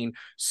maintain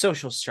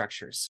social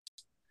structures.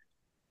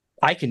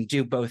 I can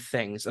do both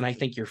things, and I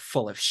think you're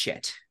full of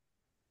shit.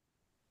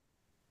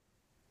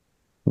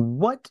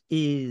 What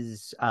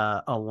is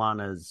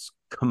Alana's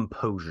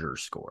composure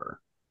score?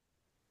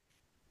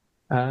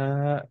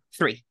 3.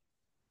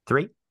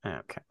 3?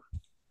 Okay.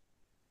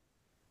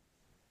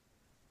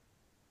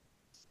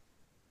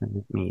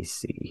 Let me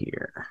see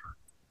here.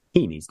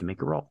 He needs to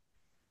make a roll.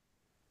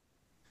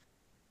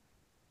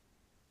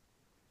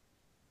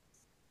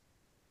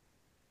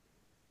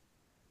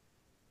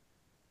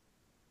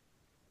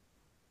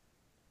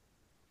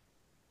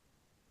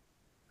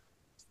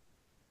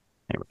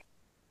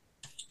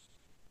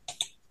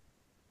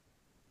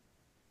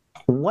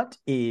 What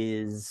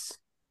is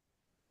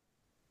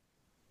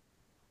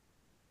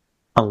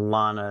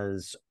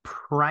Alana's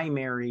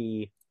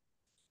primary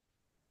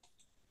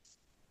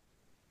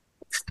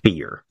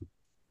fear?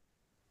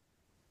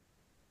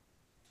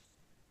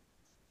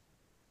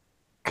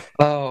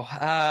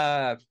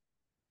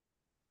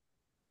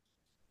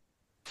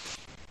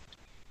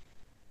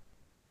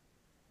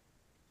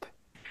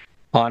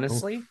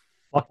 Honestly,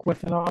 fuck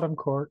with an autumn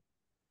court.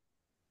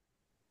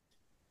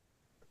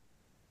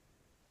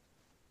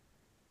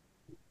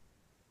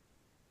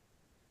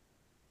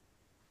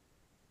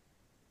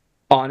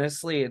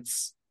 Honestly,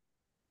 it's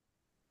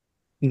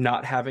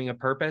not having a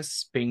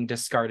purpose, being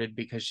discarded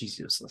because she's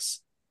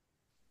useless.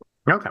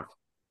 Okay.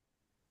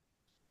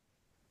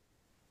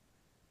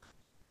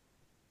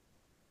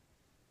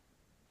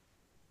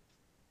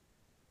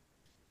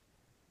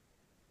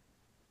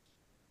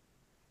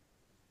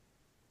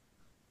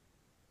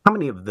 How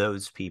many of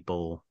those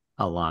people,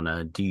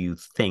 Alana, do you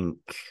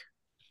think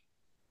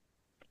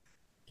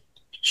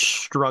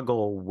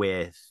struggle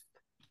with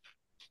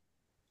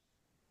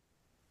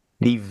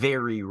the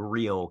very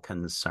real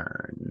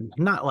concern?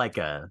 Not like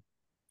a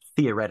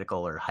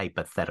theoretical or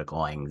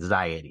hypothetical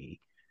anxiety,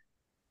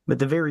 but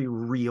the very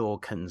real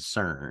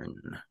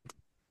concern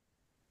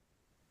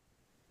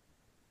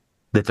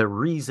that the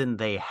reason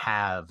they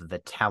have the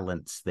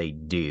talents they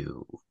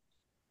do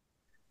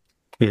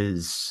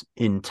is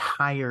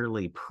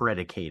entirely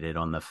predicated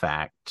on the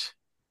fact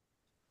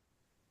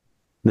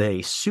that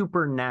a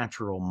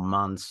supernatural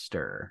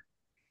monster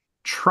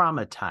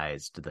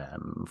traumatized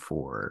them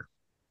for,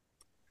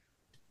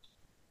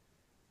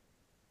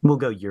 we'll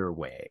go your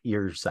way,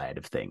 your side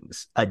of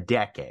things, a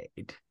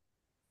decade,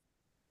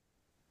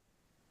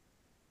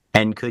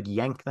 and could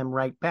yank them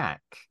right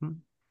back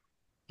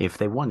if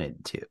they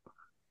wanted to.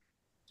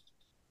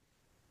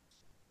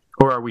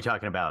 Or are we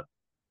talking about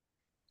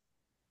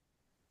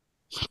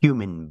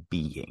human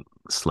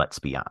beings, let's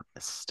be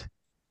honest?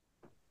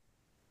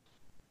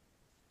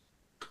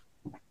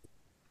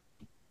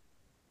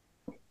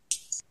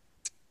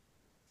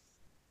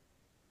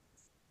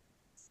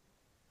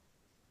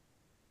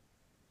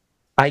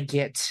 I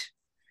get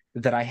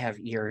that I have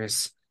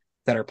ears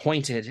that are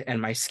pointed and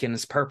my skin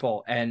is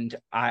purple and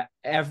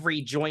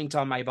every joint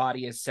on my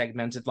body is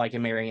segmented like a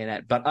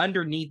marionette. But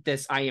underneath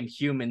this, I am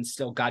human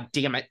still, god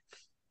damn it.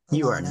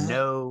 You are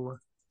no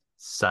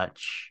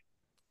such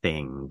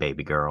thing,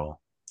 baby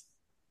girl.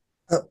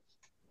 Oh,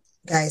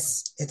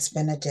 guys, it's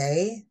been a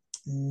day.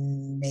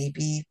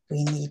 Maybe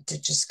we need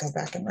to just go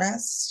back and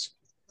rest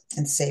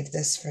and save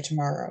this for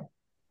tomorrow.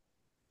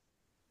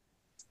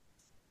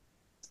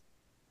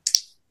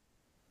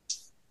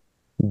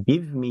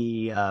 Give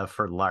me,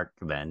 for Lark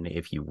then,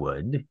 if you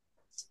would,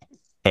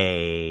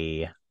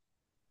 either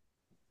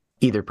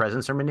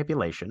presence or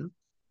manipulation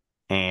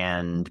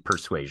and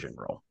persuasion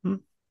roll.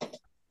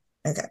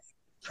 Okay.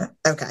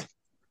 Okay.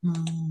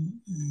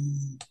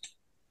 Mm-hmm.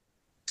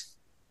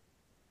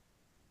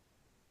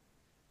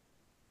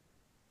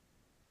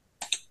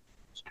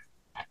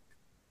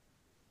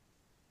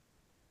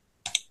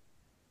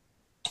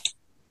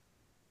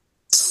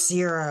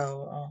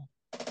 0.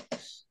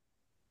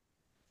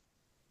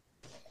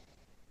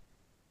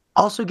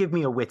 Also give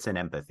me a wits and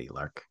empathy,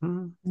 Lark.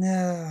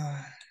 No.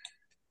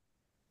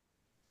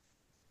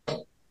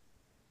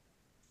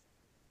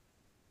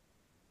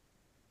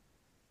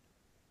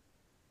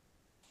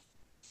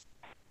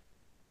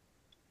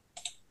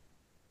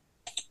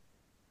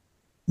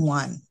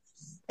 One.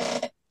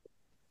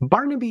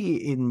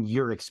 Barnaby, in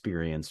your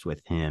experience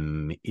with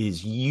him,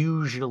 is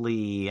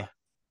usually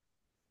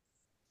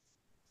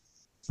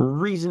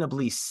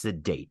reasonably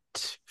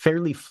sedate,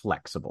 fairly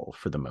flexible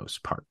for the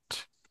most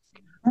part.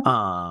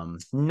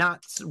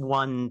 Not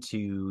one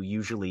to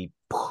usually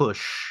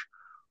push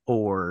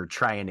or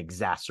try and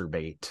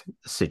exacerbate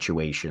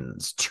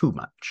situations too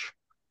much.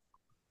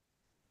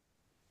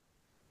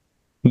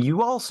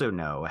 You also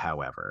know,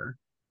 however,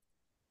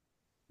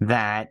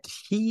 that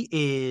he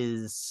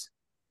is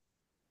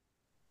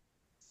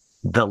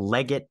the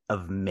legate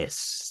of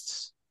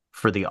mists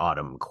for the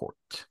Autumn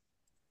Court,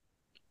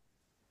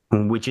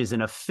 which is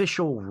an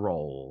official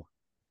role.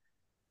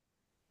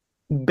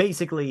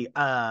 Basically,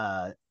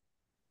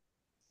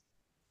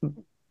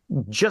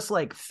 just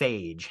like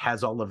Phage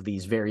has all of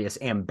these various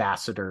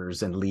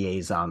ambassadors and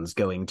liaisons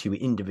going to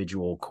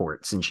individual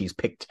courts, and she's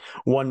picked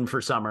one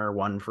for summer,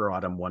 one for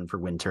autumn, one for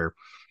winter.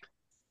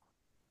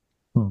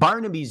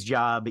 Barnaby's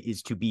job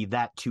is to be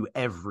that to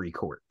every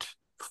court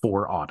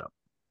for autumn.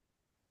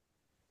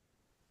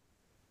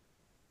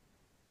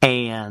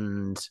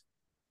 And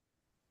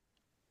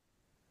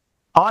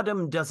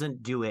autumn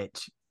doesn't do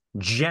it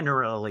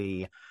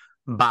generally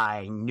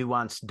by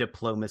nuanced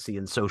diplomacy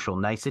and social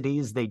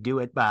niceties. They do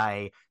it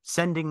by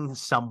sending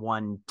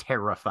someone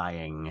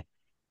terrifying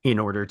in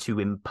order to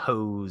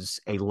impose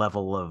a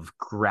level of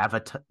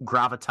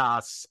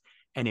gravitas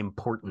and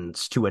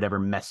importance to whatever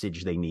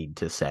message they need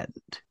to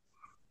send.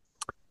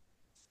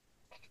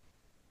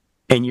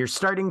 And you're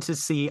starting to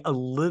see a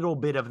little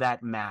bit of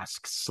that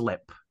mask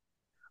slip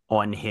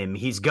on him.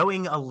 He's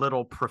going a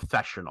little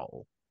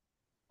professional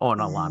on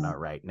Alana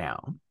right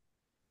now.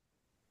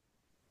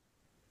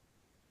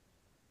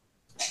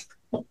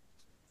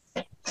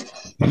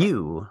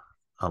 You,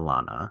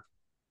 Alana,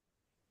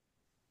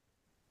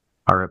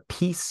 are a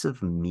piece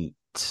of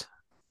meat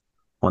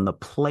on the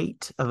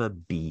plate of a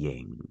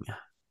being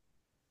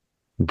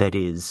that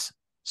is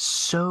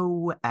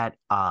so at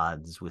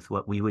odds with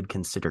what we would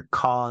consider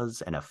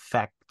cause and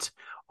effect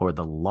or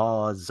the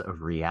laws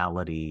of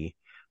reality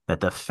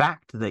that the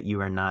fact that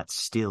you are not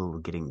still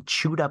getting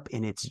chewed up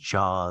in its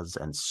jaws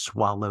and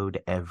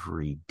swallowed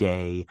every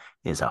day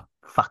is a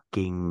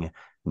fucking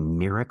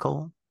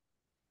miracle.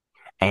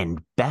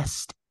 And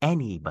best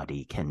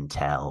anybody can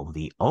tell,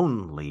 the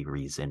only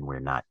reason we're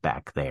not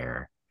back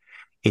there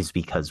is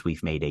because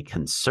we've made a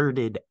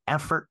concerted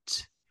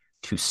effort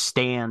to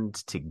stand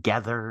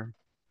together.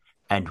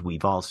 And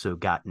we've also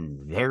gotten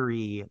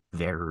very,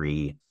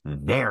 very,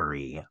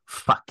 very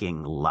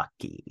fucking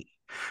lucky.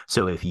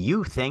 So if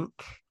you think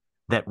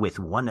that with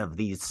one of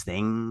these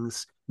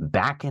things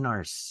back in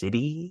our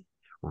city,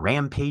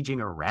 rampaging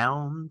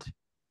around,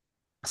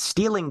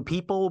 stealing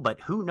people,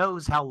 but who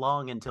knows how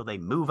long until they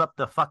move up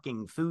the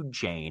fucking food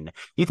chain,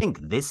 you think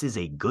this is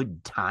a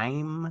good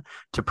time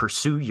to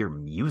pursue your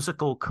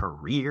musical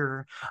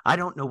career? I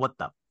don't know what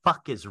the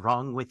fuck is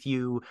wrong with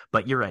you,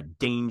 but you're a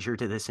danger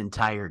to this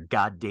entire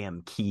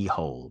goddamn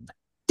keyhole.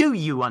 Do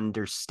you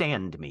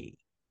understand me?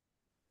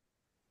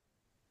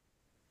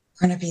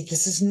 Barnaby,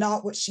 this is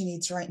not what she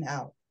needs right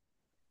now.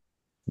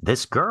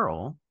 This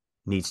girl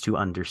needs to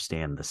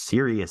understand the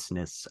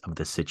seriousness of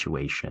the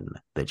situation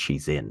that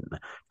she's in,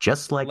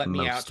 just like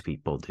most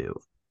people do.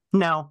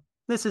 No,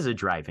 this is a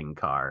driving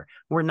car.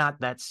 We're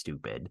not that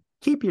stupid.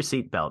 Keep your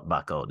seatbelt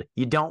buckled.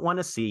 You don't want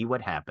to see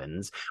what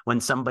happens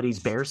when somebody's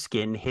bare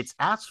skin hits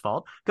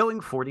asphalt going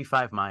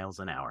 45 miles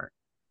an hour.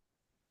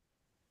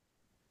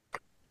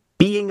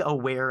 Being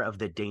aware of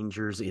the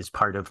dangers is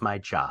part of my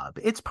job.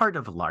 It's part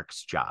of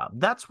Lark's job.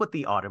 That's what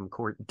the Autumn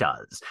Court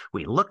does.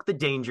 We look the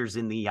dangers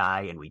in the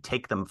eye and we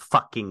take them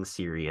fucking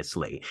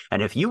seriously.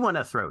 And if you want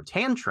to throw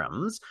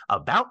tantrums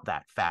about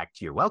that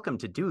fact, you're welcome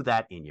to do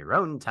that in your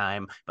own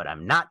time, but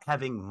I'm not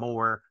having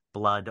more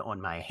blood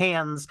on my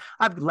hands.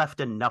 I've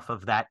left enough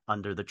of that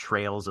under the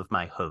trails of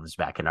my hooves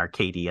back in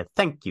Arcadia.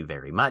 Thank you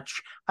very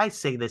much. I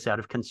say this out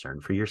of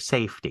concern for your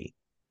safety.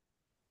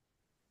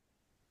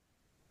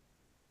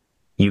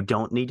 You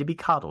don't need to be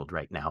coddled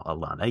right now,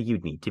 Alana. You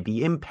need to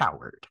be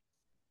empowered.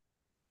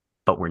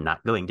 But we're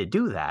not going to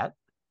do that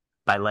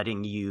by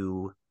letting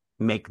you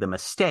make the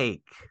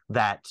mistake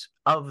that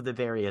of the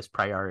various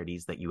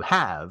priorities that you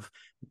have,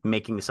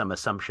 making some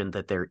assumption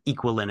that they're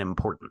equal in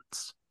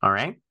importance. All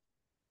right?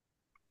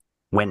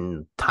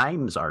 When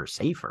times are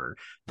safer,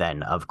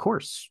 then of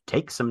course,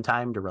 take some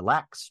time to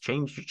relax,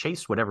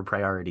 chase whatever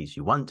priorities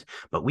you want.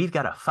 But we've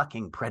got a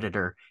fucking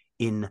predator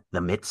in the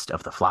midst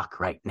of the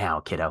flock right now,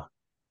 kiddo.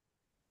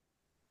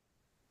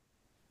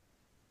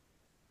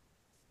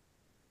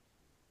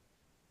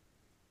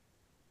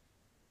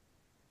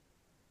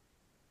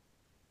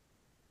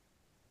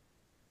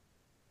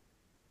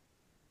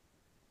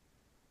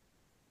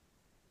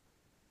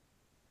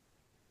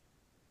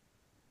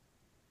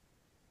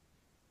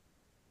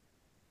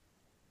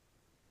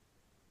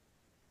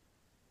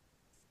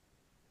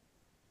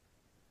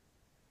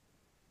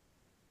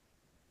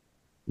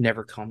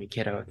 Never call me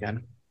kiddo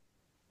again.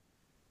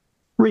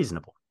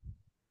 Reasonable.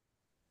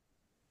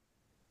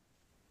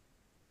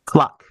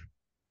 Clock,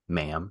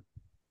 ma'am.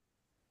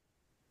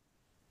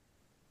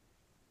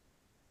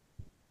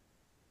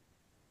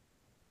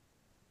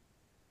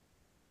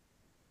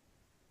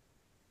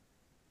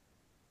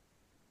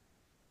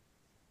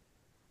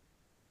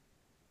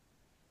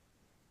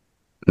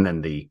 And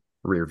then the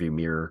rearview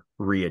mirror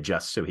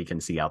readjusts so he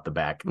can see out the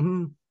back.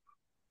 And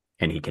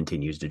he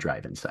continues to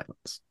drive in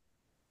silence.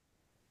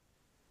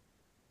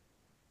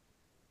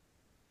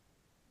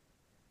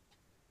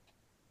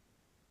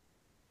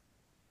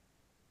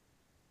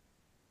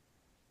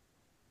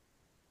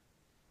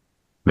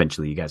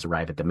 Eventually, you guys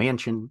arrive at the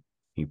mansion.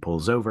 He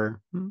pulls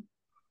over,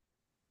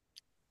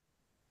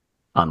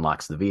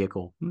 unlocks the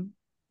vehicle,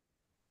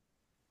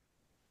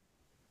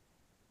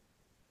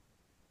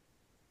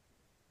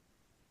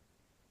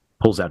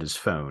 pulls out his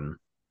phone,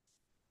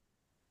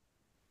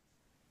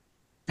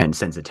 and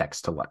sends a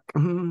text to Luck.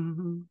 Okay,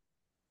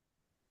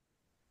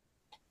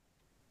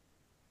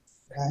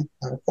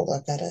 I'll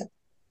look at it.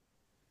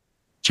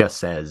 Just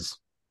says,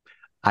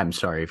 I'm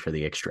sorry for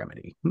the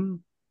extremity.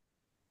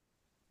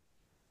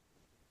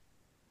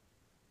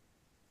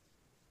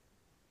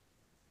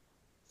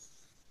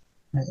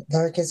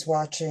 Lark is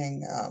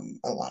watching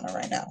Alana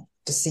right now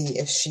to see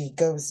if she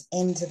goes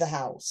into the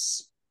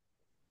house.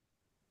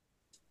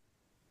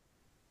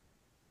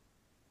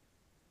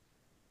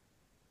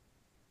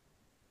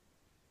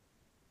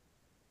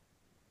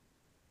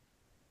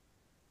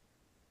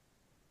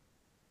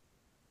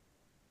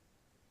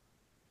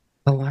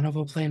 Alana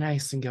will play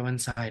nice and go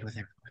inside with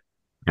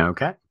everyone.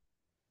 Okay.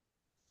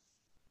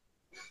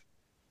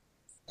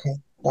 Okay,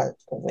 but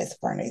with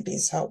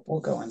Barnaby's help, we'll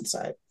go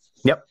inside.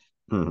 Yep.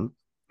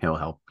 He'll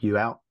help you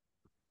out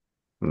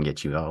and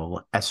get you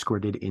all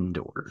escorted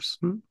indoors.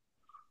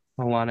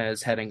 Alana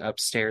is heading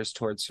upstairs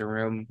towards her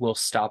room. We'll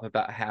stop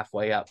about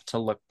halfway up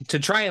to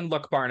try and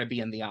look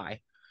Barnaby in the eye.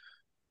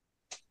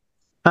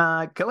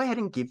 Go ahead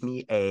and give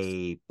me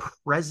a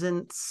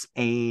presence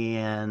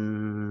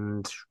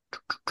and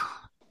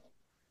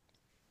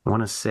I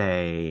want to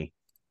say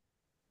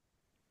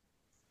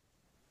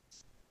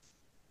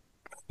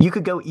you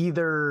could go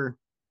either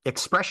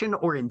expression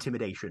or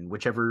intimidation,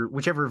 whichever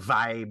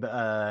vibe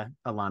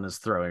Alana's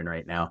throwing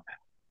right now.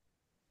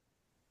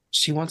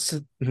 She wants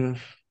to.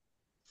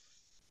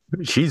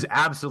 She's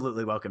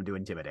absolutely welcome to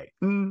intimidate.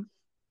 My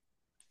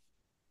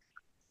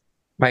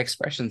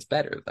expression's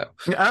better, though.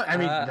 I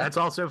mean, that's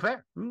also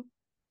fair. Go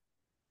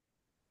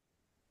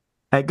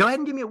ahead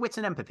and give me a wits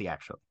and empathy,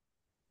 actually.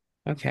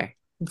 Okay.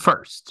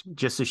 First,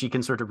 just so she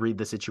can sort of read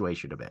the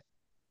situation a bit.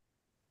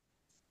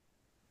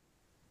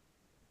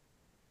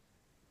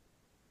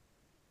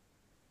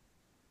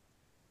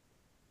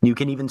 You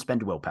can even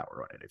spend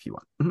willpower on it if you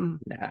want.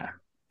 Nah.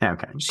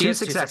 Okay. Two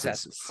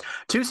successes.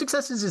 Two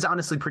successes is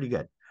honestly pretty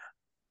good.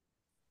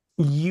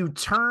 You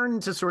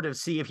turn to sort of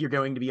see if you're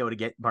going to be able to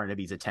get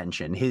Barnaby's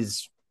attention.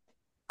 His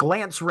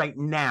glance right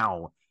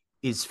now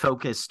is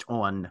focused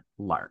on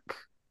Lark.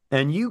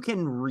 And you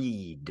can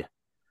read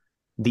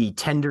the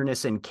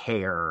tenderness and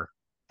care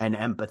and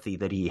empathy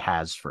that he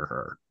has for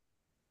her.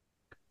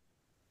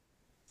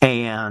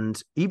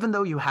 And even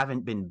though you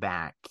haven't been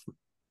back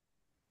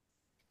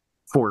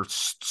for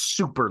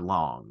super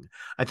long,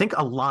 I think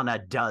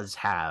Alana does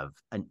have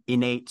an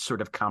innate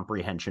sort of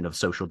comprehension of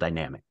social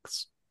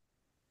dynamics.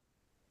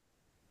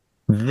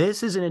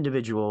 This is an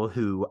individual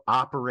who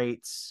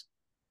operates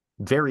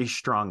very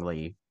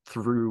strongly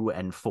through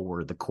and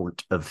for the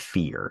court of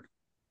fear.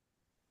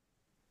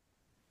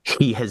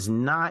 He has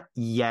not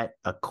yet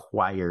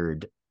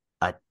acquired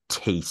a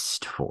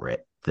taste for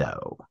it,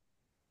 though.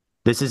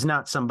 This is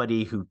not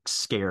somebody who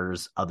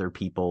scares other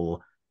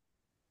people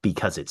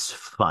because it's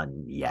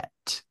fun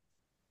yet.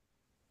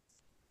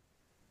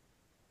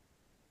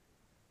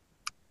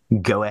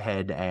 Go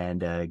ahead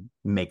and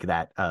make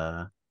that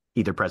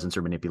either presence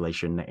or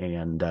manipulation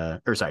and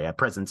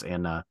presence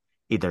and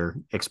either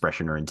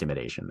expression or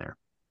intimidation there.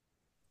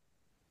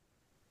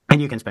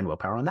 And you can spend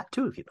willpower on that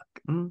too if you'd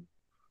like. Mm.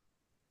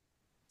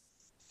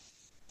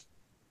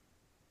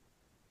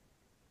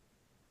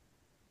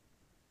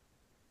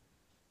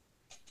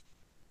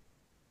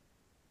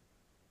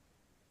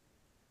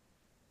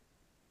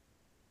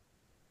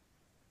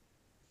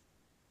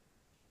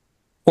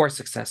 Four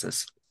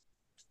successes.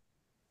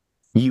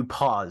 You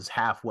pause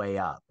halfway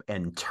up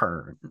and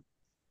turn.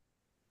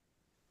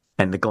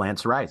 And the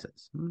glance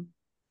rises. I'm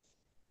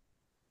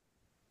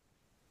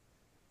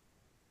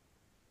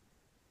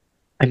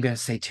going to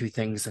say two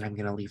things and I'm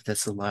going to leave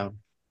this alone.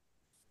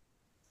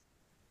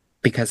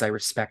 Because I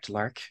respect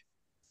Lark.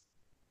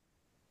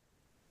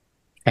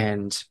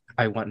 And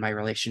I want my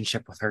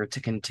relationship with her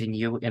to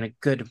continue in a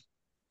good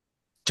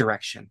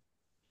direction.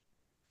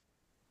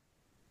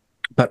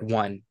 But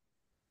one,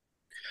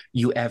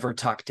 you ever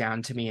talk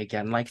down to me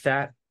again like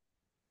that,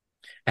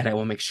 and I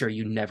will make sure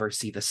you never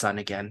see the sun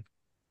again.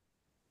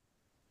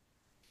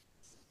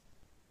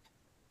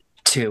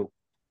 Two,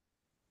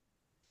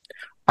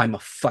 I'm a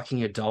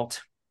fucking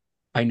adult.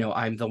 I know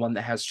I'm the one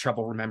that has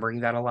trouble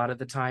remembering that a lot of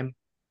the time,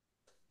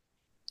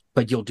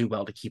 but you'll do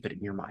well to keep it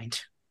in your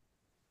mind.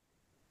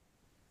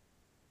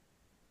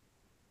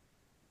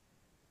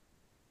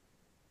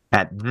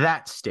 At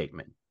that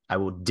statement, I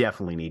will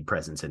definitely need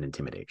presence and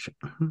intimidation.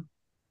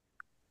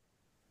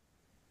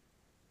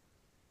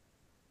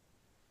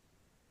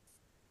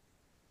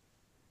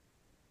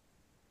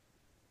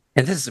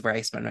 And this is where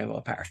I spend my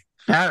willpower.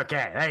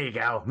 Okay, there you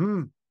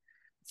go.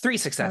 3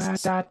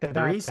 successes.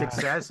 3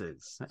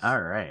 successes. All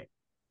right.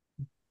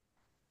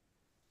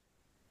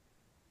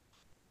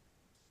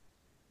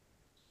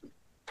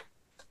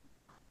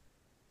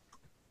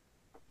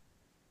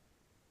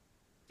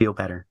 Feel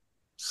better.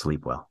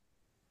 Sleep well.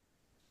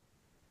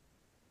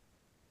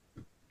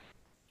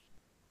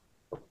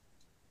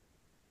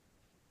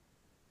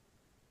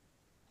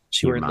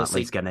 Your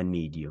Motley's gonna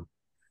need you.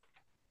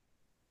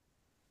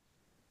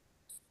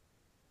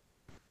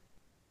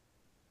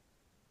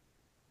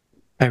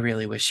 I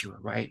really wish you were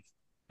right.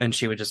 And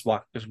she would just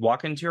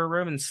walk into her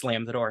room and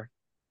slam the door.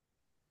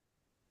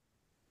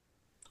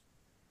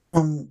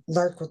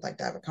 Lark would like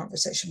to have a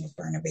conversation with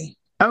Barnaby.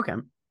 Okay.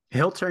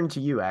 He'll turn to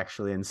you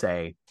actually and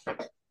say,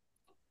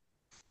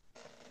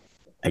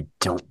 I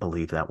don't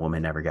believe that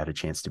woman ever got a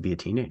chance to be a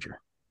teenager.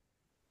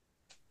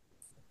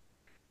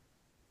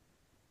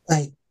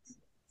 I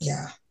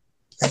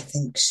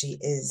think she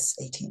is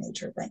a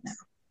teenager right now.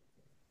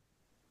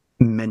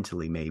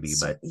 Mentally, maybe,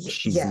 but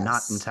she's yes.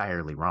 not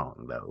entirely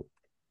wrong, though,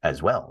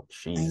 as well.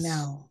 I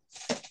know.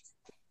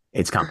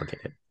 It's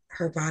complicated.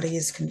 Her body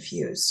is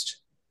confused.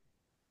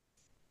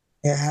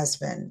 It has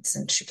been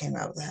since she came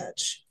out of the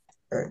hedge.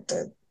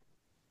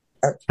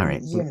 All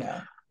right. You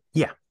know.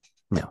 Yeah.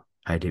 No,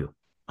 I do.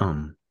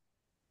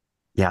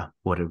 Yeah,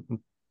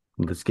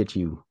 let's get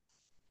you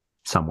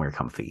somewhere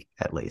comfy,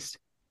 at least.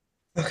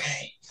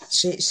 Okay.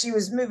 She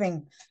was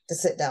moving to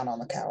sit down on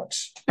the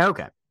couch.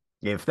 Okay.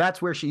 If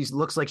that's where she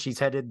looks like she's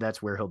headed,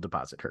 that's where he'll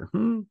deposit her.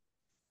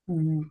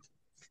 Mm-hmm.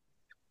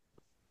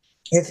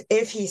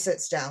 If he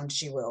sits down,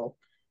 she will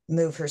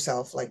move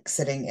herself, like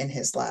sitting in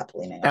his lap,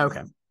 leaning on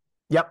him.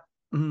 Yep.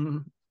 Mm-hmm.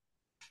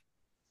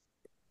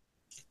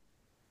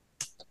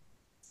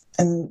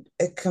 And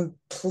a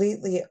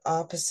completely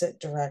opposite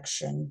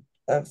direction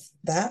of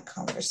that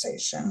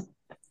conversation.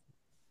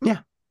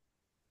 Yeah.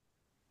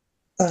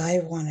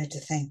 I wanted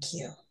to thank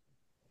you.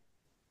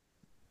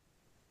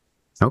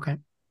 Okay.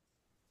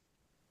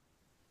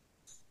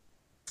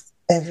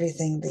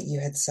 Everything that you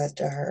had said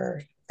to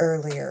her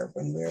earlier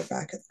when we were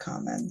back at the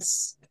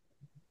Commons,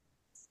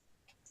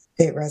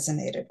 it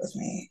resonated with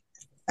me.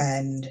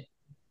 And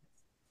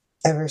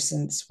ever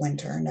since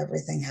winter and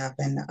everything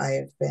happened, I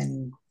have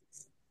been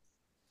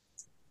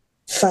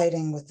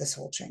fighting with this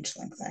whole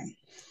changeling thing.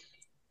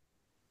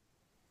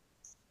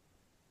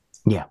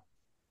 Yeah.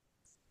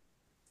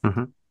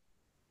 Mm-hmm.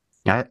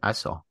 I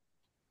saw.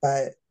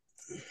 But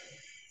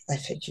I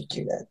figured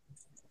you did.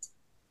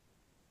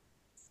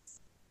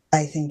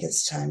 I think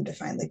it's time to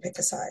finally pick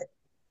a side.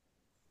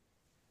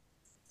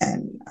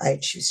 And I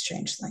choose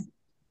changeling.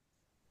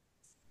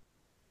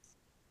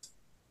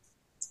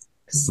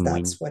 Because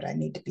that's what I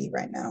need to be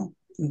right now.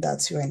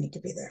 That's who I need to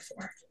be there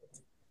for.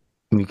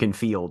 You can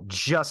feel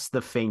just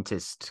the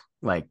faintest,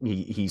 like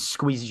he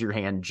squeezes your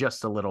hand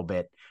just a little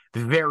bit,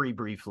 very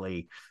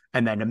briefly,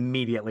 and then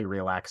immediately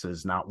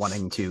relaxes, not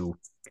wanting to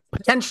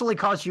potentially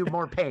cause you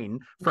more pain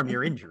from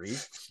your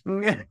injuries.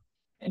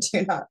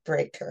 Do not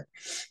break her.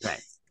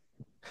 Right.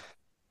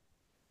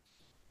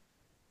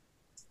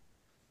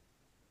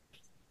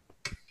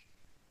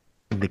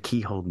 The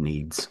keyhole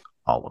needs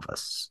all of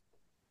us.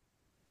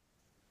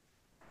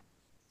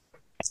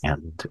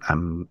 And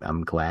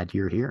I'm glad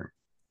you're here.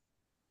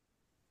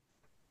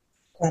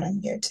 Glad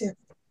I'm here too.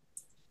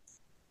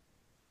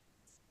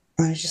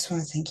 I just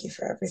want to thank you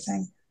for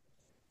everything.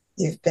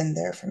 You've been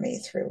there for me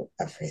through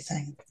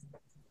everything.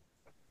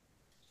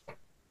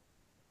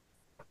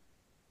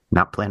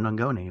 Not planning on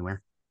going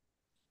anywhere.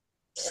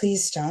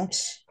 Please don't.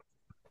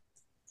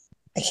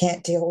 I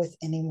can't deal with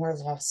any more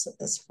loss at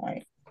this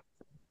point.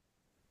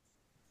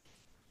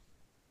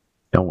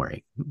 Don't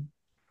worry.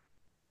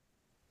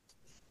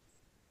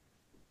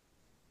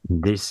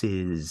 This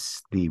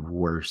is the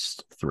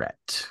worst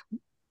threat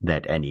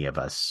that any of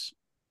us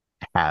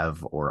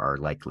have or are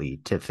likely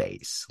to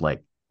face.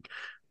 Like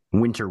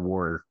winter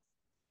war,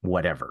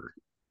 whatever.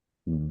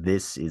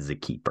 This is a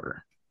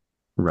keeper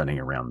running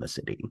around the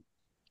city.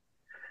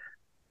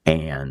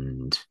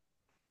 And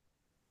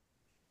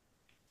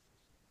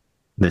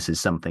this is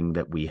something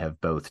that we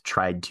have both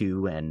tried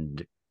to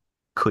and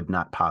could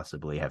not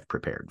possibly have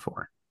prepared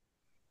for.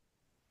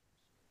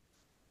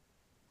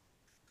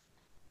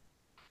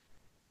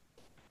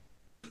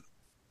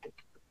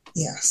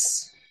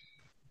 Yes.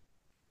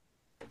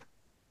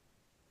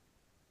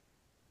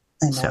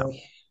 And now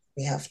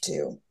we have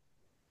to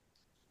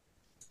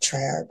try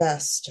our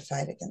best to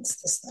fight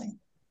against this thing.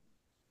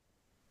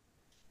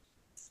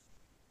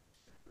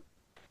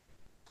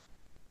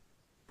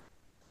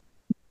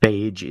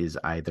 Phage is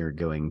either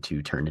going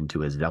to turn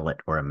into a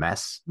zealot or a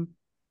mess,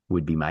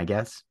 would be my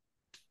guess.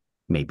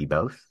 Maybe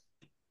both.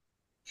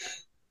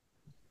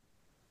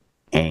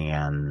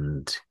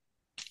 And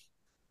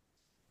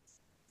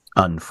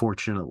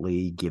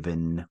unfortunately,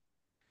 given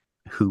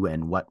who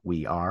and what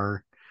we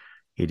are,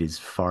 it is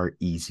far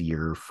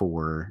easier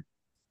for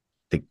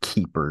the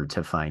keeper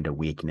to find a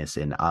weakness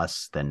in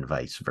us than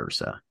vice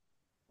versa.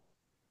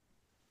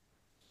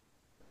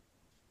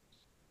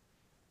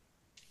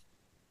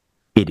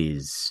 It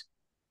is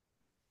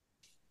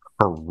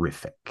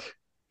horrific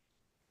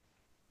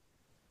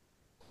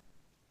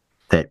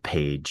that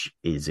Phage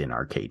is in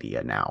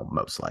Arcadia now,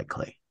 most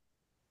likely.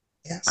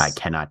 Yes. I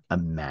cannot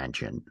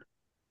imagine.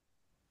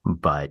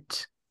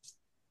 But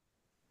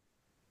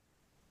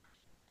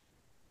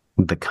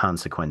the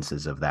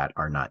consequences of that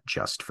are not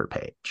just for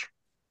Phage.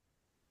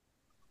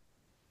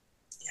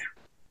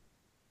 Yeah.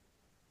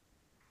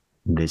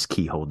 This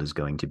keyhole is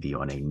going to be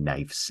on a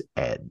knife's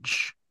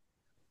edge,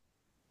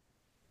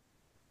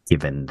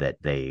 given that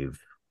they've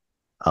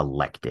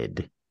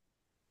elected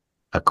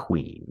a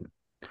queen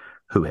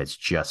who has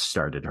just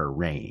started her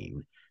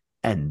reign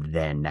and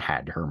then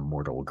had her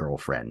mortal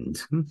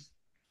girlfriend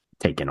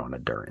taken on a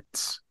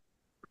durance.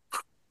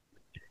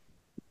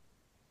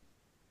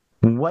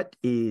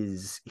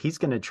 He's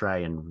going to try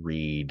and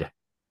read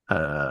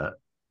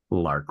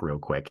Lark real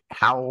quick.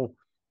 How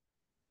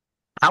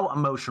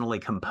emotionally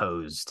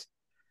composed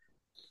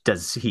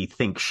does he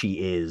think she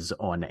is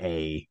on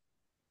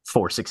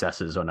 4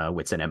 successes on a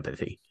wits and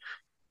empathy?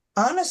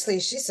 Honestly,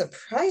 she's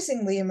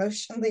surprisingly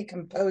emotionally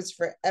composed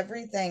for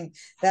everything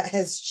that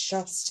has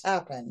just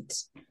happened.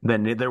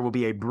 Then there will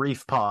be a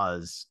brief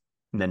pause,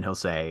 and then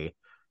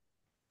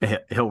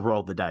he'll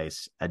roll the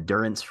dice, a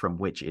durance from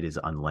which it is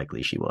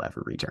unlikely she will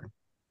ever return.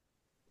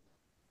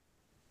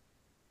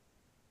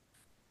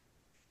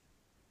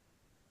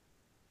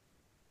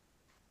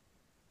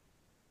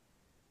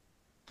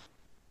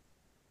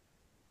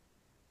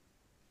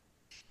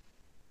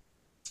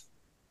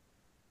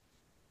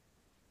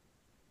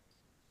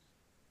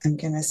 I'm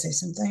going to say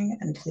something,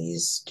 and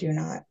please do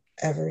not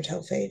ever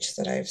tell Phage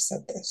that I've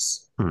said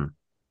this. Do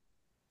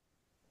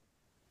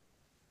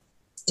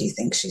you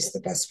think she's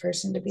the best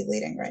person to be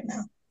leading right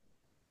now?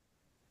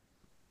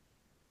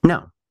 No,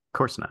 of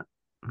course not.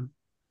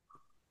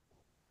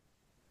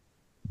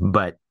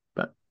 But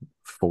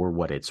for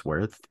what it's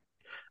worth,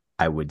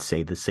 I would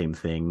say the same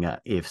thing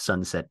if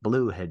Sunset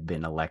Blue had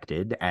been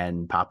elected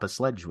and Papa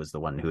Sledge was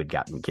the one who had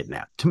gotten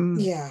kidnapped.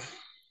 Yeah,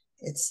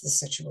 it's the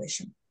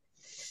situation.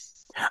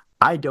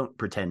 I don't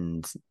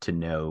pretend to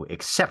know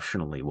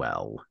exceptionally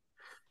well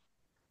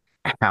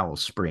how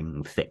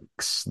Spring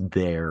thinks.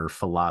 Their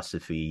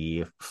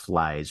philosophy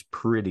flies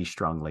pretty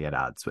strongly at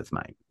odds with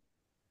mine.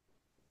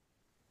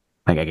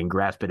 Like, I can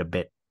grasp it a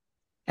bit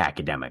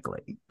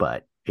academically,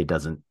 but it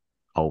doesn't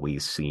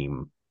always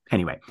seem...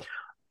 Anyway.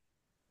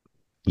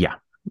 Yeah.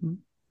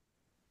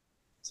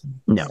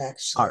 No. I'd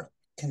actually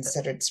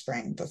considered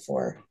Spring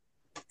before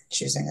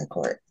choosing a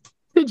court.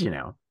 Did you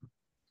know?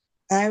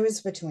 I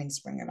was between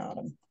Spring and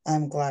Autumn.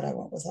 I'm glad I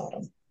went with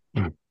Autumn.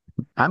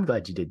 I'm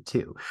glad you did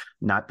too.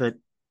 Not that...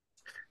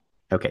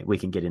 Okay, we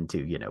can get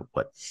into,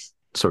 what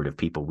sort of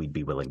people we'd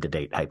be willing to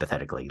date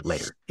hypothetically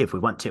later if we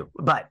want to.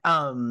 But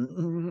I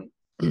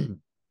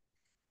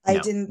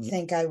didn't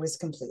think I was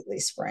completely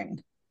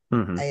spring.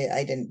 Mm-hmm.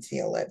 I didn't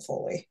feel it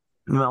fully.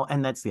 Well,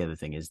 and that's the other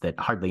thing, is that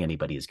hardly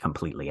anybody is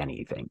completely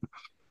anything.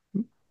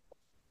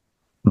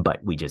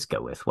 But we just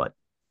go with what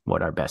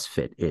our best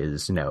fit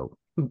is. No,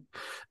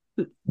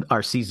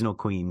 our seasonal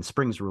queen,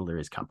 Spring's ruler,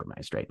 is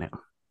compromised right now.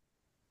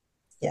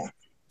 Yeah.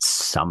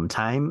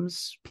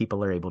 Sometimes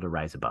people are able to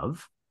rise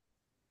above.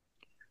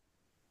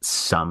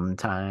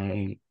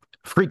 Sometimes,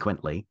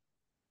 frequently,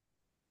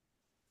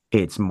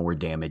 it's more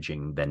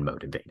damaging than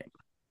motivating.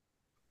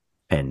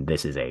 And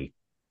this is a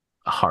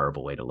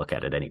horrible way to look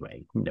at it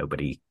anyway.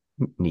 Nobody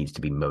needs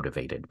to be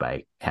motivated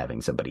by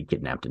having somebody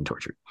kidnapped and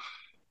tortured.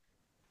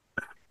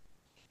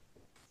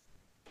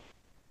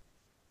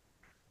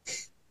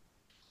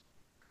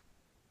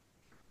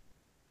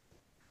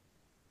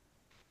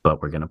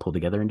 But we're going to pull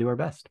together and do our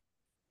best.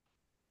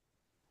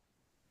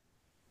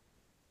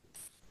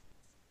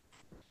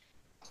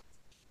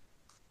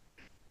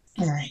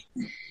 All right.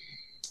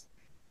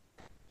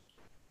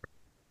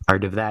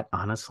 Part of that,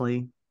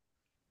 honestly,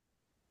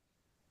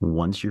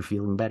 once you're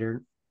feeling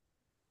better,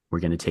 we're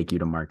going to take you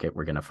to market.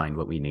 We're going to find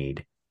what we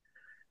need.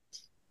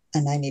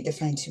 And I need to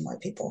find 2 more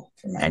people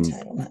for my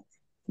entitlement.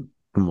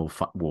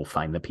 We'll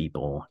find the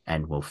people,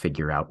 and we'll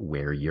figure out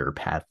where your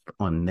path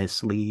on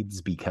this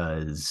leads,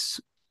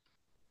 because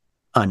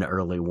an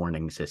early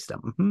warning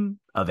system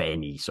of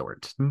any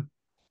sort,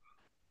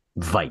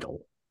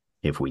 vital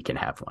if we can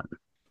have one.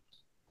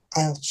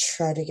 I'll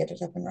try to get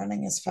it up and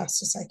running as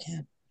fast as I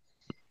can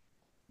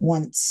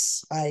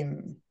once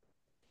I'm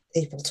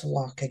able to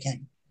walk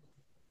again.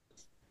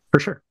 For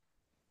sure.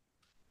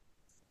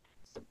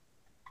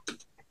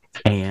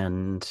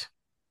 And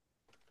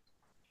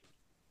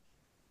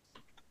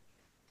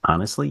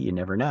honestly, you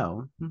never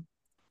know.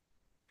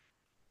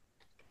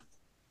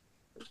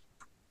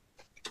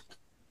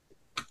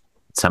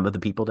 Some of the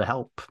people to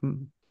help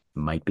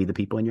might be the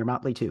people in your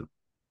motley too.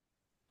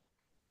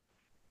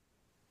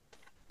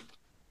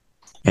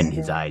 And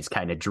his eyes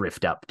kind of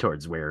drift up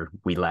towards where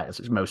we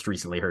most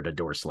recently heard a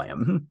door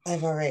slam.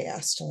 I've already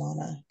asked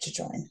Alana to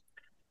join.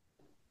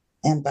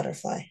 And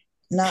Butterfly.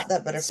 Not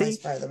that Butterfly's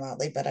part of the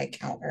motley, but I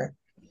count her.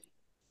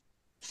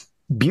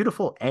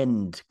 Beautiful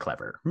and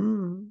clever.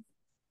 I'm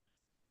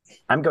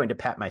going to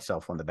pat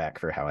myself on the back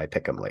for how I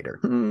pick them later.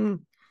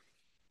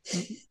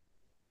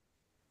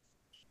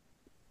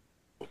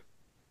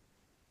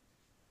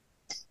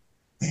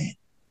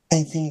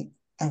 I think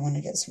I want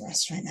to get some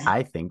rest right now.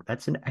 I think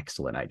that's an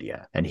excellent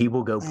idea. And he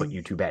will go put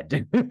you to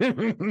bed.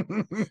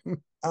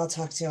 I'll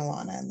talk to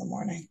Alana in the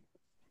morning.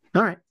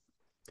 All right.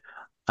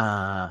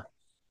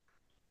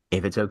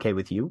 If it's okay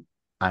with you,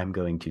 I'm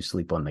going to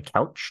sleep on the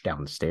couch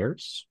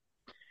downstairs,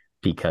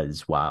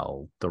 because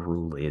while the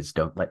rule is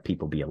don't let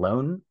people be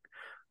alone,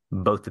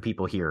 both the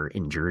people here are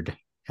injured,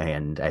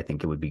 and I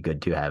think it would be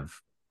good to have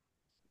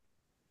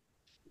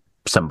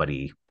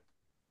somebody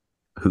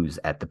who's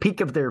at the peak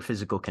of their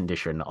physical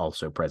condition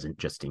also present,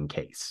 just in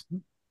case.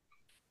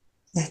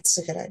 That's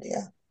a good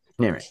idea.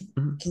 All right.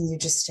 Can you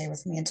just stay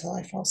with me until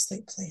I fall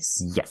asleep,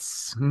 please?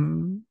 Yes.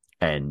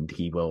 And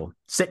he will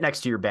sit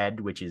next to your bed,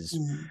 which is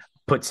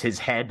puts his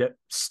head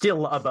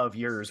still above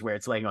yours where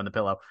it's laying on the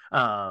pillow.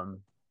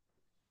 And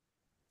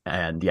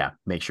yeah,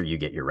 make sure you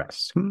get your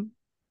rest.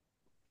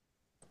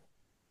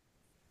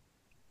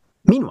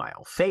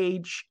 Meanwhile,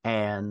 Phage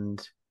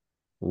and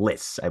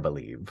Liz, I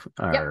believe,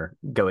 are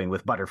going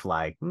with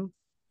Butterfly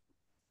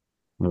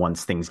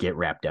once things get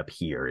wrapped up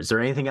here. Is there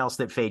anything else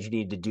that Phage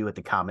needed to do at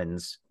the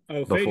Commons?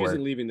 Oh, Phage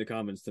isn't leaving the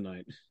Commons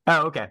tonight.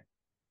 Oh, okay.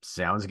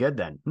 Sounds good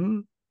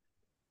then.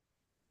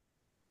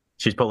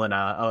 She's pulling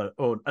an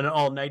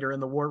all-nighter in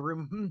the war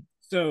room.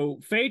 So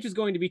Phage is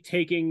going to be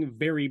taking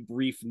very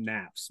brief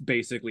naps,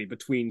 basically,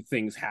 between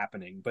things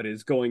happening, but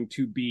is going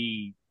to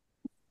be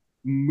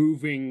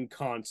moving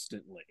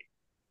constantly.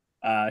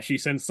 She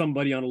sends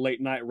somebody on a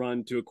late night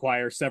run to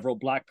acquire several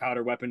black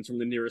powder weapons from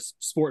the nearest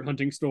sport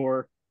hunting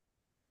store.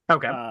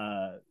 Okay.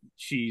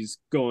 She's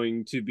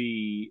going to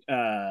be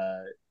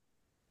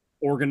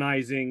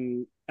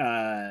organizing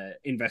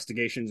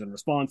investigations and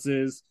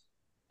responses.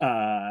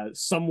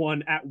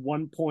 Someone at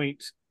one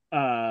point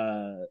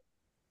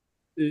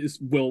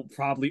will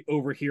probably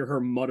overhear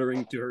her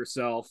muttering to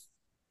herself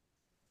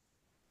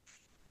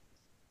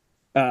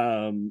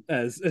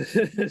as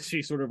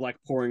she's sort of like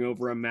poring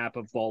over a map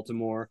of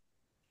Baltimore.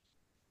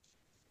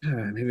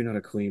 Maybe not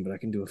a queen, but I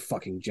can do a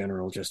fucking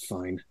general just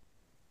fine.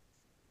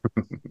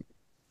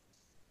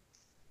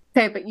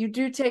 Okay, but you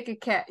do take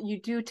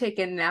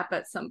a nap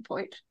at some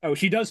point. Oh,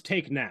 she does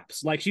take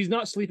naps. Like, she's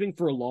not sleeping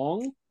for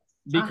long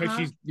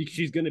because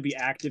she's going to be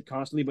active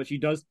constantly, but she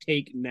does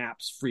take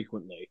naps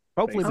frequently.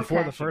 Hopefully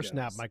before the first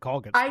nap, my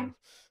call gets done.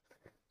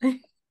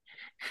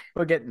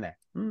 We're getting there.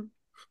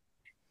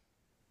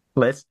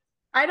 Liz?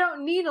 I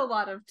don't need a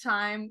lot of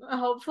time,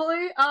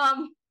 hopefully.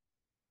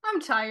 I'm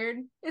tired.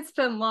 It's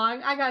been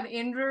long. I got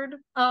injured.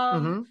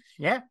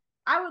 Yeah.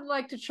 I would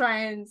like to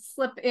try and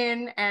slip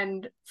in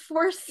and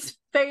force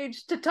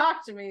Phage to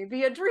talk to me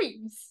via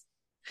dreams.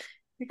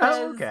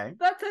 because okay.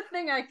 that's a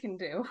thing I can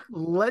do.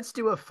 Let's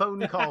do a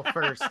phone call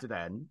first,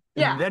 then.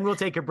 Yeah. And then we'll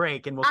take a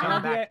break, and we'll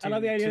come back I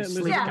love the idea to that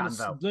sleep Yeah.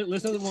 convo.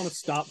 Liz doesn't want to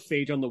stop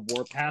Phage on the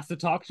warpath to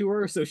talk to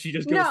her, so she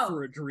just goes No,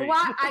 for a dream.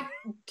 well,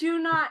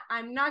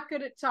 I'm not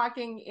good at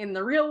talking in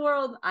the real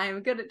world. I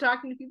am good at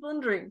talking to people in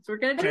dreams. We're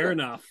going to do Fair it.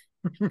 enough.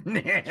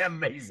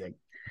 Amazing.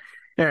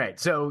 All right,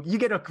 so you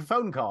get a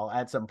phone call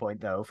at some point,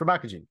 though, from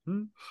Akujin.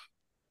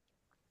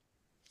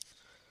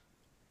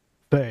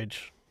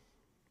 Paige,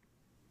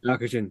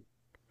 Akujin.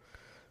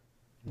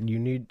 you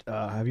need.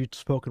 Have you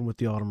spoken with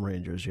the Autumn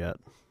Rangers yet?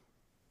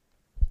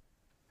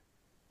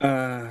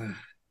 I've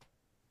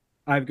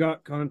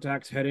got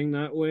contacts heading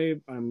that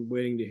way. I'm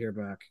waiting to hear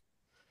back.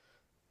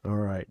 All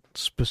right.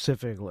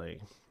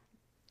 Specifically,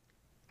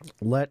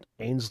 let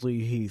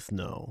Ainsley Heath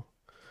know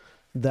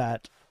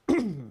that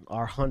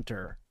our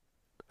hunter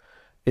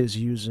is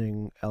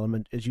using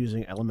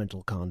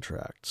elemental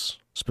contracts,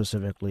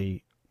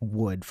 specifically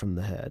wood from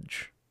the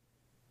hedge.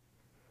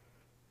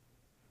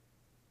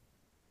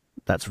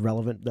 That's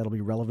relevant. That'll be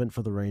relevant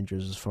for the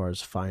Rangers as far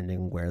as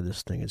finding where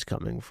this thing is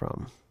coming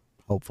from.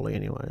 Hopefully,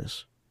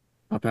 anyways.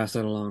 I'll pass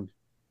that along.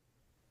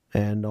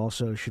 And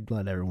also should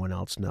let everyone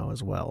else know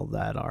as well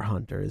that our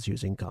hunter is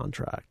using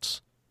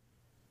contracts.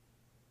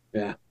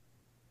 Yeah.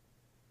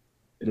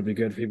 It'll be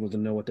good for people to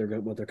know what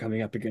they're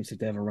coming up against if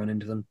they ever run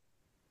into them.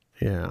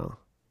 Yeah.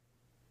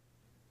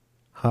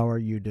 How are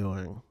you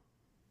doing?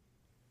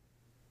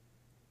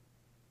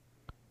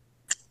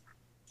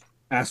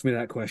 Ask me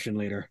that question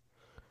later.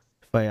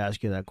 If I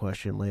ask you that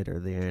question later,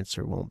 the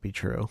answer won't be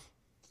true.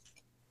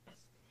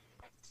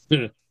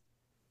 Yeah,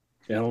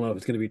 I don't know if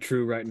it's going to be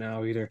true right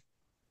now either.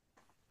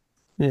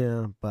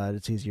 Yeah, but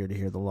it's easier to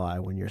hear the lie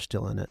when you're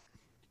still in it.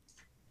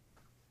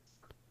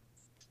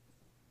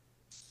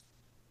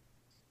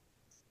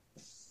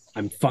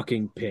 I'm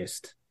fucking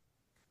pissed.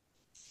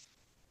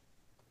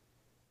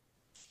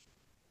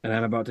 And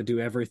I'm about to do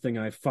everything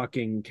I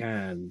fucking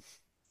can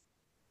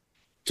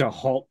to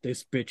halt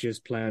this bitch's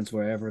plans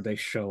wherever they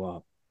show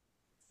up.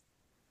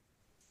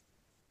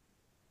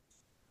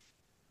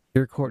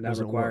 Your court And that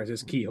doesn't requires work.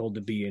 this keyhole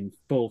to be in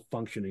full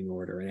functioning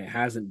order, and it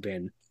hasn't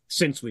been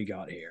since we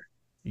got here.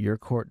 Your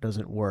court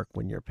doesn't work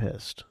when you're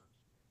pissed.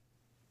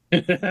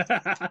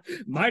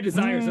 My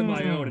desires are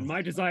my own, and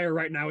my desire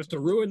right now is to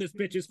ruin this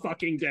bitch's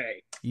fucking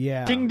day.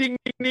 Yeah. Ding, ding,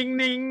 ding, ding,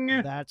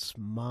 ding. That's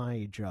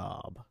my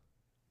job.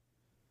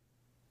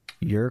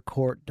 Your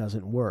court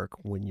doesn't work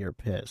when you're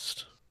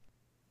pissed.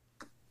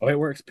 Oh, it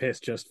works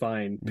pissed just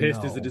fine.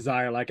 Pissed is a No.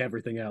 desire like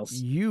everything else.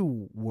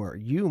 You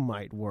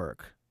might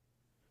work.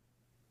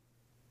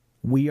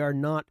 We are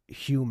not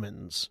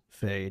humans,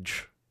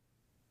 Phage.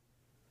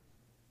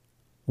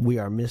 We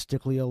are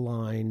mystically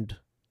aligned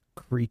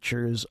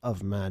creatures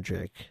of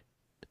magic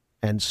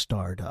and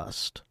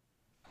stardust.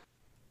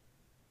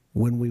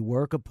 When we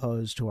work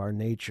opposed to our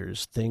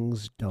natures,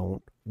 things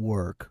don't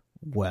work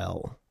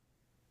well.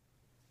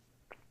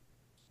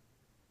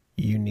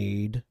 You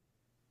need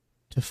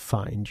to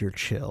find your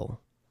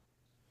chill.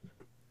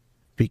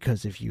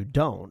 Because if you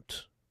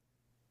don't,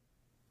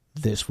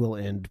 this will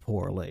end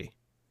poorly.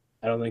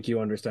 I don't think you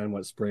understand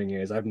what spring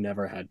is. I've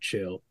never had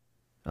chill.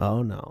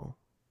 Oh, no.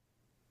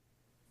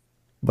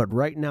 But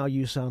right now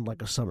you sound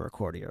like a summer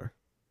courtier,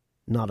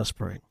 not a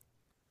spring.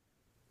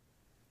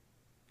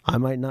 I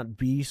might not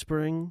be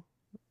spring,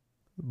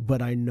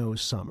 but I know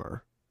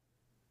summer.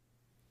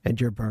 And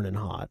you're burning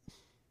hot.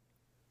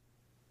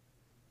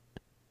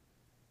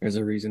 There's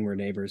a reason we're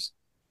neighbors.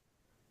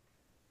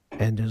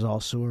 And there's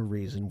also a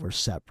reason we're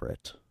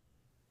separate.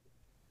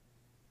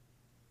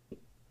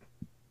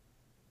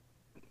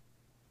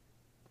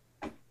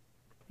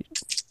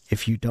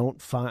 If you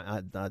don't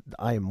find...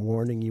 I am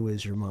warning you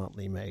as your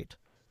motley mate.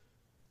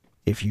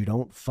 If you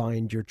don't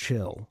find your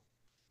chill,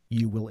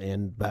 you will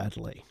end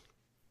badly.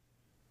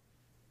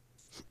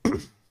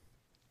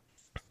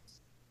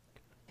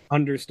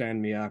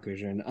 Understand me,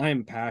 Akujin.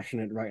 I'm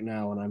passionate right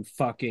now, and I'm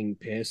fucking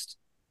pissed.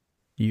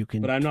 You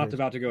can... But I'm not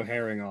about to go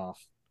herring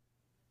off.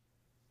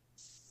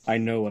 I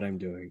know what I'm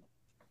doing.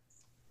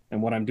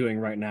 And what I'm doing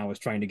right now is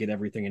trying to get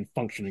everything in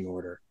functioning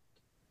order.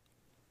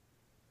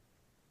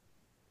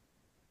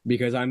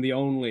 Because I'm the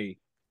only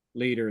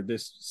leader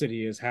this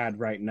city has had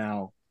right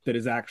now that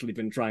has actually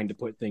been trying to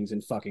put things in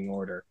fucking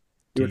order.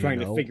 We were trying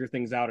to figure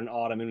things out in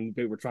autumn, and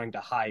we were trying to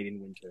hide in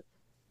winter.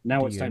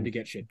 Now it's time to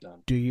get shit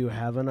done. Do you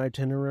have an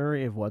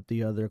itinerary of what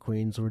the other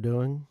queens were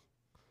doing?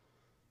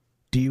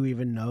 Do you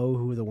even know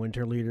who the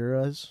winter leader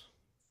is?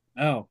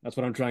 Oh, that's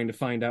what I'm trying to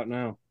find out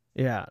now.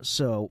 Yeah,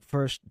 so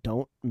first,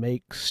 don't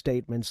make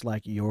statements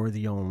like you're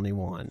the only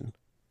one,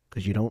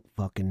 because you don't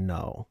fucking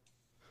know.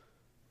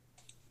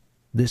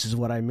 This is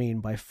what I mean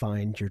by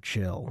find your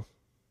chill.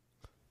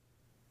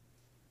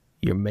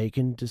 You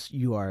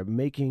are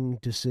making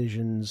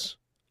decisions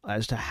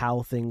as to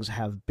how things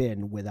have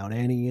been without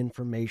any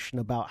information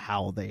about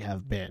how they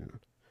have been.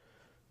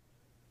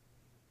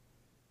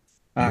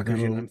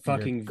 Akujin, I'm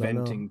fucking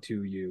venting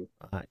to you.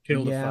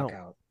 Chill the fuck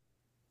out.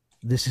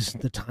 This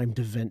isn't the time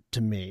to vent to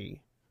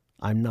me.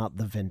 I'm not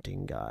the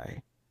venting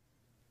guy.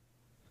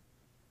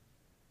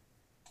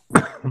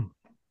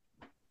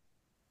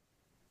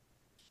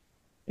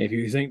 If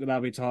you think that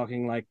I'll be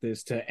talking like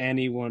this to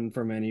anyone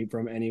from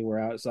anywhere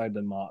outside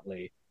the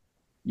Motley,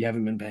 you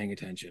haven't been paying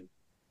attention.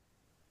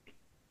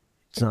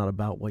 It's not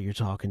about what you're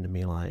talking to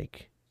me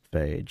like,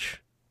 Phage.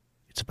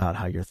 It's about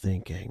how you're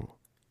thinking.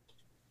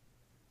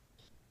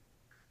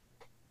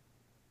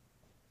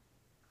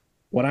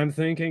 What I'm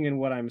thinking and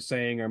what I'm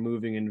saying are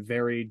moving in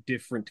very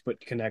different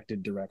but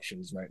connected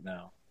directions right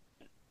now.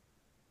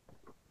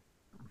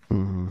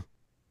 Mm-hmm.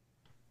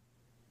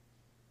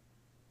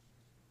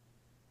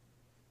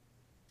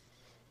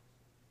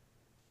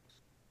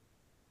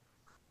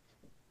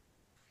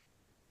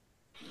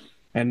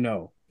 And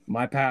no,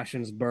 my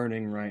passion's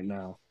burning right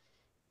now.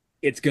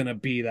 It's gonna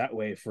be that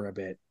way for a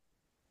bit.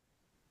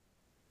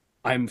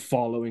 I'm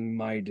following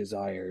my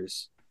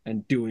desires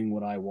and doing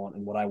what I want,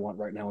 and what I want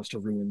right now is to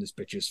ruin this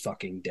bitch's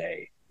fucking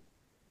day.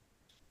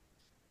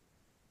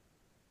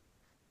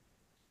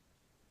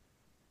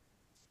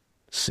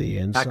 See you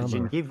in Akujin,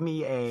 summer. give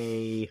me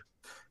a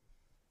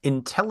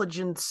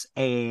intelligence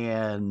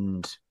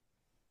and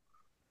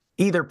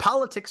either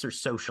politics or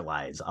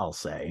socialize, I'll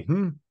say.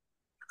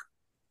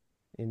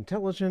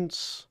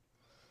 Intelligence.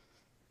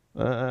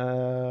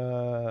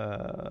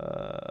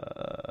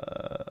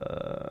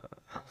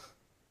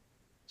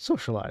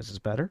 Socialize is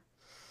better.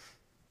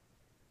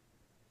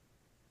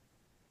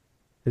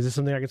 Is this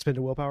something I can spend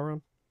a willpower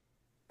on?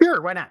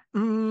 Sure, why not?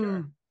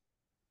 Sure.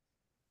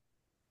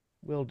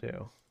 Will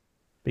do.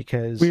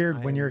 Because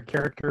Weird when your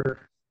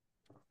character.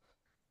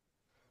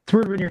 It's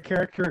weird when your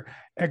character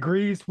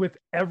agrees with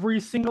every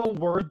single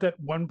word that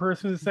one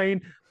person is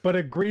saying, but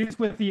agrees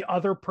with the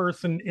other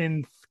person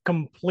in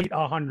complete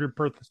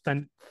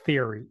 100%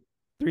 theory.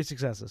 3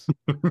 successes.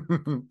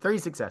 3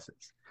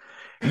 successes.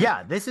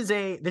 Yeah, this is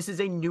a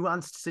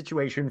nuanced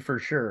situation for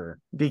sure,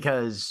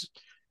 because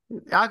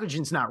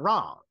Akujin's not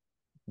wrong.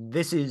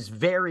 This is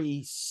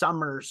very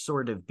summer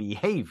sort of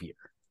behavior.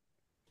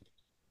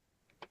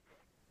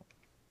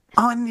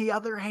 On the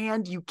other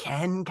hand, you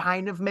can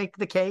kind of make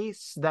the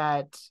case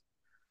that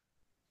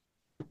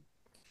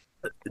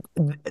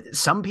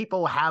some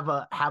people have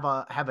a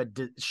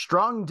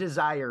strong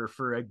desire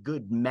for a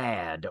good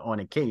mad on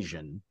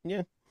occasion.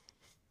 Yeah.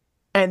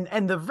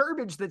 And the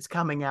verbiage that's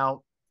coming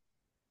out,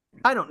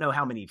 I don't know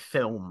how many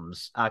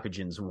films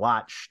Akujin's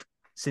watched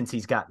since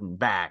he's gotten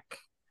back.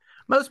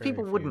 Most Very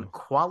people few. wouldn't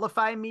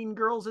qualify Mean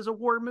Girls as a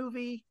war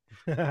movie.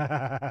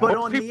 But Most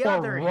on the people are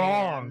other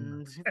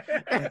wrong.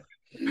 hand,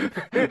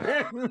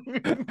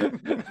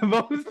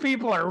 Most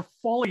people are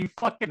fully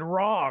fucking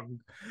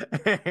wrong.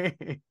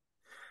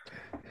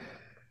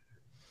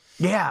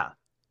 yeah.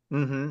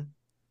 Mm-hmm.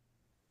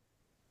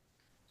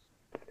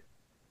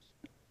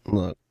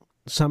 Look,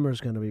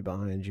 summer's going to be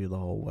behind you the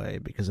whole way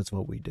because it's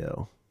what we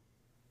do.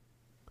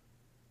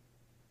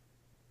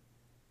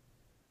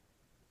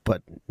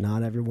 But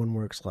not everyone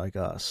works like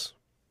us.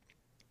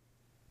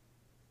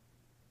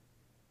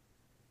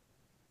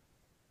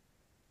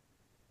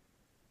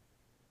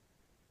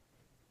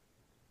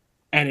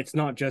 And it's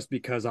not just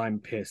because I'm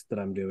pissed that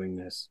I'm doing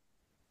this.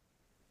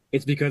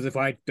 It's because if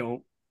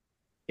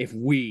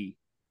we,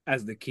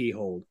 as the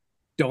Keyhold,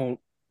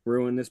 don't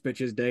ruin this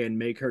bitch's day and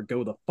make her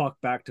go the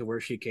fuck back to where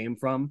she came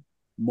from,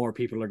 more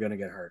people are going to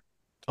get hurt.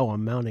 Oh,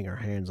 I'm mounting her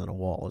hands on a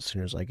wall as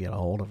soon as I get a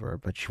hold of her,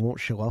 but she won't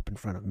show up in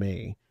front of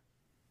me.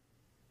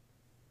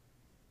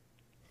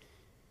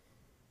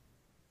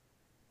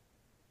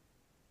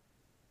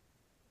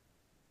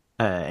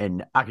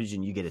 And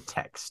Akujin, you get a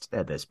text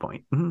at this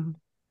point. All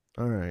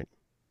right.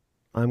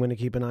 I'm going to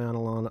keep an eye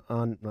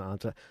I'm going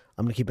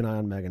to keep an eye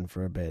on Megan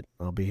for a bit.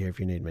 I'll be here if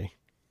you need me.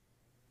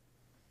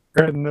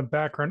 In the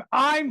background,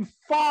 I'm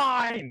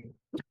fine.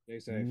 They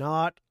say.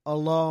 Not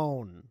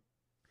alone.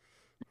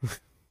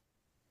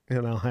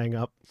 And I'll hang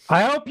up.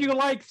 I hope you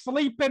like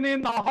sleeping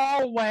in the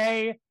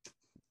hallway.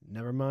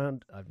 Never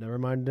mind. I've never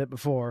minded it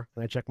before.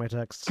 And I check my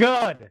texts.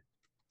 Good.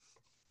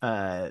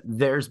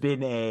 There's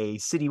been a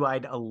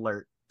citywide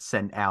alert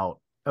sent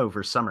out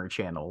over summer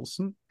channels,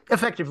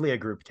 effectively a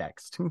group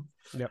text.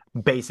 Yep.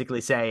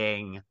 Basically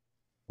saying,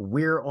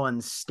 we're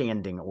on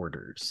standing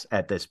orders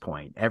at this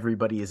point.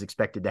 Everybody is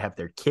expected to have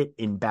their kit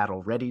in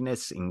battle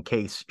readiness in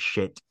case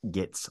shit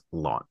gets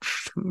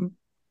launched.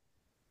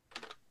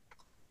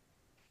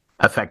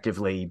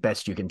 Effectively,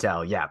 best you can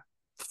tell, yeah,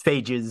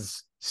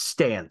 Phage's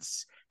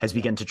stance has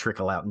begun to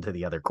trickle out into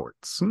the other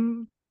courts.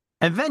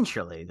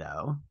 Eventually,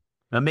 though,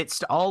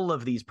 amidst all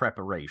of these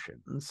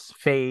preparations,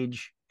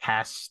 Phage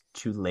has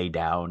to lay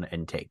down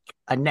and take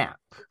a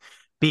nap.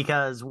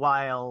 Because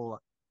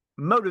while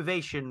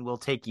motivation will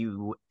take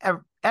you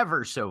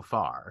ever so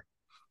far,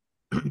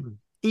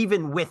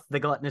 even with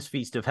the gluttonous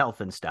feast of health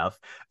and stuff,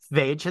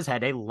 Phage has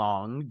had a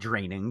long,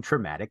 draining,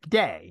 traumatic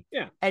day.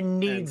 Yeah. And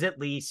needs at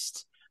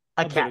least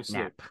a cat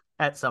nap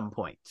at some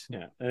point.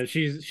 Yeah,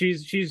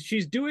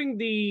 she's doing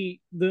the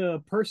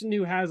person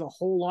who has a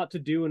whole lot to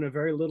do in a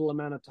very little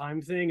amount of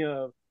time thing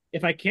of,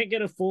 if I can't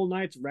get a full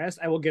night's rest,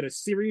 I will get a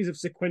series of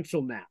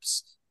sequential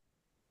naps.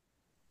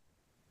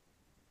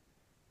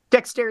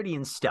 Dexterity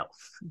and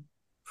stealth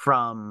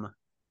from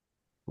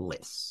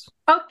Liz.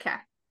 Okay.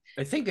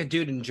 I think a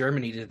dude in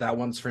Germany did that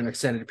once for an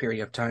extended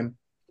period of time.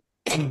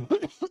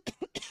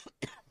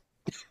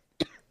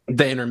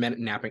 The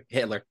intermittent napping.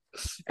 Hitler.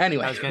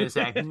 Anyway. I was going to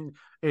say,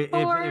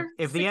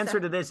 if the answer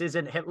to this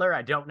isn't Hitler,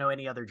 I don't know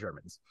any other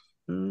Germans.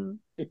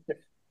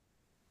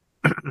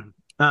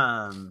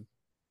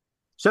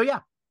 So yeah,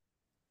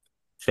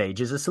 Phage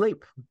is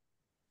asleep,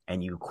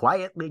 and you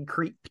quietly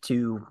creep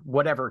to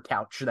whatever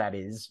couch that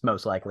is,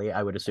 most likely,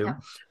 I would assume,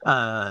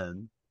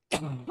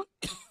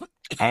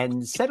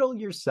 and settle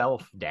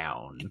yourself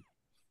down.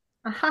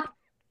 Uh-huh.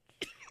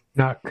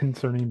 Not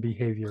concerning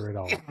behavior at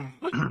all.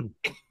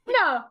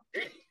 No.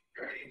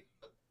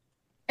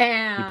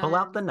 And You pull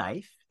out the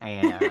knife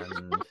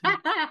and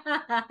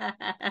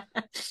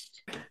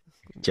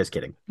just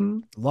kidding.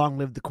 Long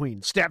live the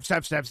queen. Stab,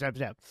 stab, stab, stab,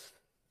 stab.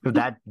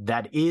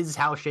 That is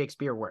how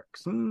Shakespeare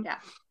works. Yeah.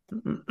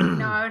 No,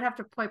 I would have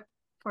to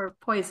pour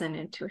poison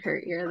into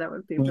her ear. That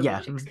would be really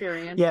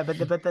Shakespearean. Yeah, but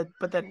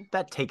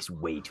that takes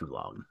way too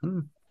long.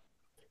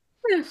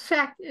 In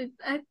fact,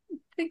 I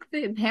think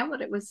in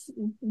Hamlet it was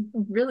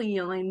really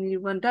you only need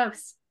one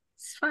dose.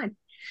 It's fine.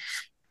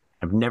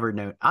 I've never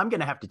known. I'm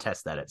going to have to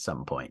test that at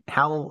some point.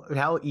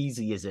 How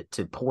easy is it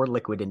to pour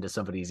liquid into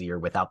somebody's ear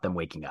without them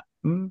waking up?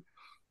 Probably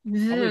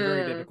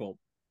very difficult.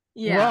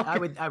 Yeah,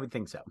 well, I would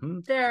think so.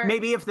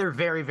 Maybe if they're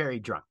very, very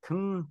drunk.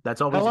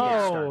 That's always a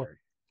good starter.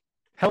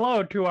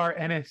 Hello to our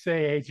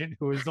NSA agent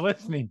who is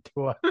listening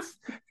to us.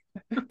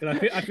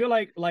 I feel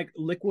like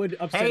liquid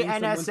upsetting Hey,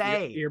 someone's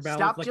NSA, ear balance,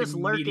 stop like, just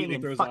lurking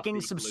and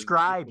fucking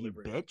subscribe, you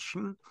bitch.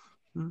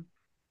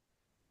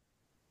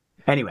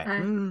 Anyway,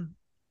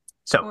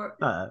 so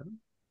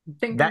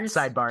that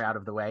sidebar out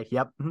of the way.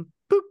 Yep.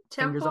 Boop.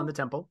 Fingers on the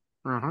temple.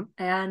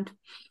 And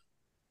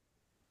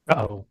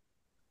Uh-oh.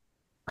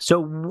 So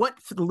what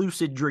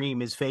lucid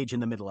dream is Phage in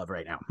the middle of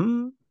right now?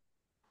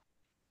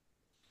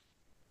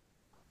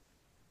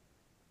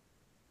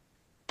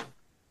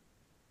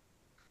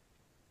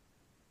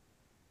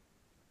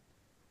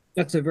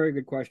 That's a very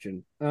good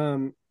question.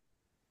 I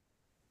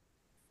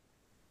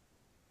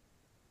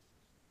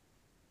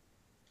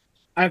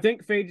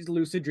think Phage's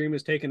lucid dream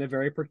has taken a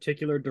very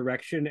particular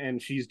direction,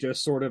 and she's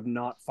just sort of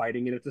not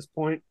fighting it at this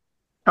point.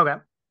 Okay.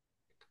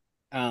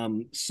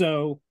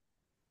 So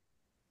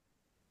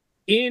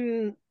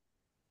in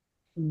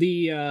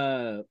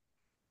the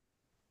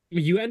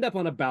you end up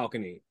on a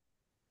balcony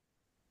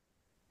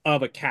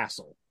of a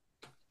castle.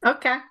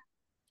 Okay.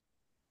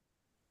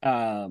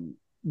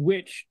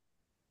 Which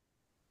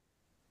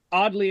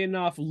oddly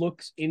enough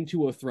looks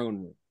into a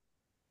throne room.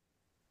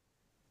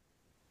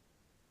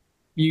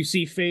 You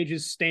see Phage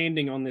is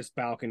standing on this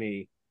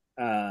balcony,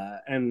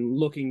 and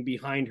looking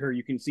behind her,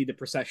 you can see the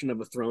procession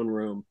of a throne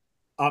room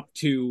up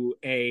to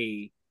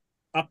a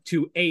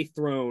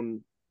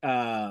throne,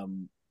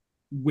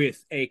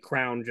 with a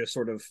crown just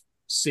sort of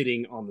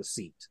sitting on the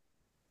seat.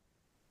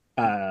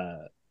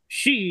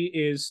 She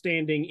is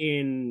standing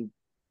in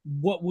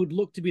what would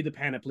look to be the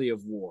panoply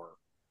of war,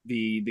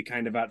 the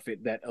kind of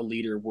outfit that a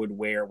leader would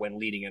wear when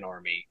leading an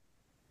army.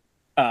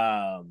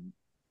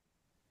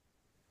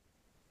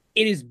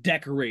 It is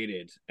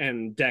decorated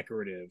and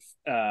decorative,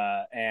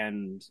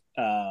 and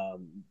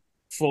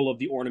full of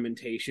the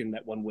ornamentation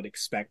that one would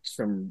expect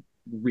from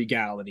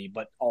regality,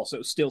 but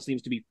also still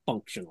seems to be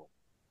functional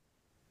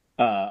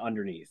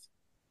underneath.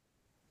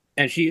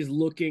 And she is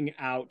looking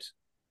out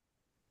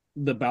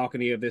the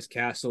balcony of this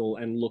castle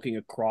and looking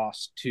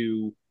across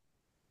to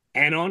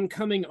an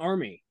oncoming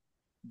army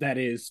that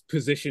is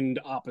positioned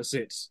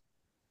opposite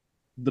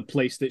the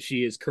place that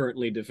she is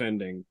currently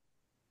defending.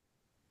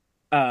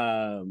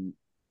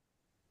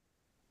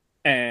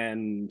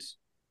 And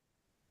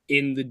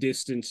in the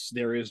distance,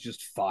 there is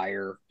just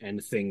fire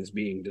and things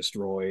being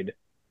destroyed.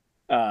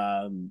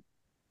 And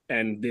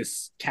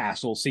this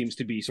castle seems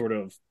to be sort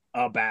of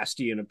a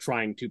bastion of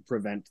trying to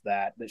prevent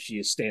that she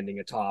is standing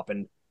atop,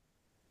 and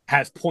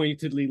has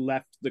pointedly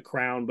left the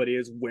crown, but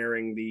is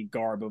wearing the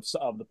garb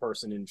of the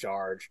person in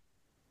charge.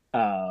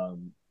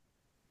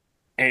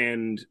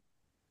 And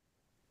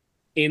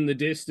in the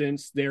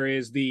distance, there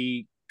is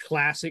the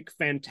classic,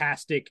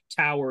 fantastic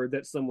tower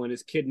that someone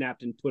has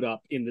kidnapped and put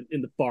up in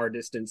the far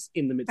distance,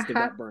 in the midst of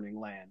that burning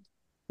land.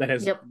 That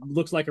has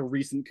looks like a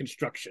recent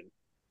construction.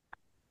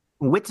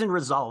 Wits and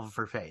resolve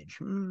for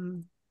Phage.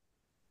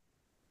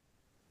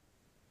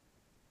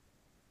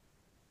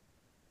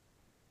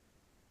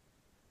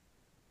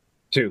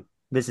 2.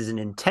 This is an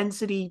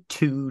intensity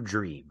 2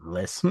 dream.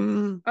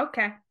 Listen.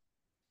 Okay.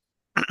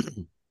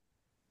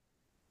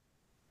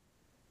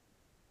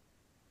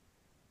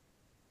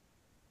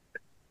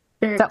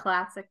 Very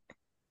classic.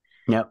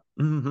 Yep.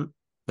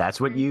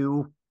 That's what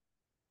you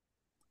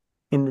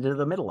in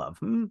the middle of.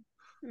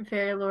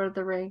 Very Lord of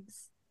the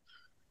Rings.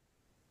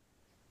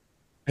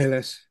 Hey,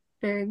 Les.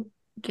 Very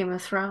Game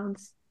of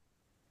Thrones.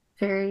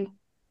 Very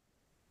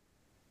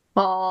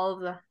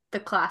all the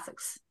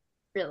classics,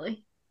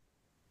 really.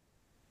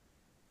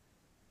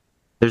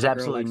 There's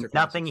absolutely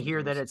nothing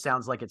here that it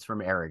sounds like it's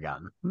from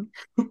Aragon.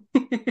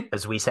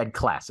 As we said,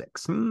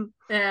 classics.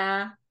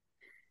 Yeah.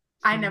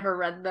 I never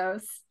read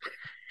those.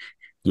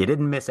 You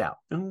didn't miss out.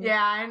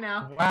 Yeah, I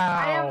know. Wow.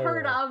 I have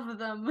heard of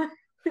them.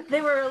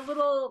 They were a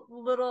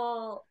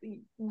little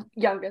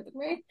younger than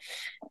me.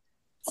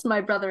 It's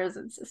my brother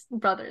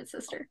and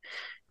sister.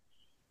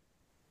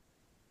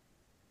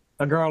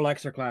 A girl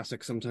likes her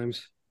classics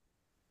sometimes.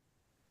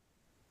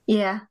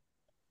 Yeah.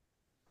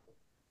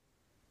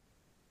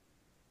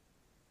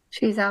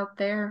 She's out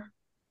there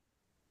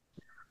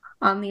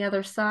on the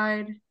other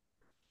side.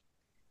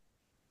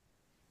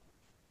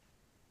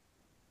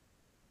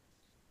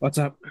 What's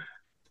up?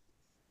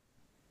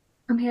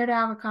 I'm here to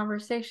have a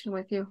conversation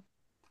with you.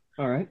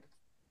 All right.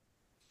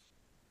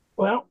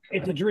 Well,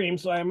 it's a dream,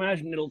 so I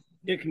imagine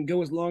it can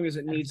go as long as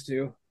it needs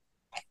to.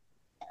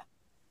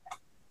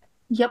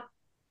 Yep.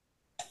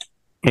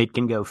 It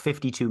can go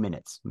 52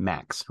 minutes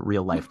max,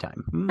 real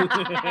lifetime.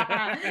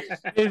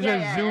 It's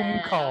a Zoom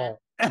call.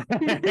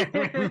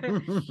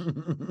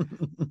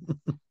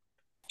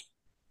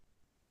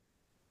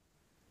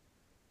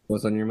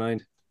 What's on your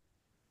mind?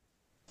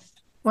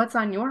 What's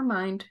on your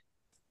mind?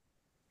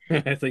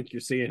 I think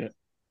you're seeing it.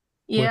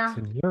 Yeah. What's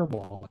in your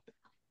wallet?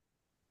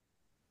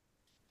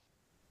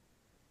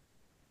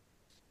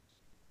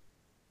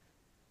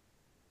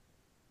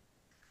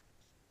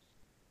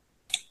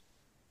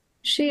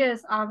 She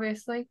is,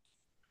 obviously.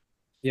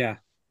 Yeah.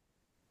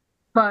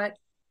 But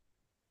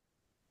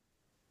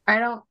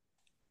I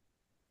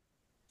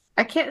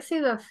can't see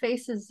the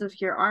faces of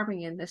your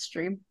army in this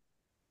dream.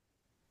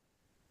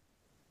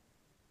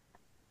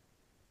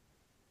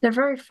 They're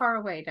very far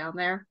away down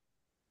there,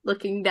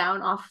 looking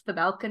down off the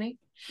balcony.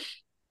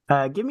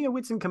 Give me a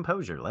wits and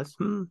composure, Les.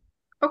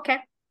 Okay.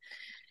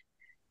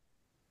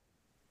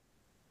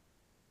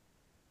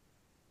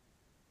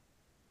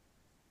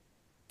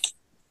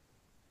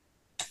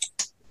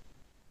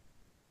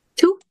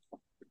 Two.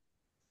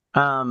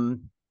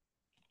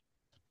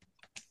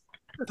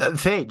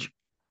 Phage,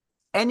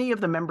 any of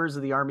the members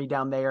of the army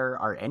down there,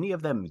 are any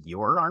of them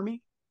your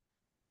army?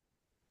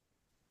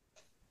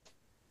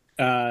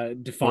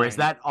 Define. Or is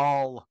that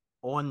all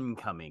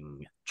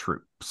oncoming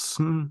troops?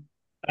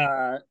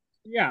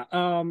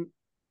 Yeah.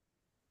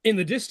 In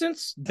the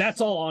distance,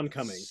 that's all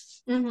oncoming.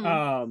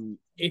 Mm-hmm.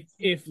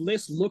 If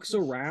Liz looks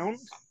around,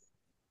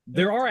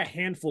 there are a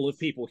handful of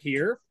people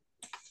here.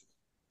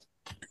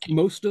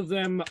 Most of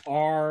them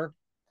are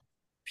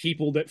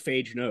people that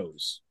Phage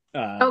knows.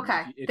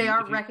 Okay, they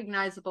are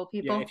recognizable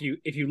people. Yeah,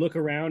 if you look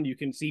around, you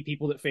can see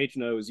people that Phage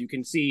knows. You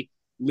can see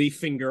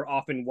Leaffinger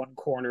off in one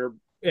corner.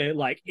 In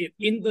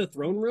the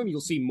throne room, you'll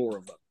see more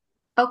of them.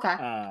 Okay.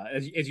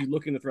 As you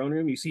look in the throne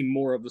room, you see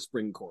more of the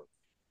Spring Court.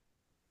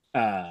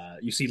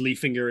 You see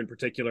Leaffinger in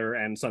particular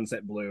and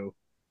Sunset Blue,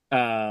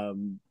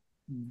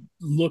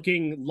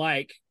 looking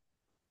like,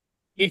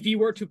 if you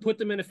were to put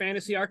them in a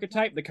fantasy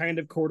archetype, the kind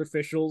of court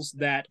officials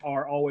that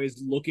are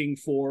always looking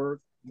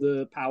for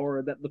the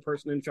power that the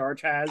person in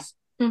charge has,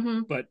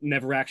 but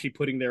never actually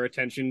putting their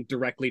attention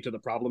directly to the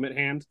problem at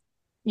hand.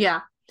 Yeah.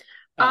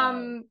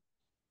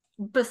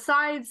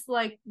 Besides,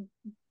 like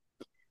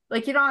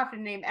you don't have to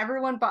name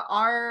everyone, but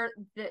are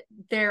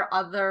there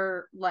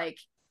other, like,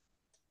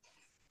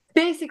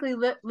 basically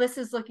Liz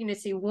is looking to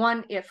see,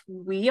 one, if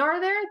we are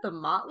there, the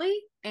Motley,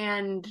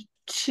 and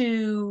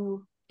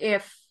two,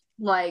 if,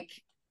 like,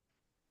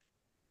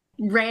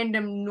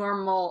 random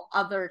normal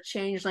other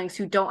changelings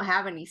who don't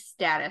have any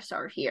status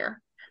are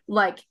here.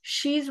 Like,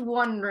 she's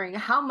wondering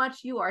how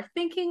much you are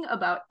thinking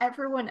about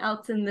everyone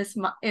else in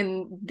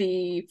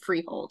the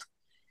Freehold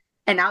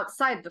and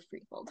outside the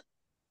Freehold.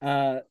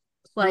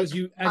 Like,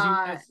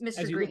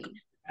 Mr. Green.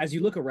 As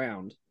you look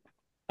around,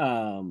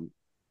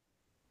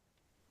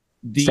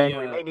 Saying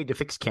we may need to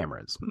fix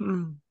cameras.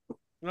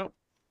 Well,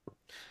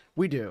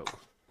 we do.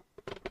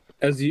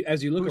 As you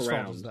look Whose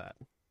around, fault is that?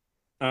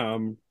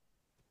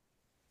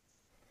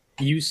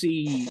 You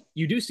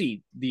do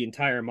see the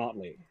entire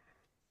motley.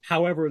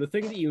 However, the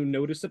thing that you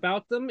notice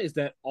about them is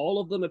that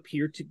all of them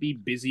appear to be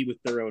busy with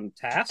their own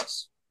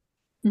tasks,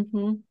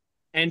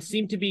 and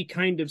seem to be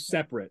kind of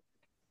separate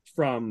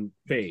from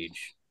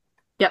Phage.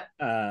 Yep.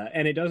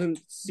 And it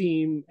doesn't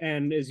seem,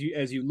 and as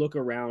you look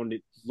around,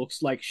 it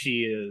looks like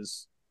she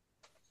is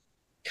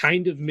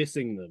kind of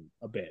missing them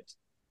a bit.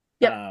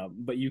 Yep.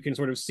 But you can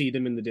sort of see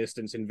them in the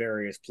distance in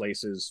various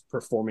places,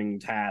 performing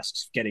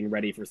tasks, getting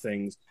ready for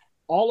things.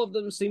 All of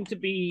them seem to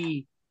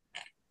be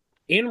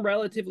in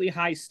relatively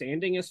high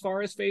standing as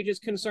far as Phage is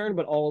concerned,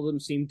 but all of them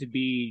seem to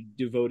be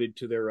devoted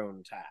to their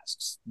own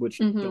tasks, which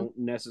don't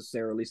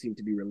necessarily seem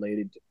to be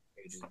related to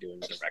what Phage is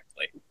doing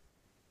directly.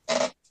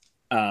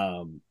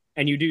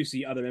 And you do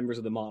see other members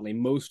of the Motley.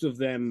 Most of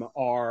them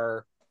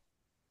are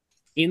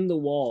in the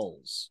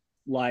walls,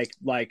 like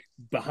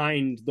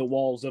behind the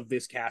walls of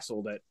this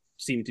castle that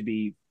seem to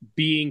be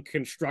being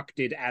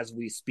constructed as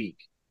we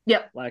speak.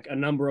 Yep. Like, a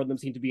number of them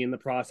seem to be in the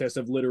process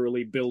of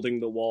literally building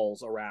the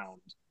walls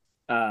around,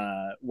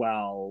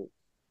 while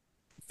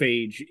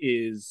Phage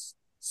is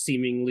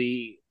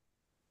seemingly...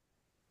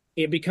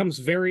 It becomes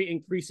very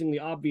increasingly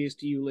obvious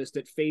to you, Liz,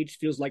 that Phage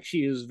feels like she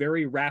is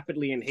very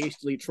rapidly and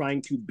hastily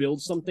trying to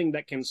build something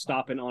that can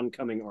stop an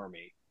oncoming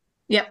army.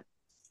 Yep.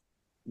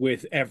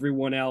 With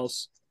everyone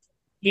else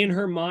in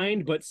her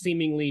mind, but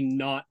seemingly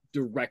not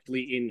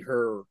directly in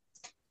her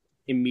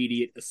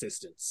immediate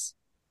assistance.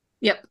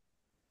 Yep.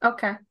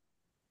 Okay.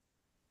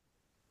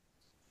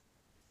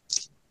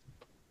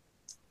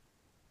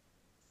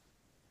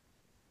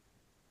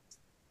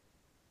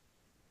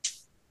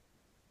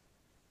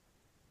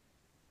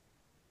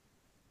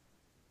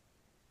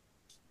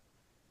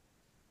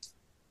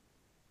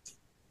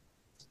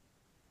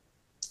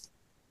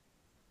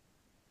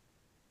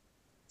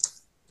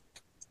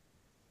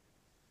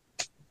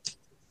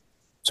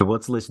 So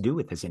what's Liz do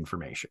with this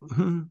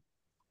information?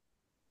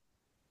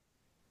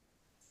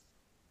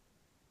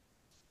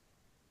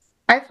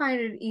 I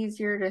find it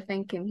easier to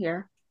think in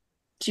here.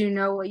 Do you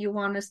know what you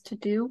want us to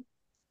do?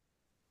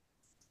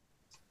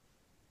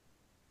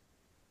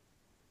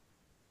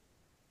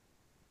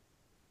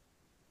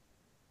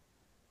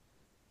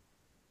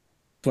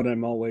 But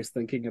I'm always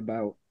thinking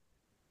about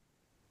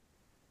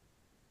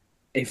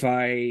if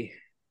I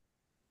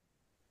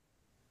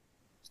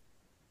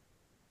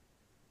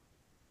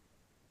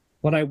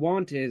what I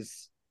want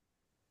is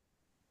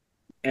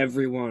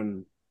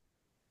everyone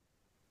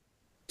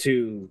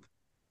to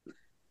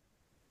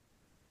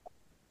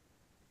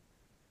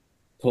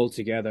pull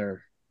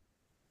together,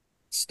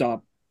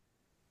 stop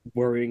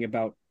worrying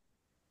about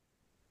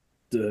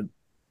the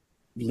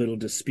little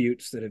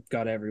disputes that have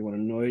got everyone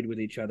annoyed with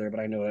each other.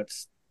 But I know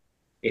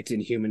it's in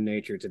human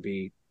nature to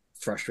be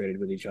frustrated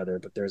with each other,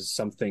 but there's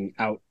something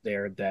out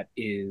there that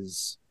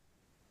is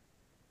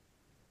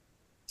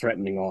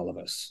threatening all of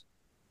us.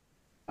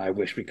 I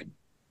wish we could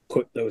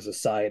put those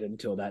aside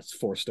until that's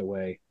forced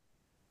away.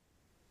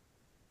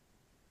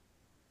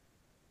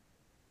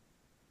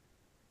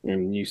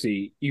 And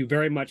you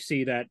very much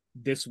see that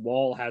this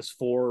wall has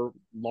 4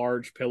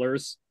 large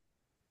pillars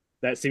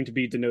that seem to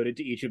be denoted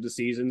to each of the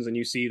seasons, and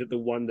you see that the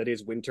one that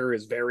is winter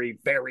is very,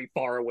 very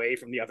far away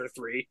from the other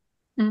 3.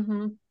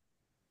 Mm-hmm.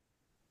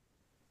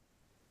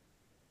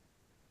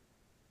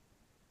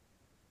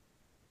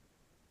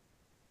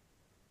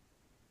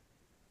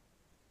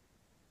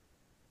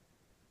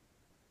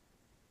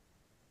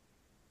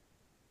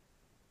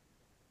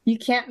 You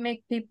can't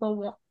make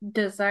people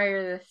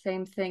desire the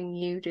same thing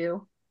you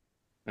do.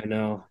 I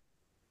know.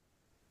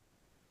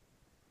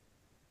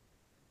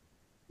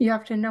 You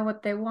have to know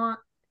what they want.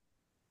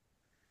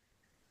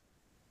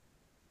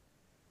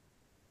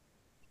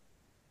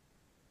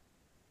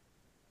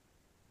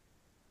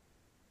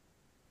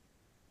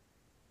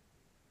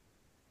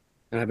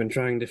 And I've been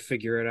trying to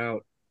figure it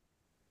out,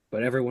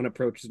 but everyone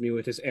approaches me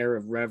with this air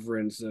of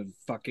reverence of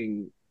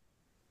fucking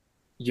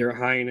your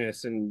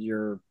highness and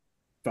your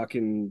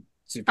fucking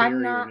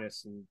I'm not.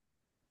 superiorness, and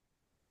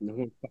no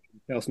one fucking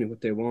tells me what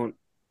they want.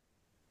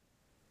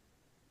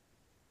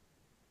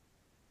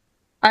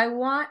 I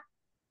want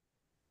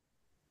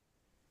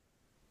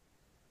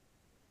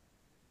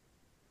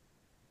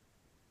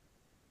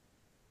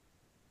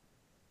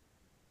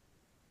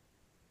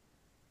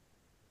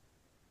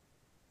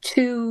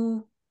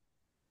to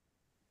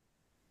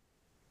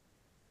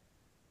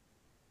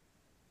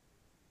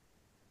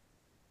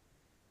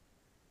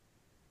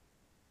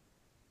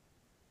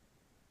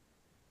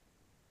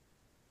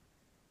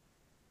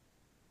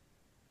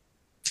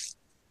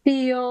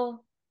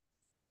feel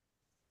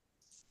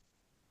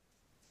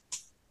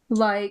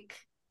like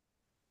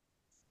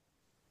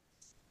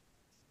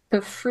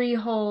the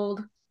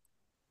freehold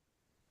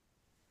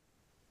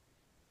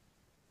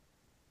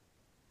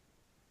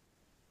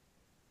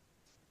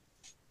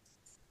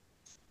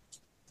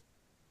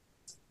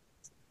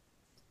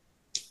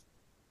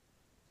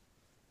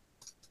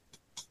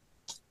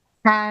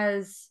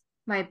has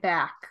my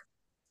back.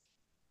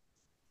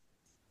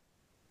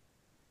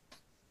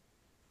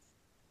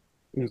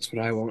 That's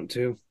what I want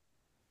to.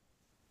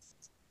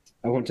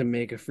 I want to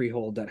make a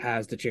freehold that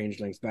has the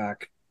changelings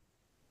back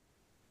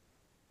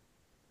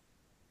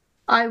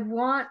I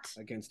want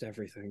against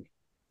everything.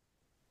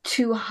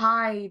 to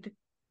hide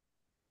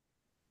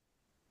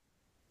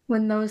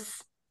when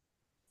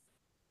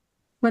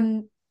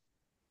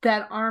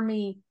that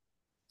army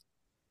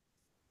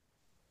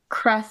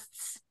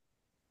crests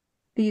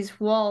these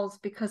walls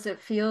because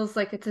it feels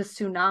like it's a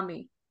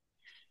tsunami.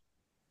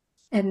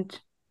 And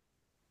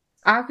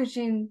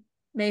Akujin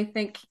may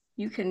think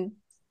you can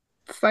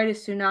fight a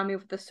tsunami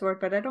with a sword,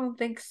 but I don't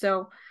think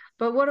so.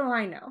 But what do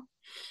I know?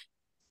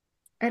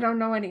 I don't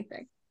know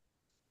anything.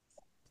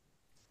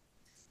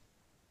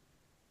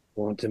 I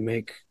want to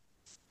make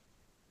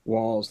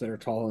walls that are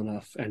tall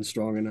enough and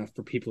strong enough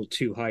for people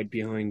to hide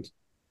behind.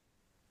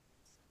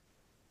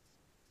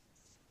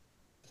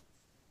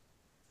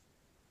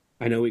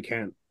 I know we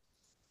can't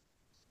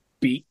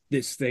beat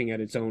this thing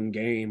at its own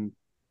game,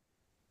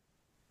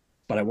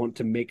 but I want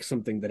to make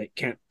something that it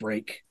can't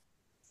break.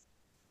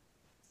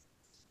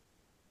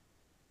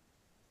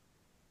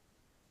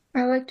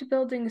 I liked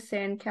building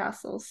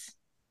sandcastles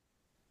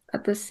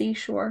at the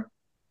seashore.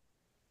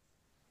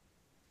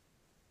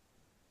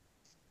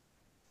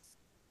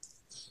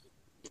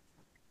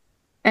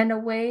 And a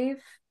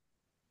wave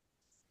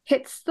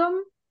hits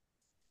them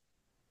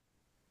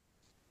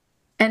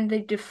and they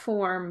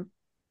deform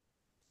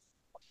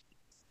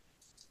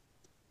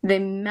They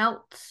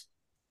melt.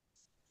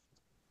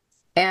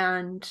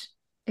 And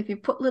if you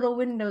put little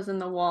windows in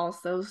the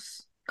walls,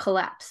 those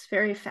collapse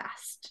very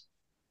fast.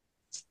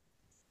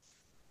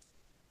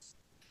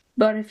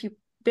 But if you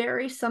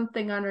bury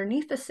something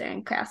underneath the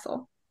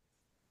sandcastle,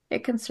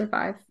 it can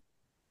survive.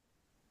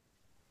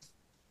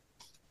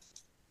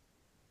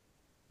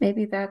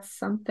 Maybe that's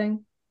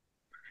something.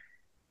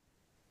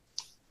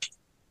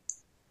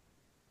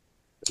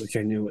 I wish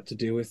I knew what to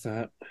do with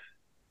that.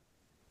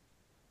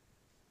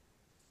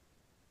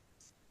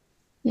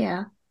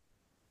 Yeah.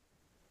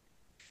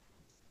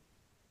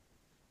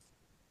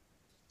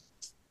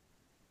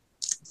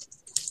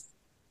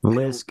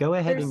 Liz, go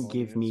ahead and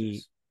give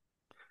me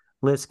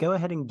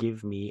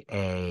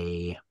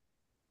a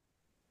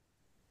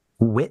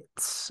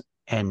wits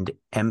and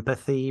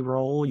empathy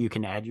roll. You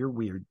can add your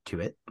weird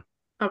to it.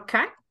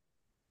 Okay.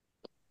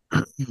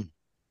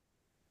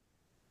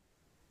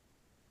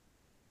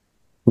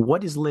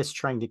 What is Liz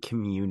trying to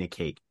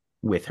communicate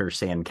with her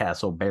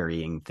sandcastle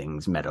burying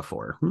things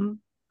metaphor?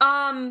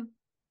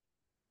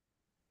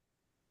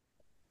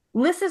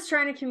 Liz is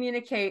trying to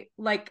communicate,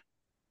 like,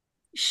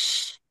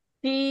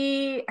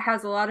 she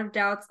has a lot of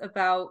doubts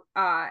about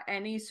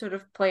any sort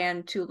of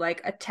plan to,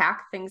 like,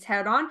 attack things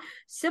head on,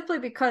 simply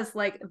because,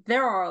 like,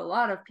 there are a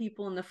lot of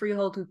people in the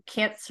Freehold who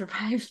can't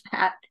survive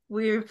that.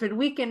 We've been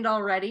weakened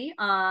already.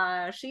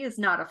 She is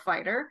not a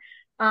fighter.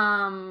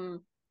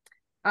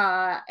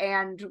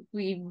 And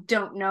we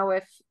don't know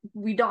if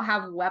we don't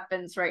have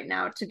weapons right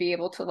now to be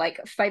able to,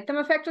 like, fight them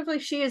effectively.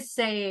 She is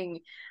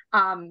saying,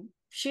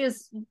 she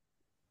is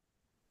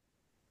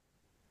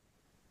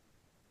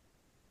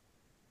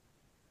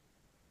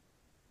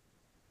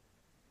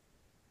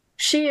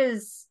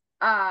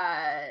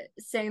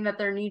saying that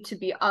there need to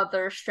be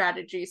other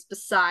strategies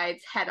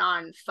besides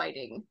head-on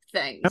fighting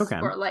things, Okay.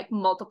 or like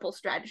multiple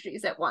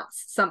strategies at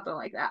once, something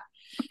like that.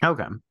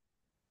 Okay.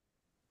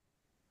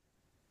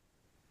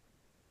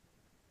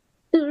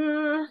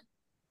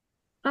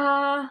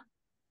 I'll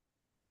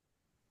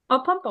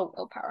pump a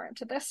willpower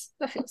into this.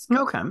 That feels good.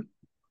 Okay.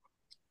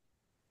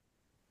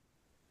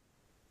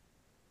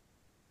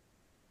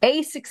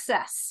 A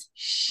success.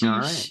 Sheesh. All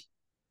right.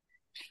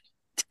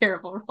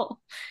 Terrible roll.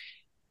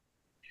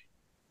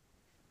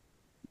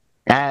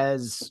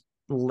 As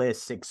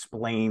Liz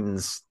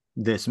explains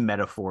this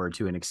metaphor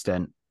to an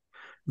extent,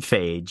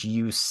 Phage,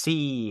 you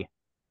see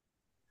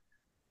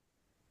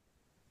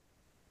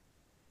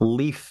the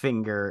leaf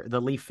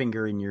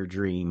finger in your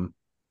dream,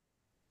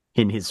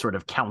 in his sort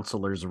of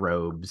counselor's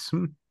robes,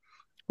 a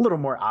little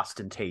more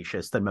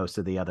ostentatious than most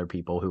of the other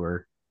people who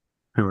are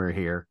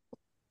here,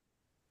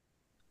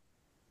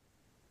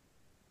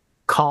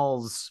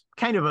 calls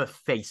kind of a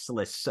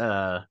faceless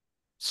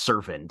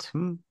servant,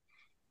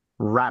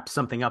 wraps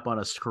something up on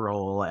a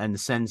scroll and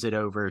sends it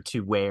over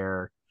to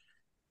where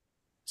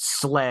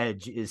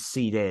Sledge is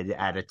seated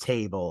at a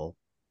table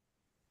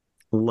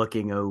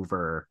looking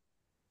over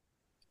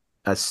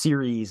a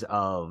series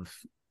of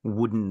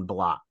wooden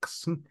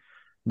blocks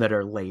that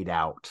are laid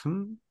out,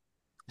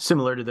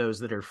 similar to those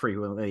that are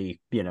frequently,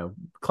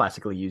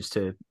 classically used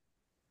to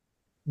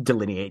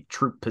delineate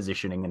troop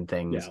positioning and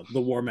things. Yeah,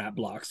 the war map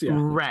blocks, yeah.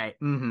 Right.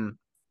 Mm-hmm.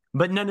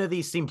 But none of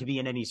these seem to be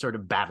in any sort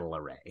of battle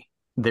array.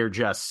 They're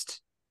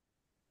just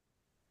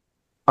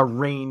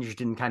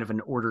arranged in kind of an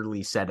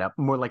orderly setup,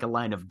 more like a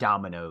line of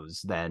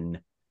dominoes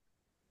than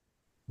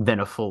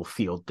a full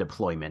field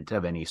deployment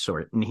of any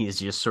sort. And he's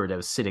just sort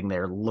of sitting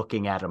there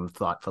looking at them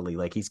thoughtfully,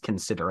 like he's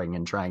considering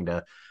and trying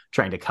to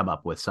come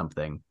up with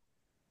something.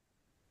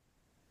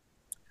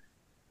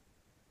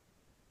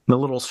 The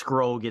little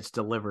scroll gets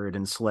delivered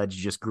and Sledge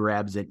just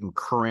grabs it and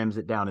crams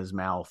it down his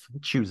mouth,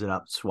 chews it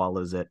up,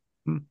 swallows it,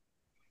 and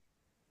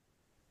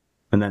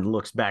then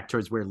looks back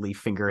towards where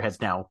Leaffinger has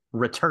now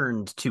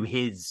returned to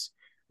his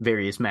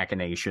various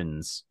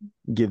machinations,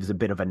 gives a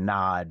bit of a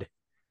nod,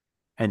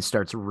 and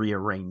starts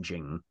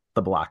rearranging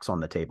the blocks on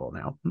the table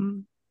now.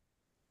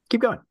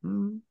 Keep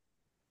going.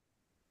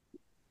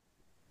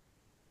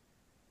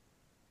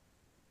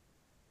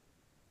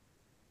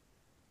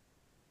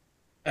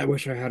 I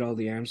wish I had all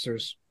the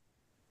answers.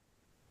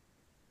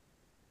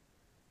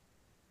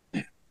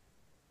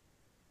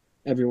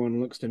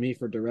 Everyone looks to me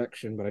for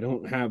direction, but I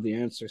don't have the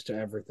answers to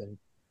everything.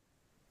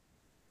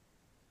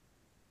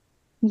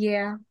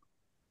 Yeah.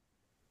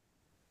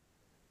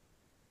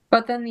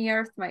 But then the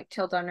earth might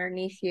tilt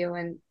underneath you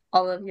and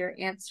all of your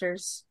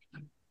answers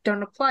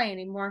don't apply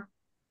anymore.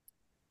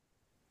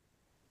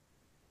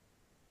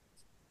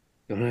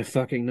 Don't I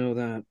fucking know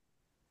that?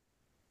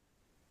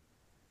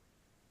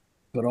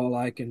 But all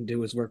I can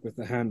do is work with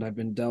the hand I've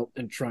been dealt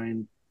and try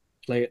and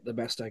play it the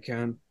best I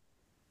can.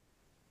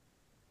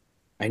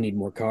 I need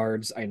more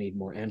cards, I need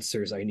more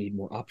answers, I need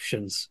more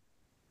options.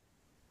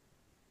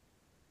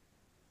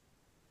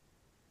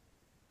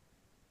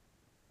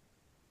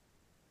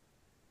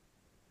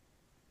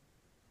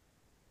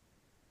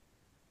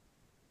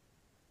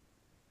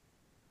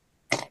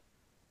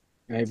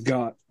 I've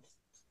got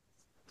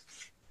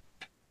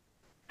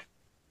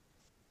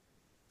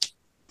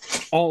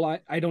all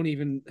I don't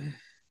even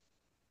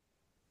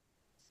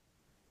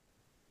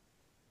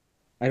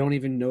I don't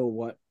even know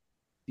what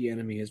the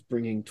enemy is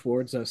bringing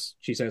towards us,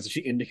 she says.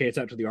 She indicates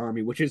out to the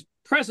army, which is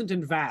present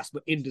and vast,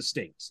 but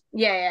indistinct.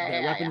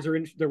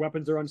 Their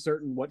weapons are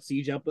uncertain. What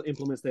siege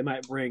implements they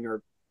might bring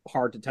are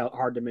hard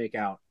to make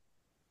out.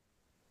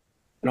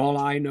 And all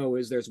I know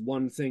is there's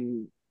one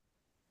thing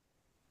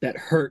that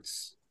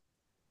hurts,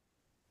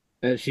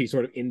 as she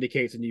sort of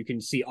indicates, and you can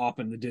see off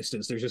in the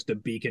distance, there's just a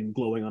beacon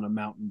glowing on a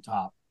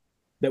mountaintop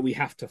that we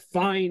have to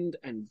find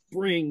and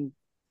bring.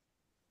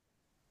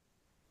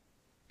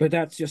 But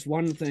that's just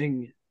one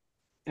thing,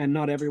 and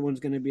not everyone's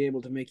going to be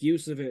able to make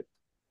use of it.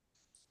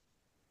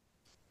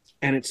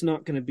 And it's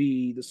not going to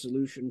be the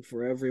solution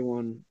for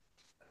everyone.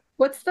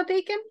 What's the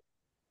beacon?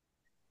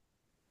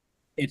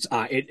 It's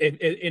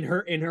in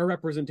her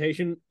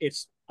representation,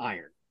 it's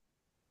iron.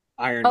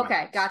 Iron.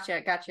 Okay,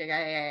 weapons. Gotcha.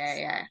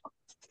 Yeah.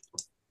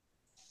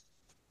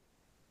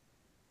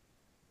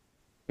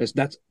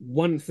 That's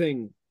one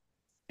thing,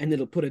 and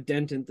it'll put a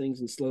dent in things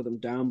and slow them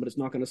down, but it's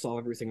not going to solve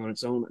everything on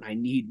its own, and I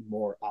need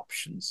more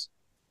options.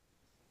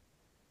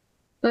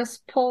 This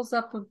pulls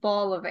up a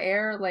ball of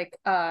air like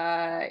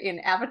in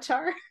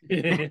Avatar.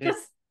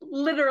 Just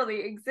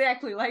literally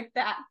exactly like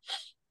that.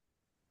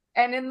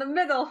 And in the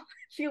middle,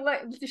 she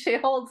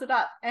holds it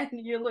up, and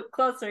you look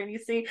closer, and you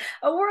see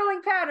a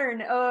whirling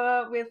pattern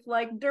with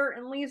like dirt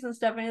and leaves and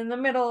stuff, and in the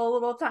middle, a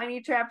little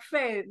tiny trapped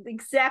fae,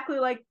 exactly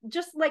like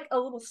just like a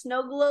little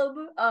snow globe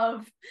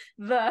of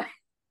the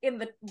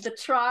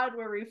trod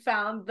where we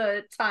found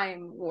the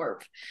time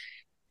warp.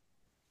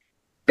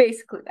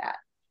 Basically that.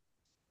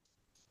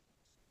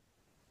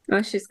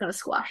 And she's gonna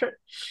squash it.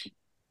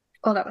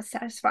 Oh, that was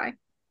satisfying.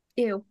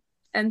 Ew.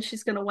 And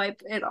she's gonna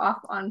wipe it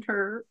off on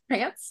her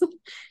pants.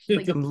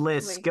 Like,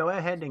 Liz, go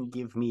ahead and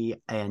give me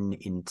an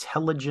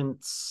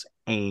intelligence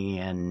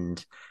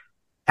and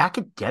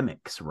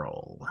academics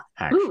roll,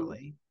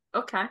 actually. Ooh,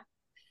 okay.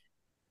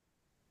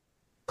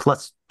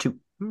 +2.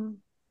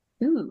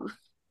 Ooh.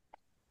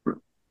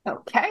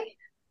 Okay.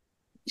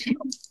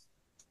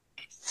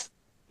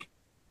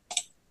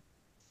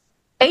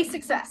 A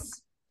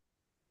success.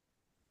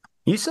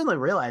 You suddenly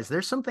realize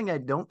there's something I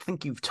don't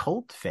think you've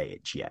told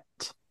Phage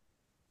yet.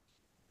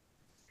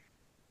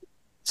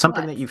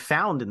 Something that you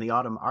found in the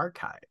Autumn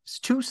Archives.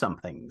 2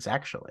 somethings,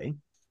 actually.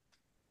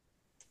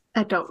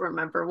 I don't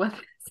remember what.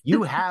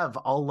 You have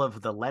all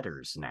of the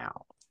letters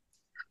now.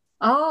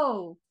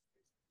 Oh.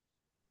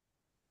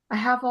 I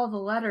have all the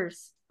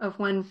letters of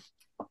when...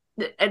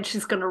 And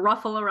she's going to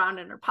ruffle around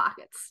in her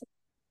pockets.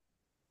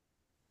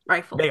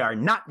 Rifle. They are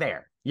not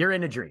there. You're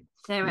in a dream.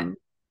 Damn it.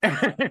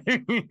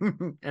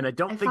 And I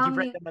don't think you've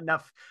read them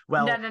enough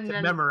to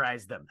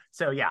memorize them.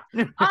 So yeah.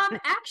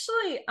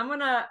 Actually,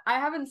 I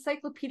have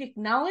encyclopedic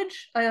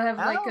knowledge. I have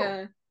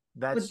would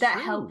that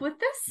true. Help with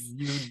this?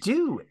 You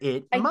do.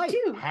 I might.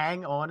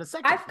 Hang on a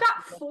second. I've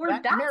got 4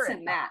 dots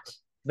in that.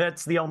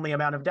 That's the only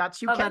amount of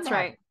dots you can. That's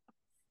right.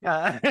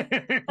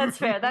 That's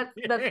fair. That's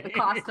the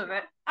cost of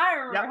it. I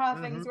remember how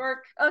things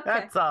work. Okay.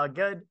 That's all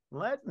good.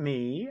 Let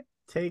me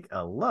take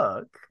a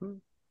look.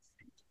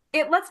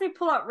 It lets me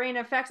pull out rain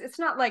effects. It's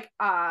not like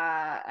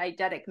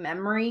eidetic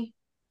memory.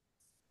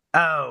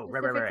 Oh,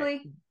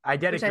 right.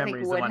 Eidetic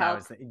memory is the one help. I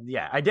was thinking.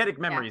 Yeah, eidetic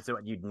memory is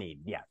what you'd need.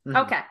 Yeah.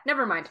 Okay,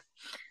 never mind.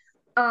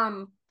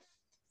 I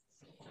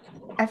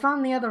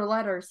found the other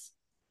letters.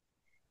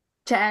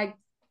 Tag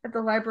at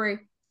the library.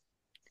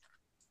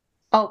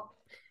 Oh,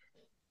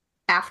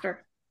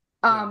 after.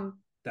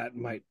 That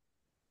might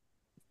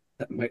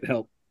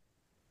help.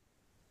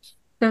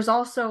 There's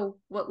also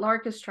what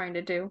Lark is trying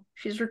to do.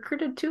 She's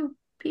recruited 2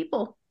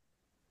 people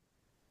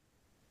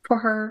for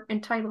her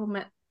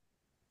entitlement.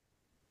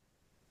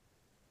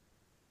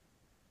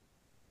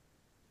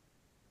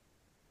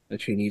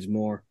 That she needs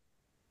more.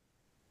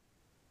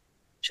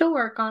 She'll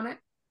work on it.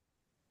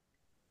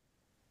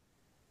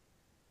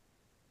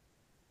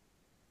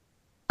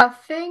 A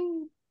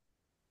thing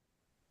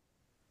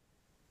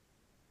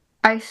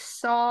I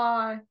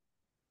saw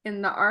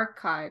in the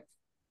archive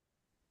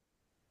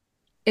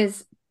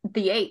is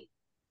the 8.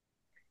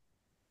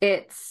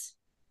 It's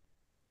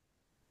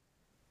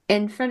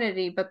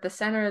infinity, but the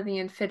center of the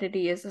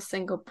infinity is a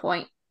single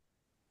point,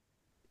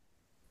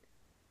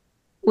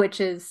 which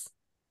is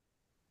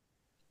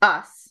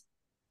us,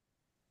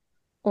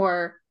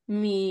 or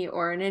me,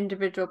 or an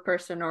individual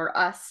person, or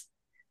us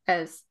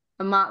as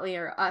a motley,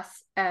 or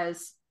us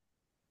as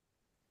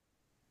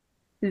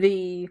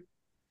the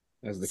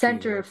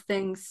center of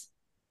things.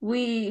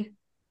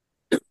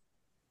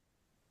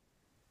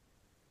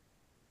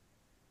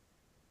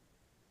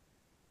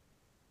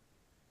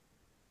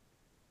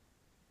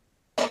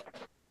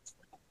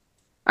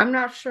 I'm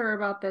not sure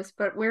about this,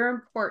 but we're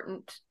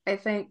important, I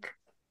think.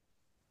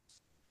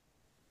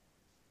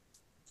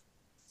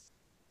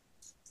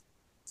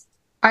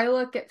 I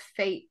look at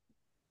fate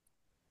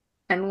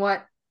and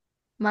what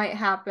might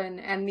happen,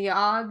 and the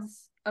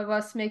odds of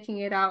us making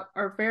it out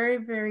are very,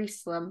 very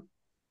slim.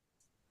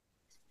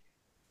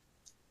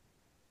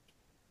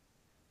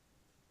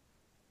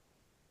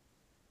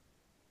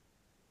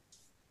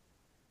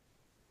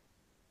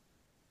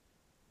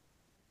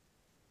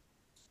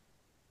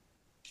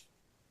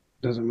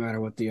 Doesn't matter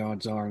what the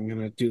odds are. I'm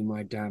gonna do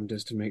my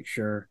damnedest to make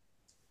sure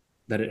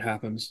that it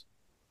happens.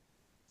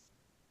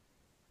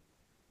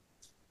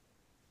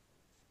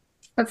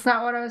 That's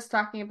not what I was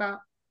talking about.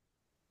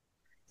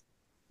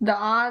 The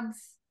odds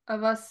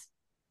of us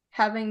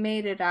having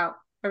made it out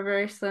are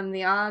very slim.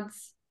 The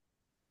odds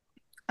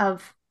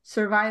of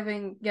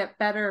surviving get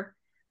better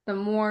the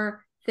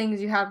more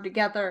things you have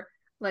together,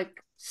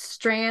 like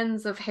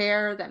strands of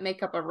hair that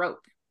make up a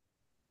rope.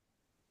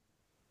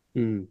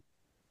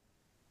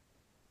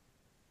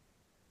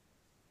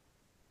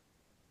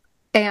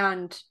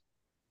 And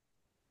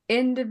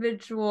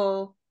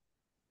individual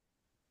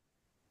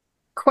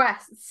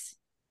quests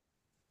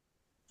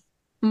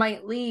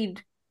might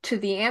lead to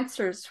the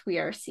answers we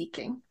are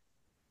seeking.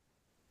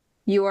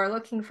 You are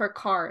looking for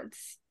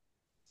cards.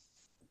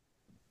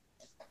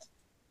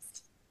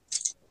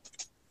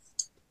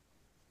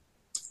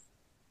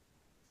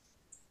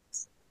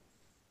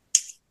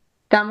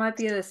 That might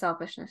be the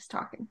selfishness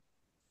talking.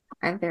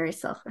 I'm very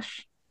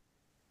selfish.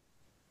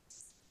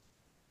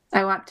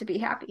 I want to be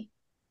happy.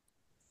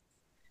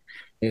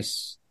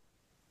 Yes.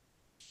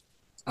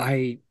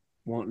 I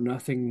want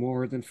nothing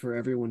more than for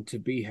everyone to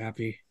be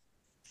happy.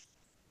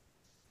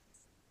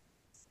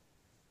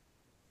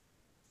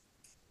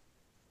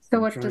 So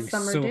what does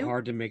Summer do? So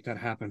hard to make that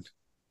happen.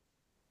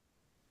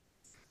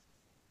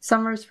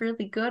 Summer's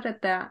really good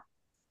at that.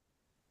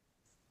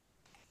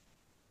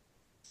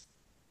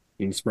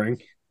 In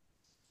spring?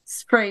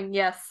 Spring,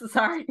 yes.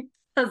 Sorry.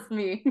 That's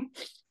me.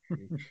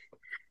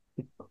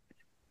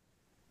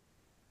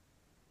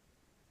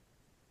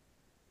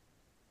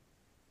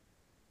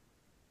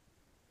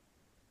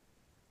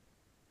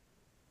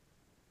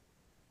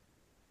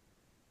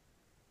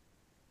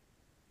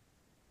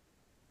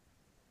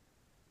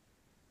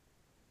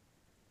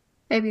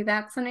 Maybe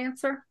that's an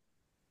answer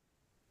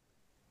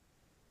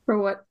for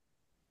what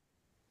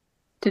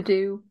to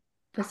do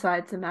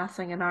besides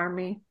amassing an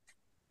army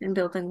and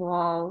building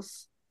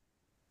walls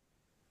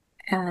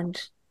and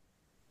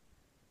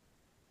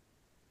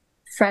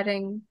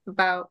fretting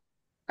about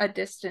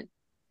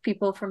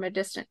people from a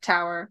distant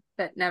tower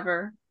that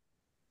never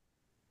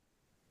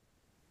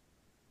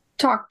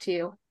talk to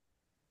you.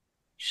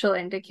 She'll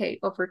indicate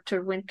over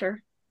to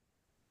Winter.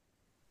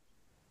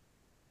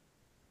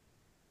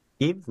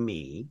 Give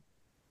me,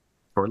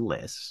 for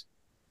Liz,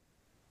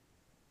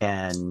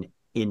 an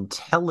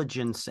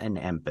intelligence and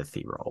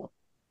empathy roll.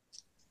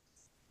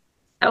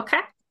 Okay.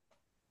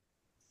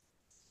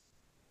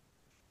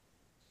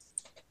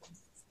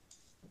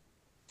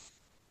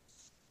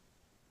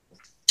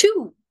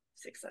 Two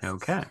successes.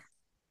 Okay.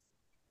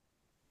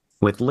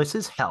 With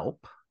Liz's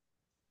help,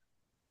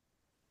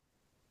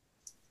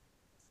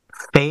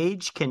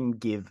 Phage can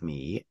give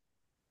me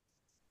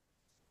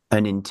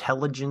an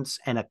intelligence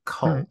and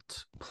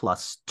occult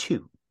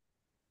 +2.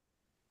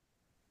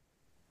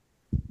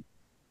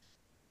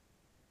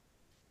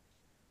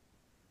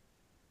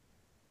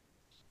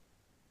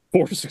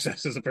 Four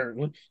successes,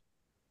 apparently.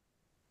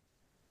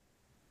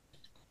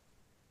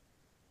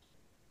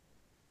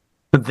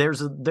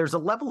 There's a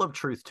level of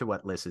truth to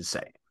what Liz is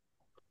saying.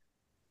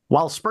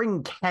 While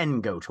Spring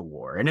can go to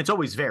war, and it's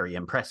always very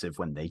impressive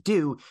when they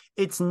do,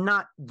 it's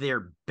not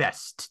their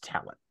best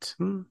talent.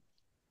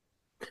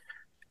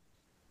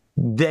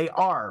 They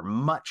are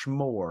much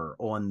more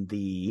on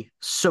the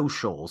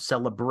social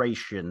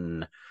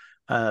celebration,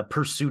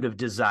 pursuit of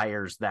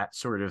desires, that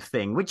sort of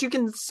thing, which you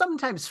can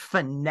sometimes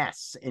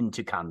finesse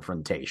into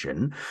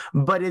confrontation,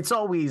 but it's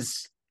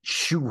always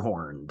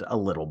shoehorned a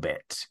little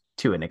bit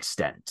to an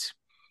extent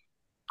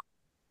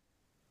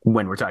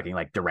when we're talking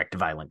like direct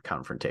violent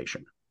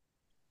confrontation.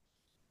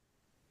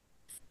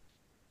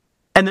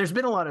 And there's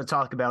been a lot of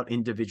talk about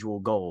individual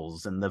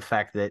goals and the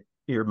fact that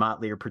your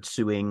Motley are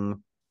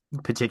pursuing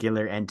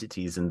particular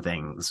entities and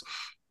things.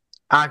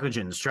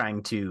 Aquagen's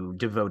trying to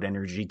devote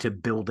energy to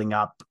building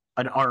up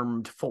an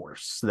armed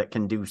force that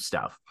can do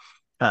stuff.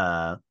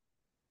 Alana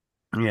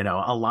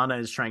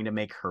is trying to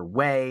make her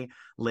way.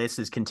 Liz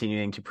is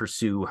continuing to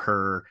pursue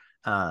her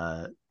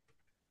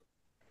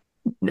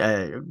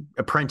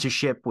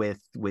apprenticeship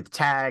with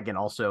Tag, and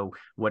also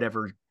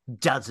whatever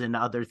dozen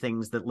other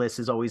things that Liz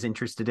is always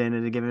interested in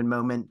at a given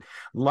moment.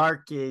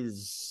 Lark's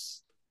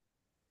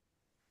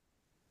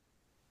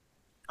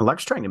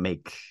trying to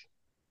make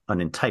an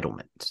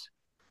entitlement.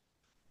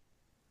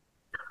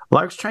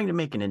 Lark's trying to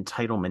make an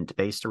entitlement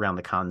based around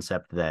the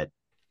concept that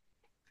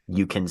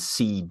you can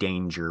see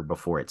danger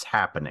before it's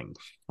happening.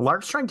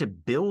 Lark's trying to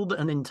build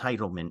an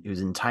entitlement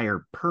whose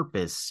entire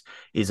purpose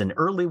is an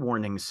early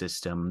warning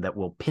system that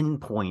will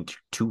pinpoint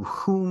to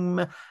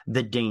whom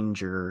the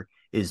danger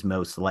is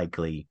most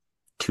likely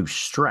to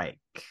strike.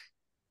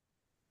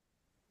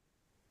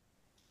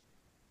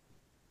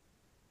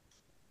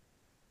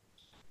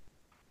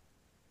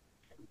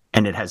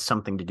 And it has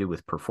something to do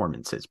with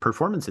performances.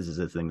 Performances is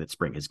a thing that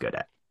Spring is good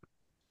at.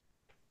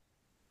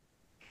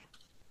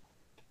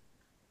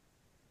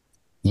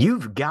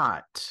 You've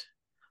got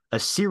a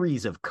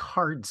series of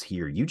cards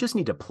here. You just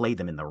need to play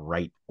them in the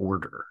right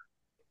order.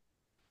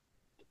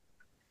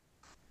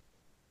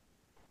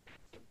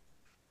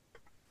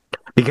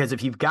 Because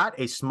if you've got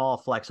a small,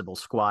 flexible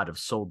squad of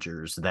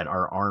soldiers that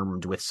are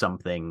armed with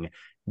something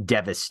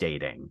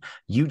devastating,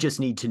 you just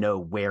need to know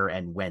where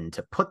and when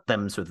to put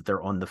them so that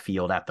they're on the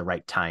field at the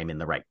right time in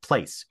the right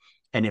place.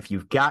 And if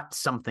you've got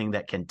something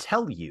that can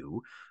tell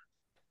you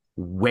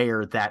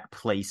where that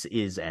place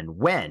is and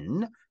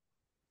when,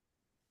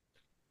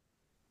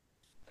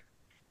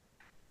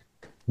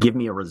 give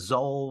me a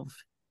resolve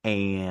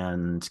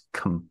and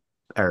composure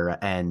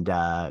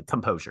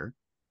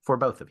for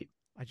both of you.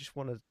 I just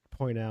want to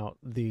point out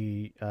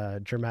the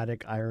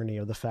dramatic irony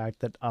of the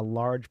fact that a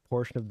large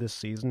portion of this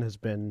season has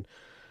been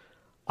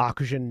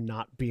Akujin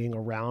not being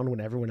around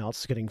when everyone else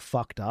is getting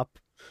fucked up.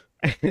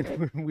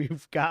 And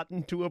we've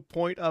gotten to a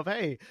point of,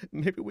 hey,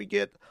 maybe we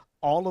get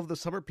all of the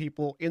summer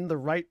people in the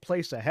right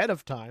place ahead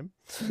of time.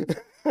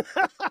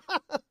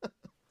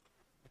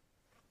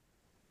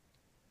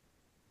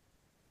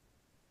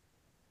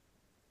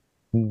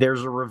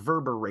 There's a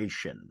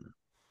reverberation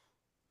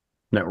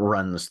that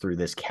runs through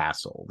this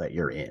castle that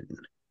you're in.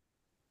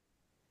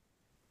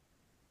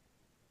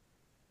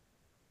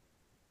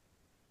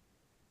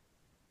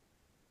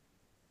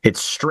 It's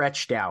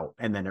stretched out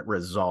and then it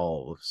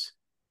resolves.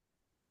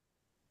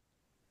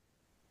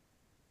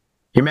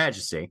 Your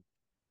Majesty,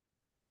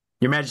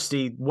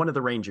 one of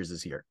the Rangers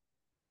is here.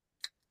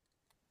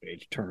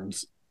 Page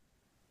turns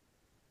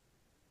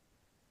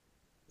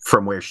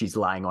from where she's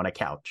lying on a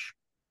couch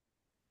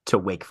to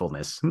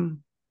wakefulness.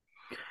 And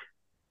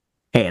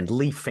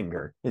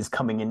Leaffinger is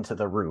coming into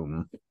the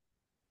room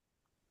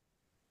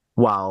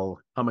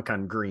while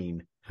Omicron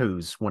Green,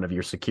 who's one of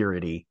your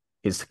security,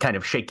 is kind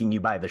of shaking you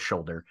by the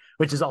shoulder,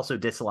 which has also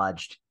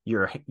dislodged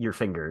your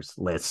fingers,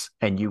 Liz,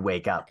 and you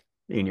wake up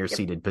in your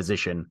seated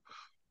position.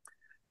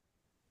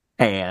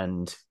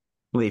 And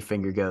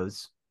Leaffinger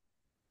goes,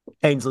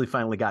 Ainsley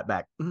finally got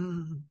back.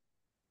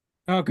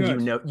 Oh,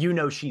 good. You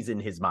know she's in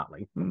his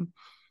motley.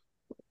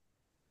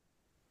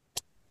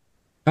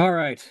 All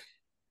right.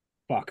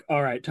 Fuck.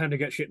 All right, time to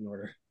get shit in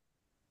order.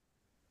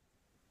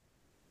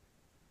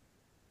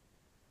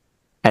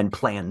 And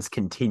plans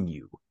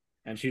continue.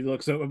 And she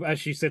looks over, as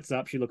she sits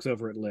up, she looks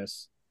over at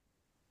Liz.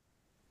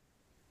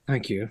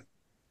 Thank you.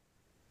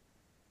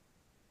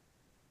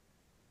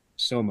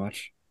 So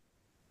much.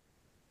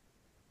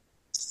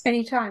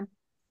 Anytime.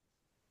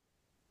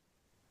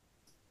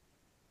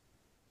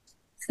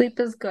 Sleep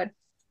is good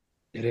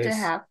It is. to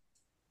have.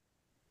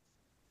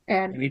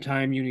 And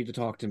anytime you need to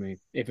talk to me,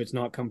 if it's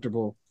not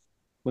comfortable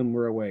when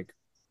we're awake,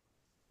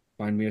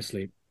 find me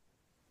asleep.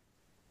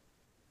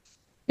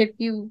 if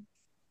you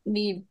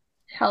need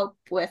help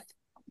with,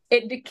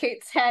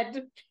 indicates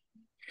head,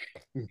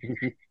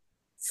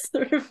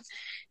 sort of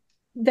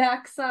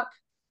backs up.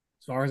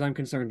 As far as I'm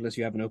concerned, Liz,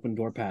 you have an open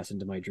door pass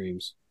into my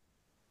dreams.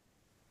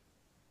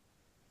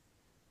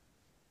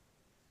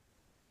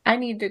 I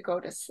need to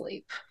go to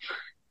sleep.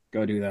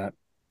 Go do that.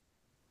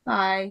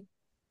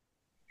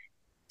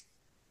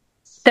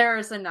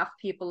 There's enough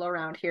people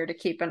around here to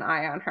keep an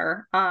eye on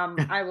her.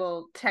 I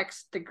will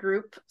text the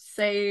group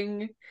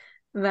saying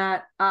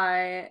that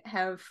I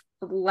have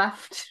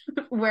left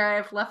where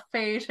I've left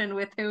Phage and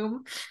with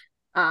whom.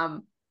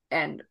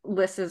 And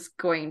Liz is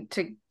going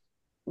to.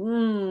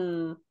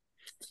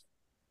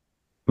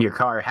 Your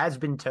car has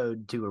been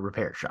towed to a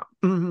repair shop.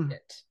 Don't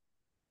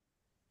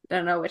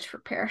know which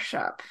repair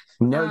shop.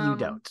 No, you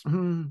don't.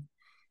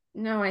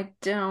 No, I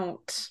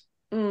don't.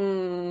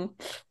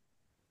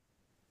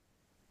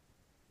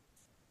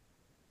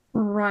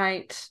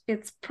 Right.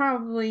 It's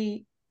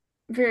probably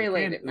very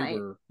late at night.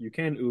 You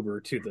can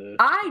Uber to the...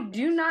 I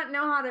do not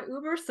know how to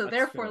Uber, so That's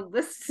therefore fair.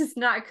 Liz is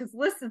not, because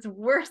Liz is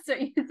worse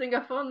at using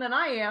a phone than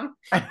I am.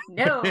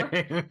 No.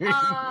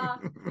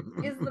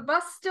 Is the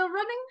bus still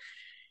running?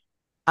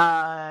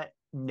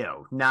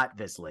 No, not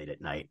this late at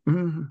night.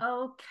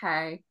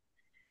 Okay.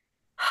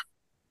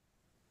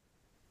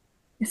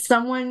 Is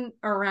someone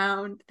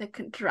around that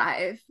can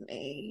drive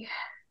me?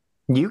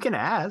 You can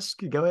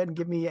ask. Go ahead and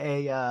give me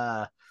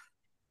a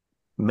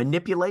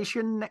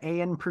manipulation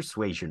and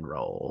persuasion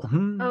roll.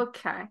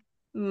 Okay.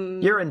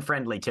 You're in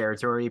friendly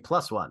territory,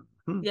 +1.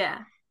 Yeah.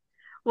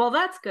 Well,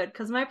 that's good,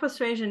 because my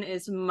persuasion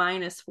is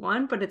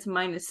 -1, but it's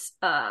minus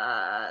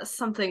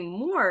something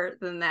more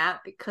than that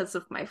because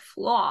of my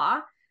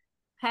flaw.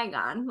 Hang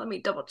on, let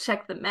me double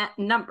check the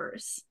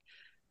numbers.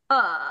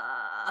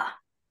 -2.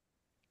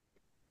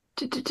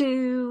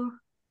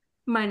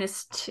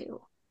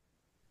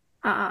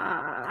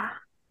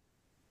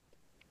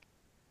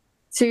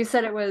 So you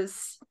said it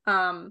was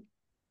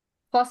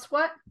plus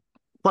what?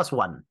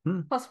 +1.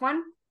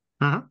 +1?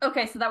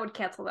 Okay, so that would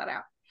cancel that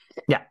out.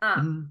 Yeah.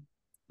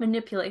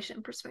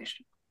 Manipulation,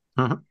 persuasion.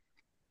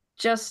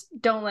 Just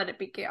don't let it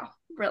be Gale,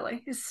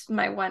 really. It's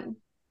my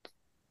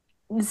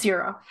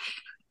 1-0.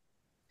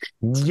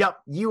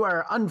 Yep, you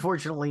are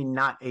unfortunately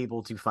not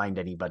able to find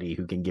anybody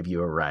who can give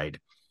you a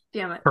ride.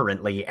 Damn it.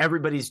 Currently,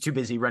 everybody's too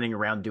busy running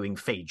around doing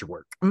phage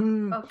work.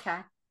 Okay.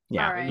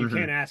 Yeah. All right. You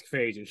can ask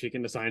Phage and she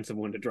can assign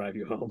someone to drive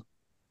you home.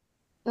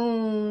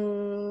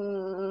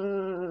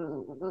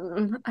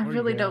 I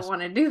really don't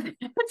want to do that.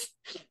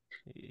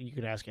 You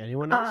could ask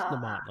anyone else in the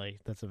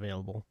Motley that's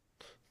available.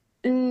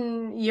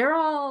 You're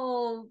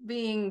all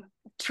being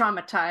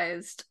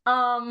traumatized.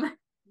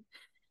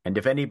 And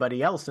if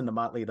anybody else in the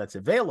Motley that's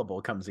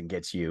available comes and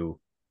gets you,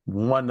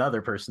 one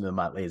other person in the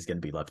Motley is going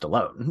to be left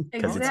alone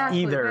because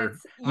Exactly. it's either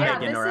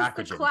Megan or this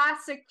Akujin. is the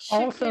classic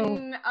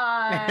chicken.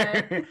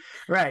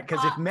 Right,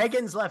 because if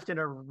Megan's left in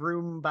a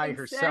room by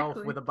herself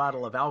Exactly. with a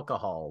bottle of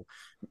alcohol,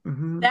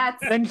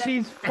 then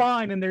she's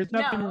fine, and there's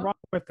nothing wrong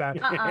with that.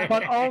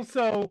 But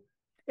also,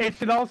 it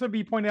should also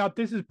be pointed out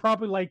this is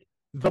probably like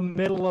the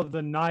middle of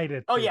the night.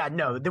 At yeah,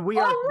 no,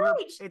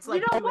 it's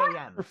like 2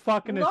 a.m. We're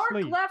fucking Lark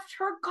asleep. left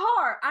her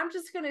car. I'm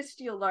just gonna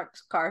steal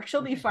Lark's car.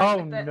 She'll be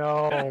fine with it.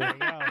 No.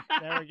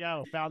 There we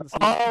go. Found the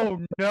sleep. Oh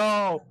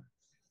no.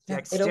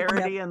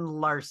 Dexterity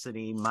and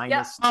larceny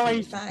minus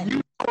Holly,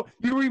 two.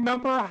 you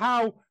remember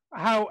how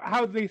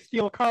they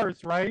steal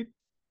cars, right?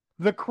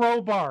 The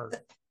crowbar.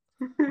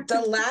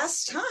 The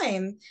last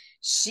time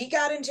she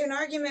got into an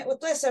argument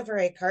with Liz over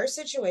a car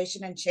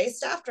situation and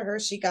chased after her,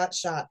 she got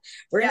shot.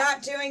 We're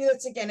not doing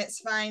this again. It's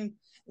fine.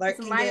 Lark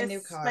can get a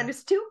new car.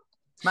 Minus two?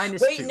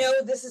 Wait, two. no,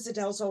 this is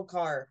Adele's old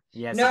car.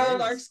 Yes. No,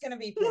 Lark's going to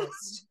be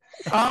pissed.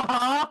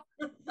 Uh-huh.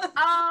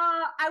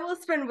 I will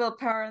spend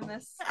willpower on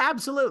this.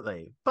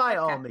 Absolutely. By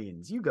all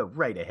means, you go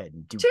right ahead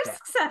and do Two that.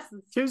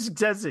 successes. 2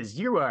 successes.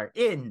 You are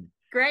in.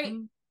 Great.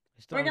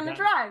 We're going to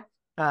drive.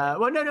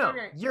 Well, no.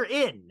 Okay. You're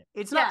in.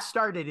 It's not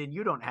started and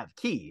you don't have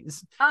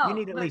keys. Oh, you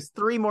need at least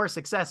 3 more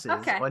successes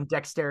on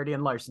dexterity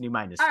and larceny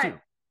minus 2. Right.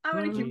 I'm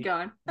going to keep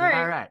going. All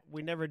right.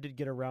 We never did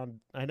get around.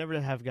 I never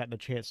have gotten a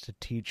chance to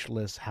teach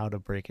Liz how to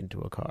break into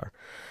a car.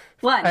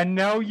 What? And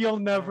no, you'll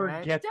never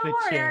get Don't the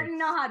worry, chance. I already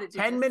know how to do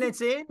 10 this.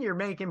 minutes in, you're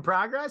making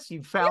progress.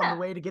 You've found a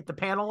way to get the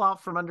panel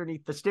off from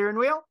underneath the steering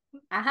wheel.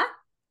 Uh-huh.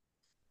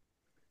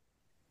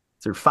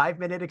 Through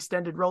 5-minute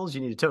extended rolls,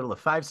 you need a total of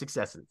 5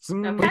 successes.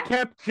 Okay. We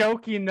kept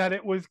joking that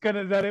it was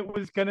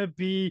gonna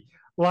be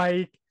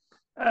like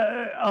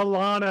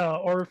Alana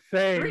or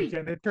Faye,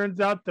 and it turns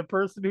out the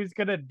person who's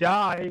gonna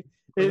die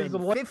is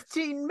Within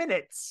 15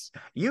 minutes.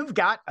 You've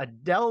got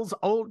Adele's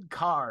old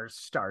car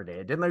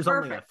started, and there's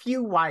only a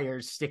few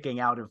wires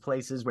sticking out of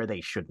places where they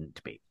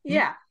shouldn't be.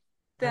 Yeah.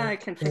 Then I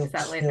can fix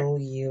that later. Kill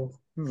you.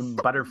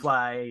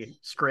 Butterfly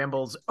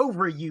scrambles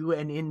over you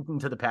and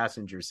into the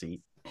passenger seat.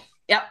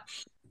 Yep.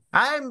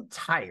 I'm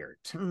tired.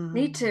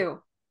 Me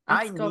too.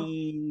 I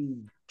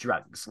need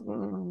drugs.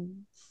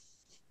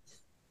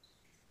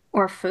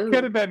 Or food.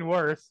 Could have been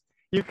worse.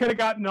 You could have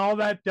gotten all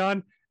that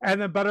done, and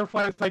then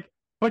Butterfly's like,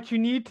 "But you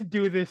need to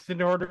do this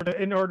in order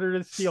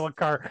to steal a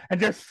car," and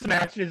just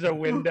smashes a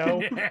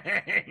window.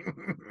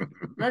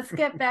 Let's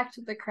get back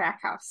to the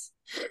crack house.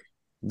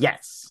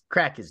 Yes,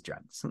 crack is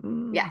drugs.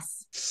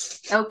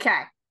 Yes.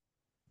 Okay.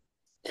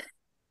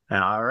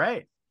 All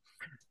right.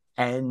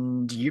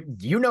 And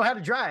you know how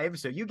to drive,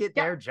 so you get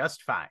there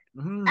just fine.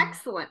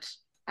 Excellent.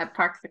 I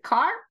park the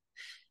car.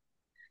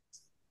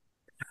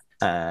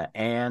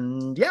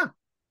 And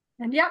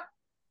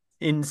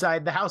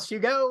inside the house you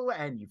go,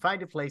 and you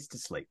find a place to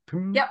sleep.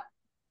 Yep.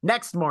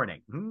 Next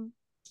morning.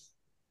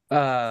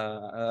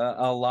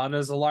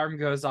 Alana's alarm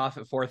goes off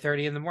at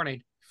 4:30 in the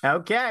morning.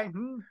 Okay.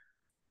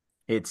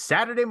 It's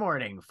Saturday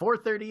morning,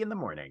 4:30 in the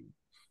morning.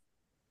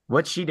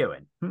 What's she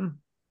doing?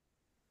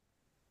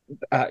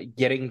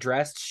 Getting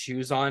dressed,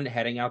 shoes on,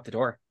 heading out the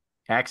door.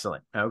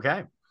 Excellent.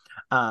 Okay.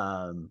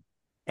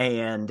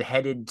 And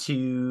headed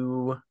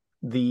to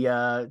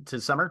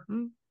to Summer.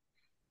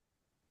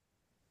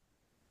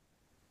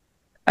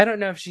 I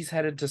don't know if she's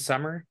headed to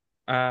Summer.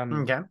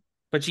 Okay.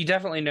 But she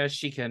definitely knows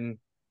she can.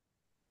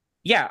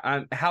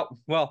 Yeah.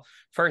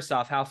 First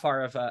off, how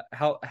far is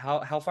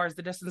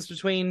the distance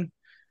between?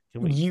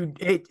 You'd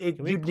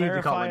need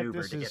to call an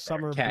Uber this to get is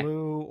Summer there.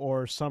 Blue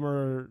or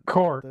Summer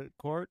Court.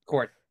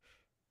 Court.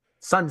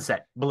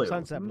 Sunset Blue.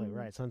 Sunset Blue,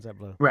 right? Sunset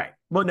Blue. Right.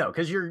 Well, no,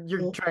 because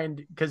you're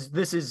trying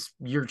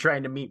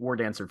to meet War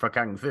Dancer for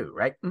Kung Fu,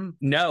 right?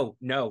 No.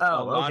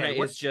 Alana okay.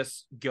 is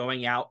just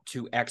going out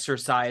to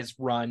exercise,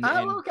 run,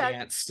 and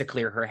dance to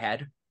clear her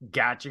head.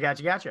 Gotcha.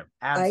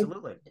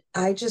 Absolutely.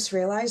 I just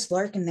realized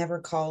Larkin never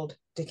called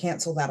to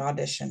cancel that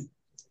audition.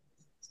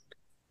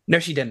 No,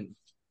 she didn't.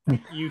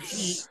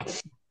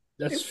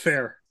 That's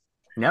fair.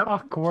 Nope.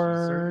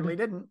 Awkward. Certainly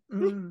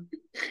didn't.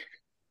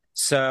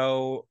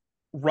 So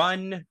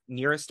run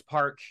nearest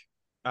park,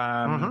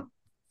 doing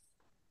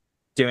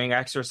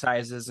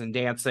exercises and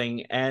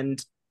dancing,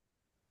 and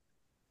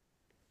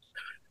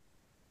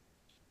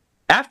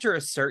after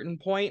a certain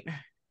point,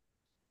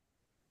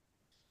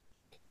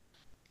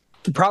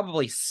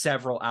 probably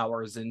several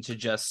hours into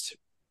just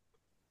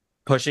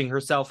pushing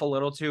herself a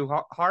little too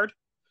hard,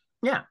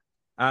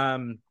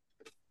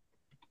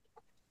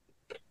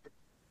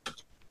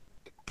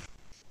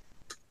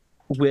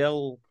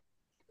 we'll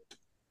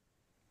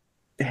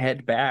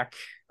head back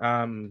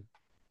to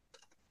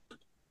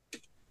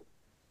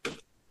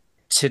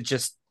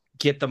just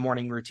get the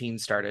morning routine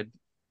started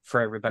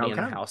for everybody in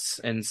the house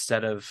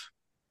instead of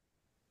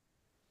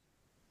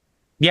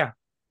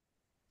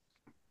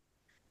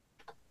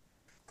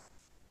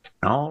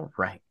All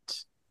right.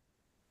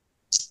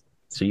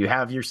 So you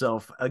have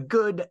yourself a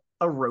good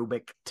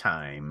aerobic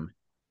time.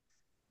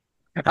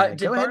 Did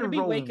Go ahead and Barnaby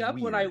roll wake up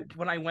weird.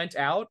 when I went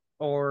out,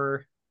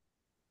 or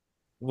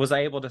was I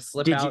able to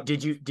slip Did out?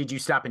 you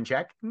stop and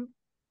check?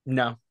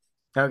 No.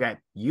 Okay,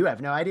 you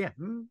have no idea.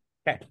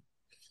 Okay.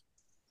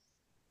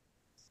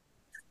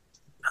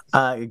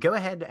 Go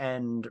ahead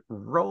and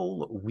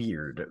roll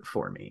weird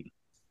for me.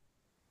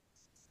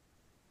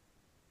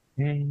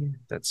 Okay,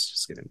 that's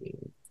just gonna be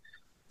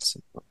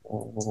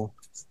simple.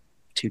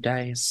 2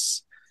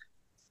 dice.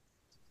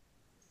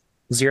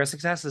 0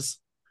 successes.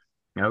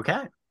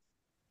 Okay.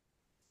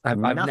 I've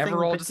Nothing never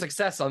rolled a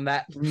success on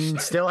that.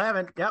 Still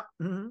haven't. Yep.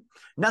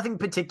 Nothing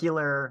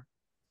particular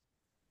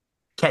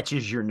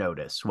catches your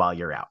notice while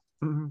you're out.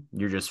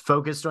 You're just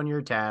focused on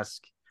your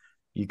task.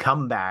 You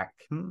come back,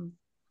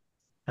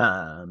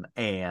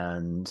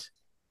 and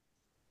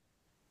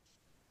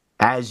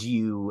as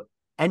you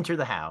enter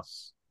the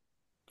house,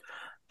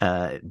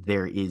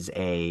 there is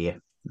a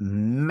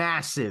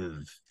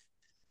massive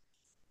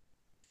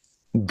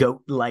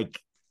goat-like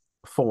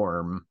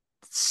form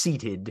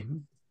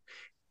seated.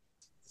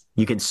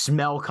 You can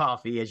smell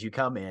coffee as you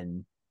come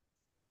in.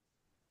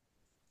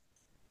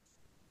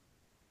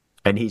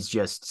 And he's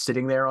just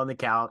sitting there on the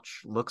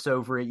couch, looks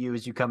over at you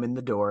as you come in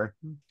the door,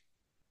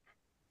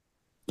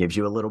 gives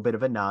you a little bit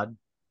of a nod,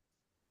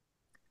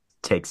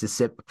 takes a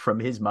sip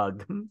from his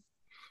mug.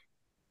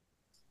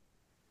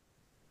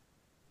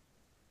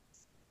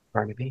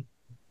 Barnaby.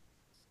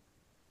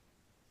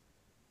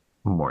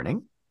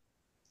 Morning.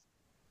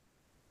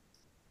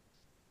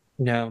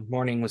 No,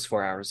 morning was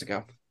 4 hours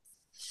ago.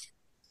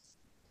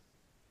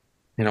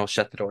 And I'll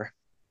shut the door.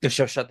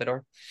 She'll shut the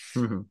door.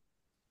 Mm-hmm.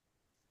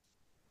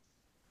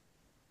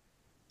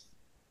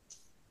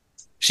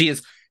 She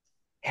is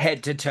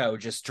head to toe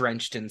just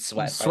drenched in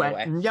sweat, by the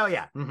way. Oh,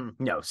 yeah.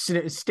 No,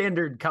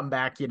 standard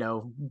comeback,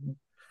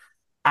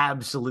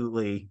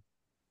 absolutely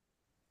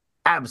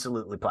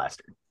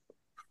plastered.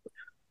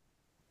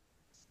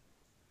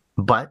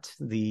 But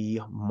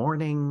the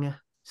morning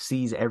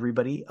sees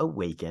everybody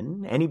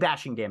awaken. Any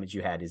bashing damage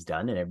you had is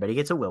done, and everybody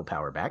gets a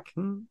willpower back.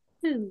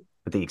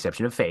 With the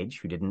exception of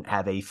Phage, who didn't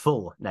have a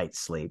full night's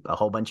sleep, a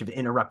whole bunch of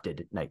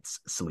interrupted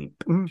night's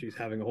sleep. She's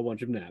having a whole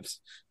bunch of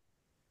naps.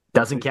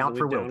 Doesn't count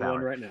for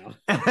willpower. Right now.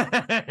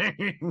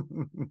 I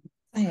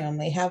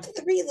only have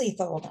 3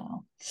 lethal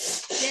now.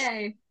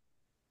 Yay.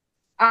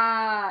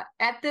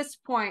 At this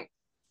point,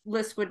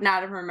 Liz would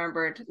not have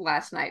remembered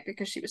last night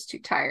because she was too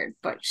tired,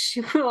 but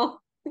she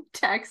will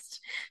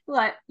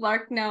let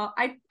Lark know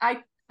I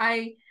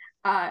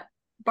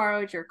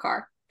borrowed your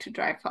car to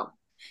drive home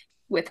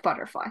with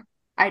Butterfly.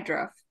 I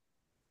drove.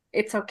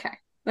 It's okay.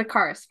 The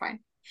car is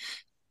fine.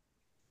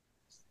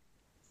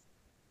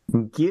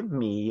 Give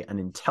me an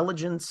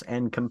intelligence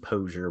and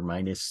composure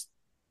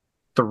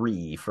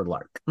 -3 for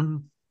Lark.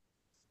 I'm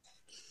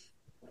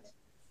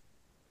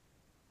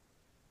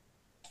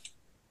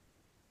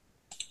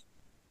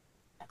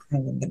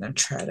going to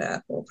try to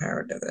add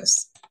willpower to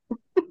this.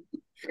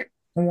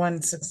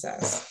 1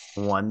 success.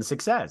 1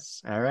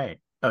 success. All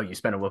right. Oh, you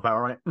spent a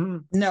willpower on it?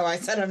 No, I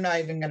said I'm not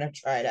even going to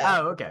try to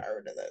add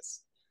willpower to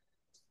this.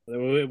 It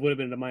would have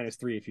been a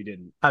 -3 if you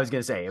didn't. I was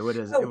going to say, it would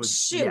have. Oh,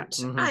 shoot.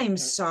 Yeah. I'm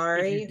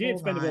sorry. If you did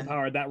spend a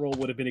willpower, that roll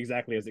would have been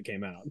exactly as it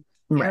came out.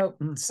 Right. Oh,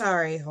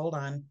 sorry. Hold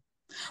on.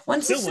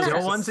 1 success.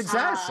 Still 1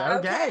 success.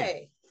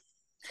 Okay.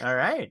 All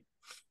right.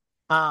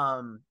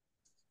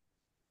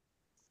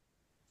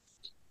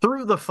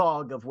 Through the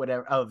fog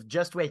of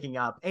just waking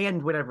up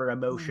and whatever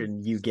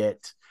emotion you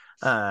get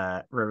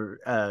on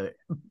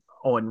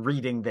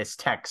reading this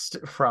text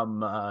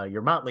from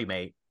your motley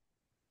mate,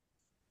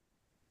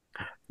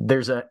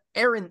 there's an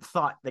errant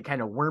thought that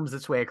kind of worms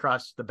its way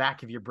across the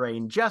back of your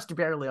brain, just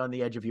barely on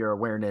the edge of your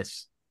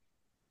awareness.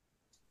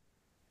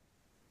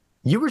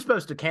 You were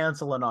supposed to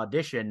cancel an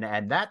audition,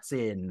 and that's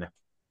in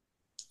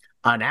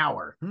an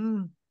hour.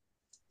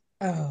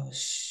 Oh,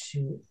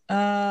 shoot.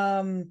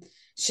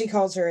 She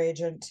calls her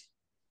agent.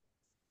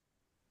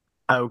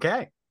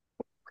 Okay.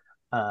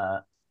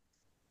 Let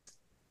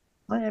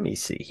me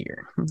see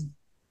here.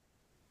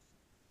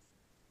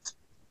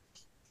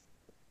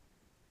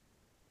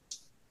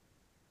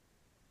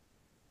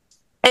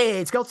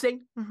 Hey, it's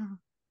Goldstein.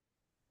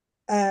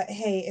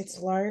 Hey, it's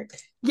Lark.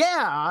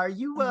 Yeah, are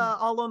you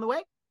all on the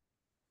way?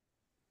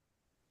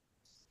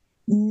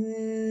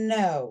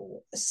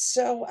 No.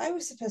 So I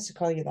was supposed to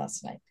call you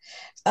last night.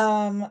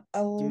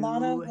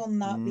 Alana will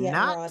not be at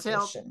her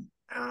audition.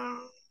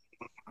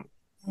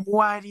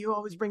 Why do you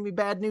always bring me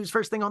bad news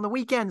first thing on the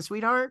weekend,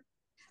 sweetheart?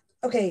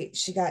 Okay,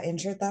 she got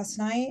injured last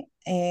night,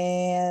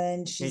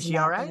 and she's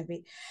not all right? going to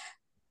be.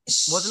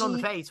 Wasn't on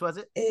the face, was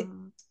it?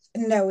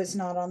 No, it's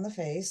not on the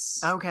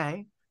face.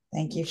 Okay.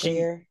 Thank you for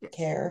your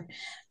care.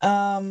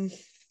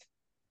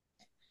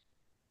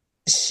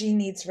 She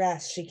needs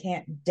rest. She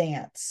can't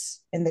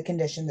dance in the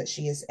condition that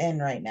she is in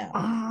right now.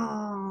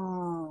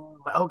 Oh,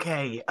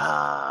 okay.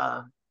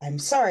 I'm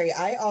sorry.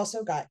 I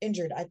also got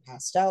injured. I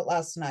passed out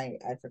last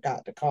night. I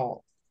forgot to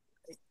call.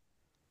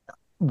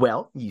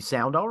 Well, you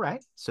sound all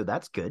right, so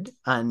that's good.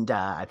 And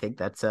I think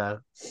that's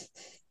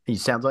you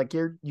sound like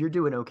you're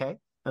doing okay.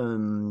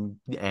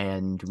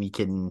 And we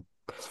can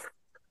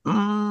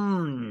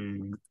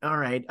All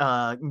right.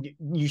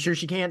 You sure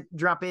she can't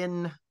drop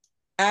in?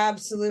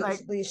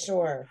 Absolutely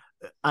sure.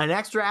 An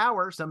extra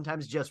hour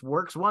sometimes just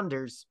works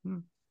wonders.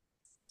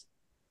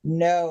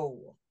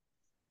 No.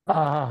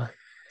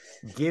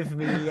 Give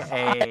me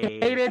I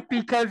hate a it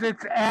because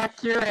it's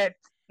accurate.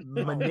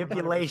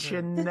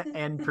 manipulation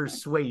and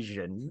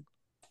persuasion.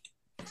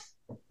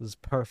 This is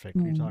perfect.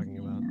 What are you talking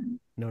about?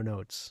 No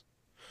notes.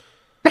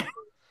 10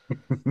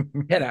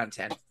 out of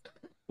 10.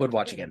 Would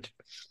watch again.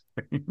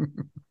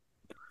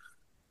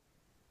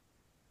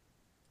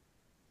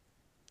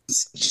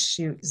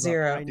 Shoot, Look,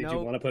 0. I Did know, you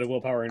want to put a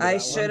willpower into I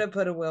that should have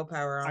put a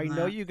willpower on I that.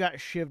 know you got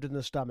shivved in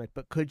the stomach,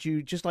 but could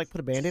you just like put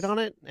a band-aid on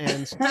it?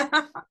 And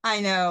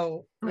I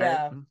know.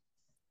 Yeah.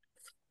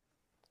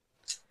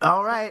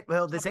 All right.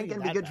 Well, this Not ain't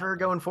gonna being be that good for her bad,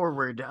 though. going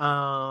forward.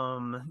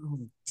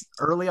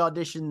 Early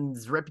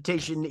auditions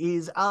reputation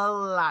is a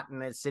lot in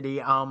this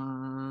city.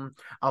 I'll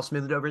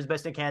smooth it over as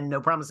best I can. No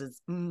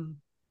promises.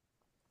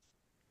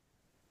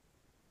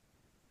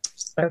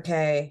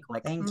 Okay.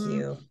 Click. Thank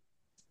you.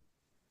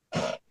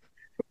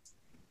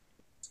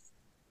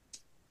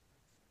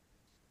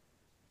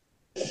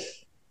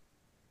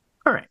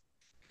 All right.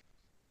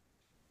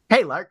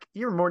 Hey, Lark,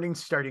 your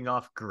morning's starting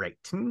off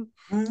great.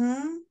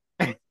 Mm-hmm.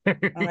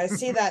 When I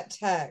see that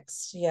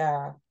text,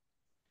 yeah.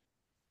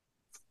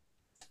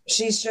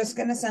 She's just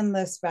gonna send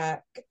this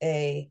back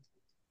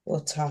we'll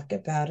talk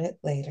about it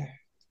later.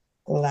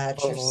 Glad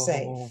you're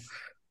safe.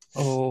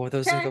 Oh,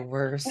 those are the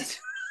worst.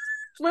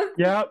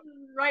 Yep.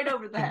 Right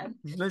over the head.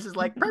 This is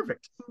like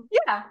perfect.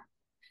 Yeah,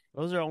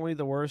 those are only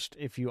the worst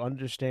if you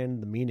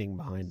understand the meaning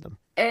behind them.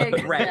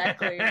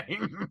 exactly.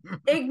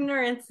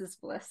 Ignorance is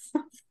bliss.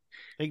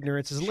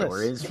 Ignorance is Sure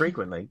bliss. is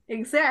frequently.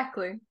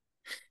 Exactly.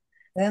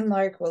 Then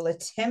Lark will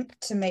attempt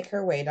to make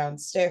her way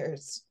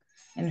downstairs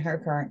in her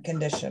current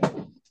condition.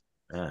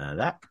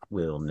 That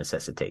will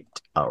necessitate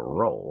a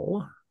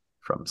roll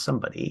from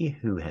somebody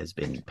who has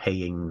been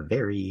paying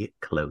very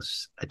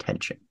close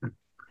attention.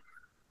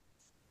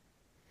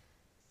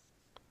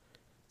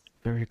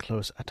 Very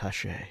close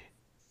attaché.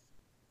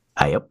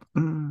 Yep.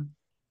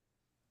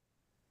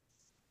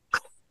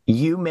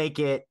 You make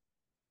it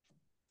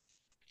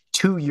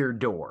to your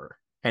door,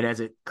 and as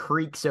it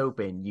creaks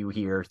open, you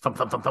hear thump,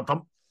 thump, thump, thump,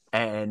 thump,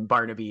 and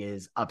Barnaby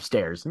is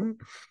upstairs.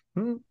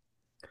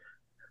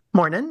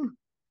 Morning.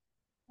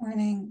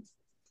 Morning.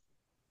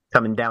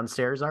 Coming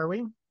downstairs, are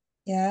we?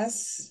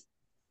 Yes.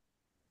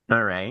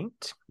 All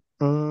right.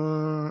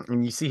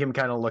 And you see him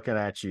kind of looking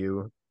at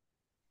you.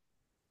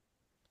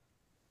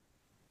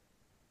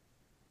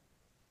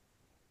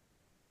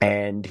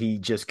 And he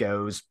just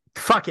goes,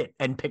 fuck it,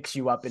 and picks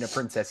you up in a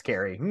princess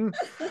carry.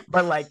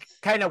 But like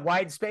kind of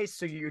wide space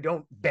so you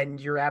don't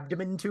bend your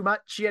abdomen too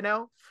much, you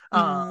know?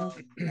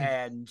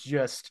 And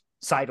just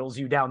sidles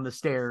you down the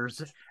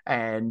stairs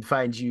and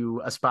finds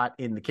you a spot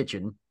in the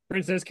kitchen.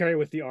 Princess carry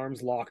with the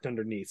arms locked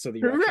underneath, so that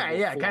you're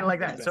actually Yeah, kind of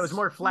like that. this. So it's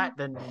more flat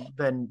than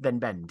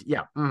bend.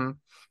 Yeah. I'm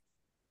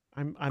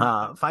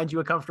find you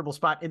a comfortable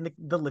spot in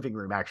the living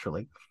room,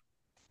 actually.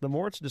 the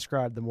more it's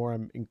described, the more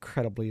I'm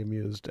incredibly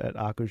amused at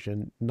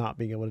Akujin not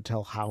being able to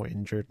tell how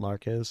injured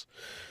Lark is.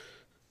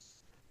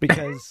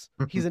 Because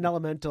he's an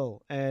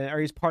elemental, or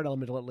he's part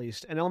elemental at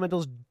least, and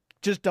elementals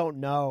just don't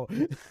know.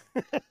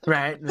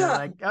 Right? And they're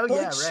like, oh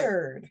yeah, right.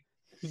 Butchered.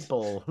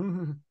 People.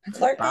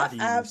 Clark got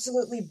Bodies.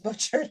 absolutely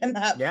butchered in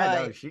that Yeah,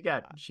 fight. no,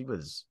 she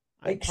was.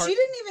 Like she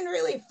didn't even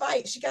really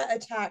fight. She got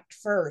attacked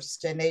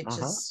first, and it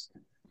just.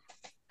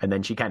 And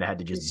then she kind of had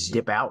to just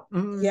dip out.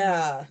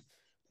 Yeah.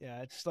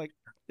 Yeah, it's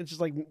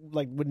just like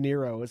with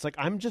Nero. It's like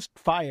I'm just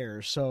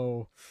fire,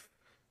 so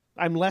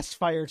I'm less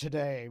fire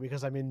today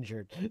because I'm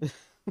injured.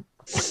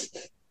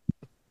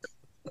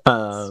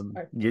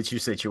 Get you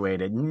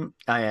situated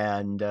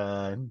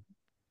and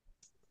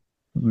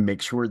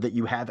make sure that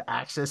you have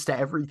access to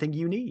everything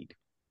you need.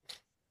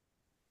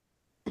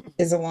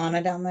 Is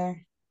Alana down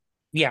there?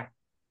 Yeah.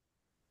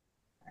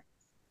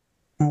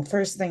 Well,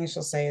 first thing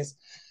she'll say is,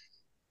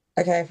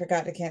 okay, I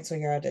forgot to cancel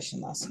your audition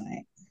last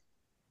night.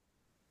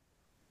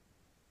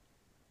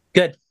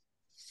 Good.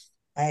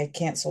 I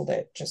canceled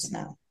it just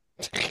now.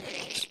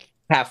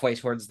 Halfway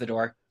towards the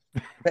door.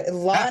 But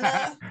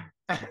Alana,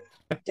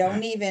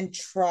 don't even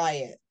try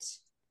it.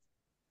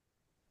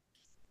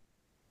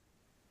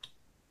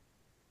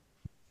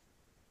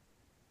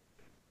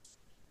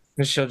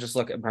 She'll just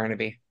look at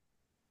Barnaby.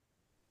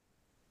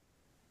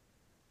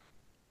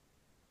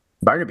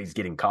 Barnaby's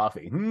getting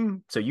coffee,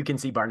 so you can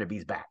see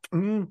Barnaby's back.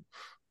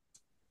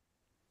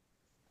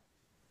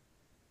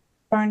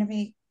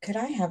 Barnaby, could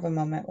I have a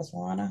moment with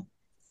Lana?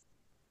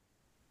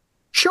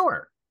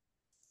 Sure.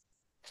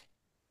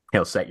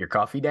 He'll set your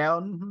coffee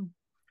down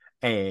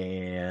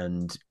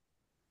and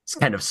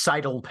kind of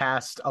sidle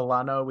past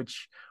Alana,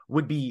 which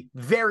would be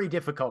very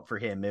difficult for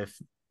him if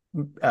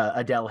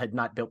Adele had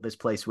not built this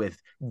place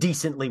with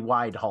decently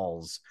wide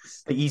halls,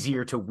 the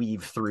easier to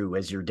weave through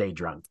as you're day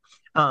drunk.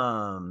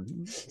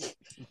 And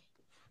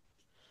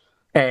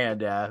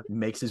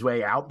makes his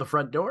way out the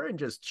front door and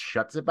just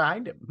shuts it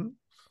behind him.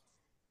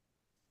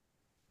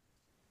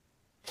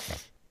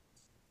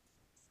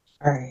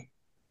 All right.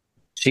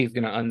 She's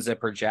gonna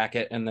unzip her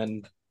jacket and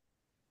then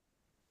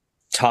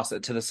toss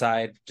it to the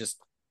side, just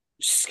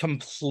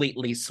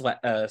completely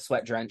sweat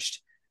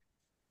drenched.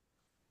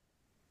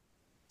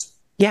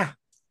 Yeah.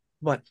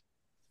 What?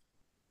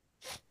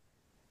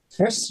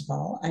 First of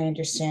all, I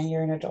understand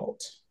you're an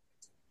adult.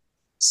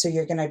 So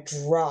you're going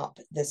to drop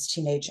this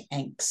teenage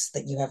angst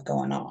that you have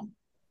going on.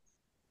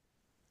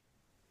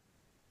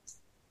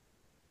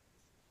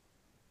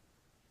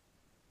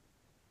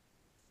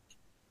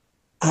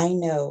 I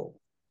know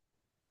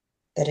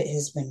that it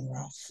has been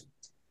rough.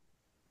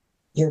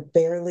 You're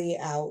barely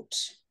out,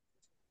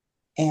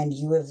 and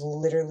you have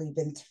literally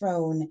been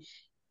thrown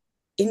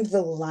into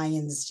the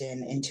lion's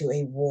den, into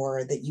a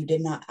war that you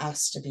did not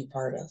ask to be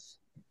part of.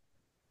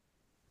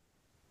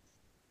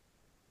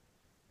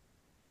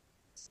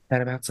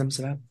 That about sums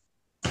it up.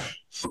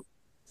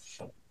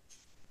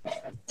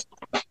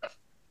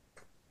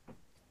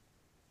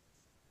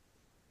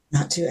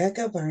 Not to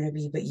echo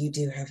Barnaby, but you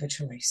do have a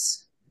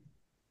choice.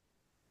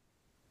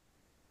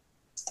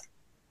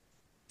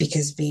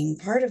 Because being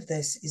part of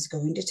this is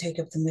going to take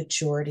up the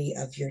majority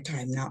of your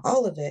time. Not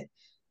all of it,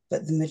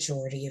 but the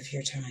majority of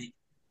your time.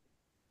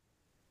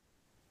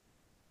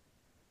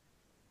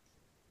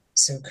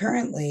 So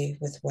currently,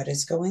 with what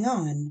is going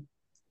on,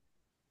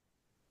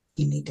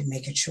 you need to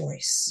make a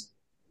choice.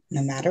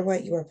 No matter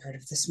what, you are part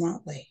of this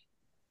motley.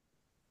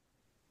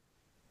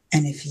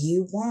 And if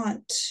you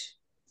want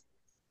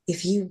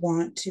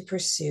to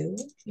pursue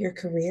your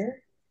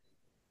career,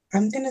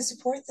 I'm going to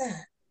support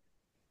that.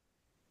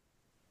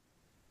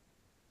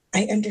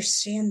 I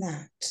understand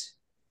that.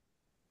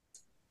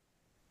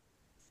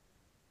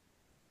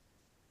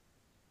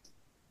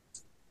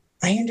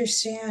 I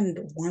understand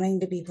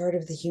wanting to be part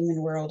of the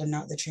human world and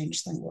not the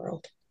changeling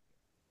world.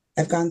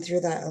 I've gone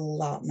through that a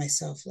lot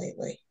myself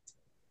lately.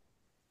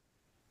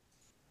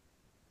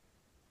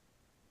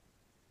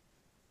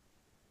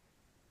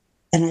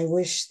 And I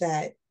wish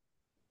that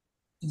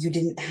you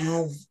didn't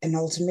have an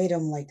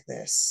ultimatum like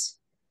this,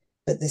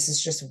 but this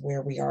is just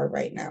where we are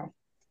right now.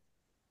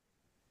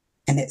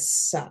 And it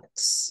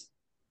sucks,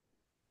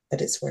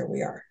 but it's where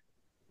we are.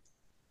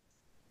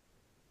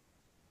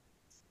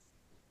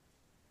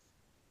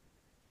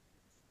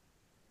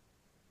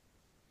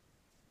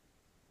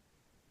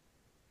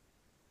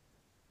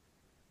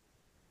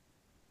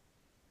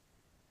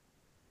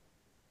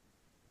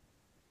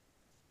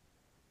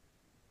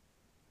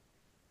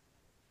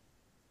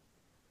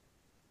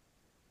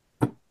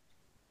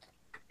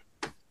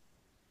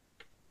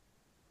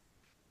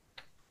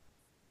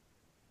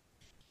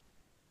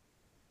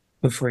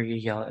 Before you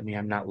yell at me,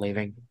 I'm not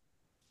leaving.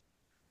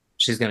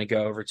 She's gonna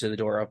go over to the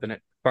door, open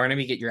it.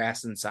 Barnaby, get your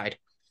ass inside.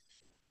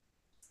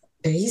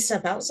 Did he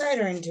step outside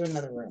or into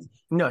another room?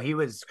 No, he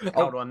was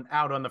out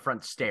on the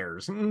front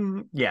stairs.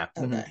 Yeah.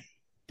 Okay.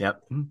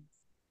 Yep.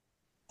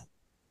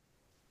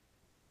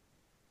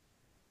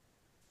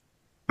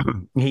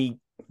 He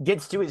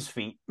gets to his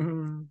feet,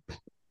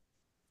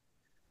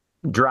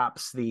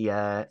 drops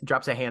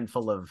a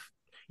handful of,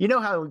 you know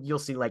how you'll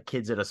see like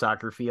kids at a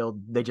soccer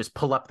field, they just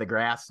pull up the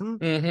grass.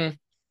 Mm-hmm.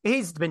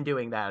 He's been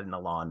doing that in the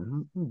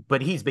lawn,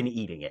 but he's been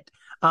eating it.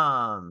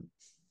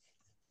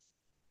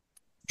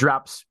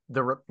 Drops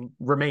the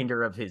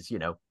remainder of his,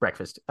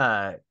 breakfast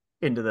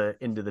into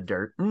the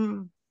dirt.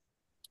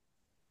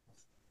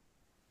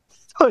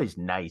 It's always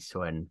nice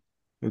when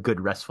a good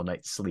restful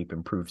night's sleep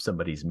improves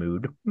somebody's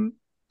mood.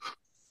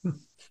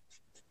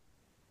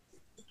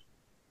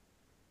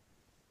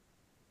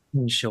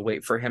 She'll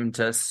wait for him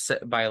to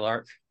sit by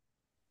Lark.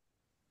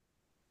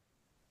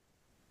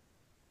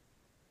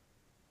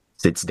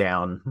 Sits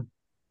down.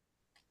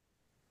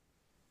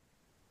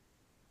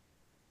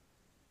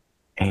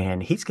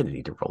 And he's going to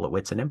need to roll a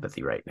wits and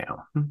empathy right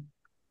now.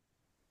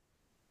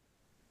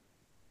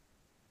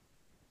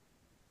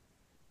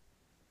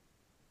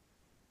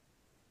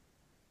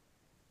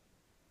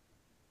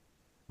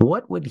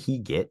 What would he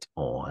get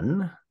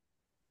on?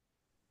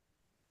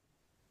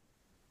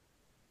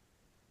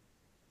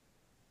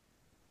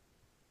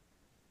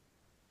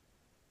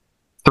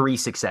 Three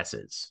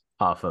successes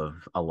off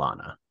of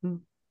Alana.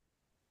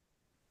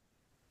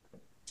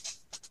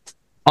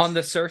 On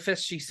the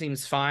surface, she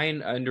seems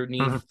fine.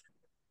 Underneath,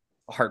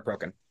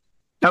 heartbroken.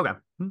 Okay.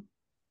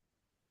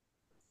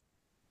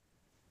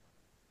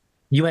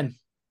 You win.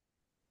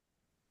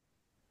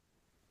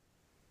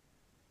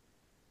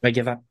 I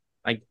give up.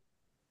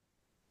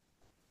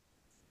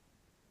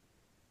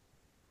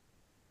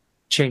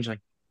 Changeling.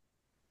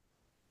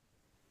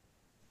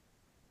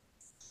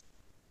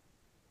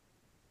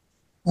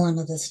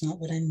 Lana, that's not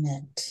what I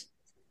meant.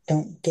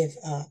 Don't give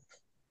up.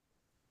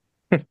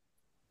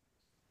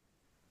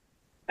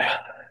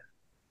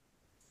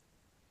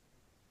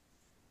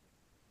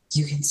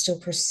 You can still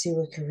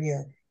pursue a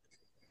career.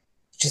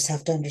 You just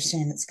have to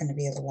understand it's going to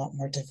be a lot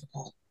more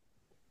difficult.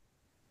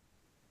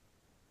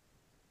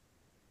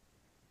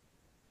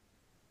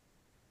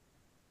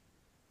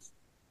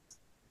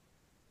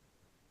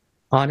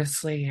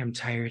 Honestly, I'm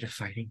tired of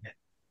fighting it.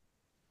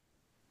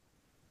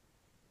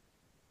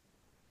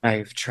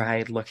 I've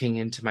tried looking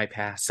into my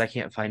past. I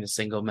can't find a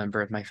single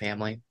member of my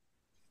family.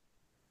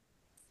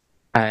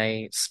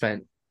 I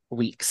spent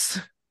weeks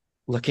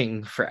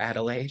looking for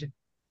Adelaide,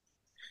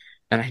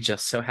 and I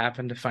just so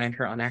happened to find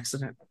her on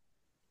accident.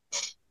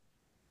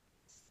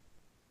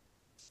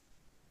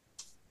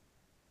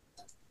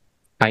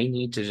 I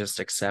need to just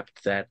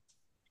accept that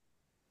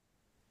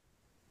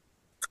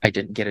I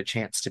didn't get a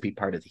chance to be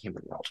part of the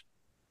human world.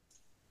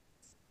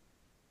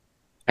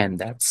 And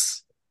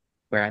that's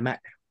where I'm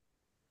at.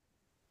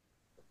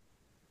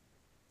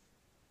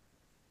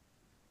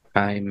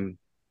 I'm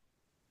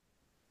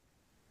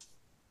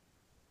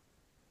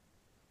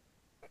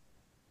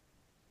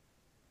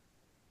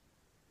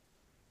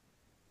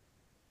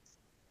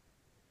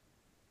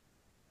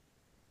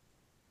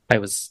I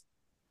was,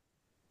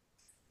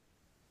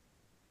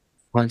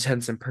 all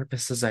intents and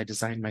purposes, I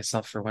designed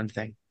myself for one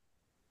thing.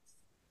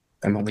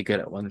 I'm only good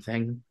at one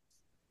thing.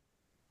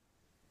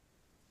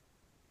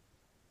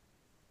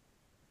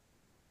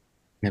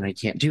 And I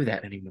can't do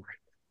that anymore.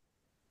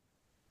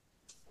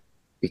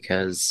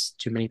 Because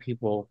too many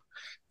people,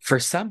 for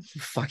some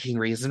fucking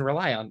reason,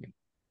 rely on me.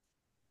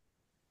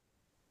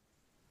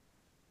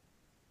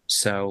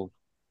 So,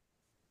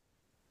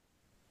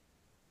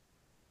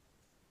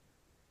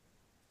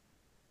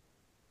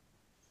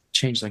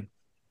 changeling.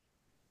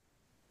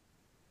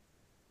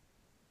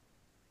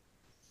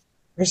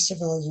 First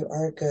of all, you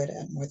are good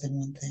at more than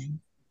one thing.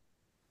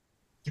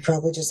 You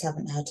probably just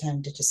haven't had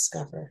time to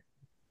discover.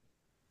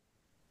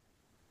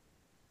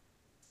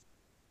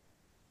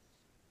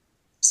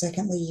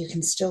 Secondly, you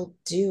can still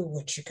do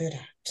what you're good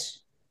at.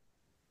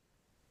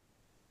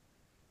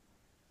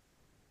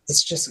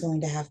 It's just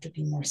going to have to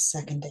be more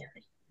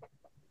secondary.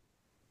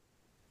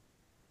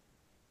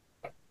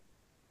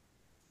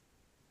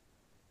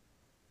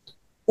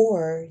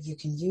 Or you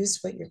can use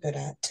what you're good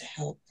at to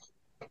help.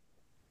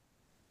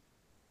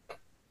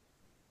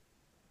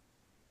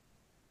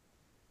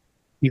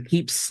 You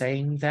keep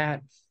saying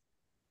that,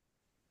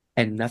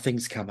 and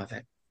nothing's come of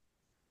it.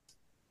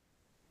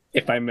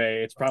 If I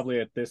may, it's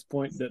probably at this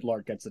point that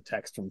Lark gets a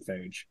text from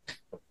Phage.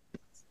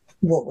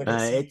 What would it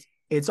say?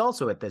 It's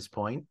also at this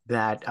point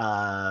that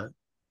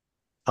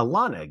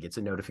Alana gets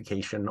a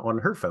notification on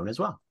her phone as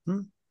well.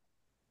 We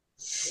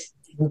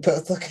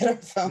both look at our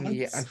phones.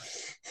 Yeah.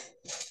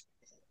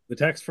 The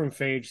text from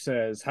Phage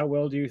says, "How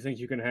well do you think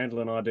you can handle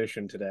an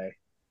audition today?"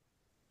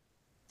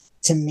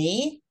 To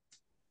me?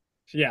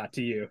 Yeah,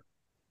 to you.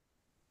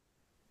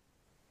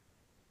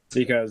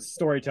 Because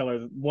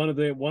storyteller, one of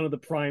the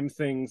prime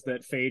things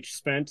that Phage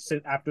spent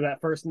after that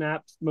first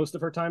nap most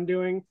of her time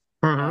doing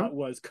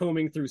was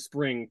combing through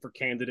Spring for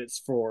candidates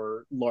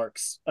for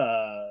Lark's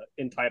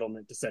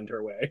entitlement to send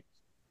her way.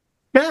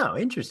 Oh,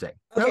 interesting.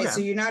 Okay, so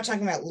you're not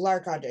talking about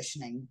Lark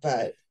auditioning,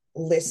 but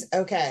listen.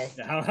 Okay.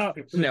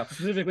 No.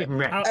 Specifically,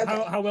 Okay.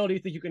 how well do you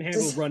think you can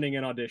handle running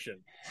an audition?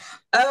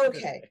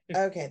 Okay,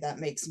 that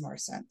makes more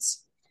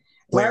sense.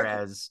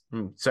 Whereas,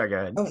 sorry, go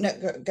ahead. Oh no,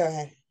 go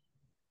ahead.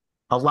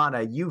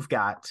 Alana, you've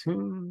got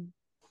an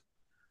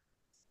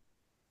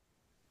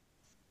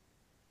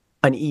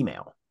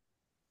email.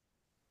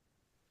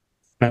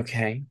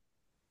 Okay.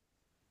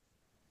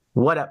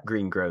 What up,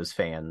 Green Grows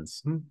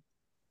fans?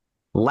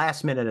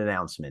 Last minute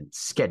announcement,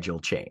 schedule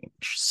change.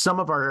 Some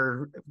of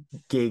our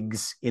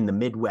gigs in the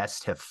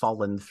Midwest have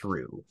fallen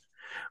through.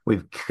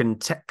 We've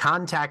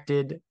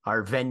contacted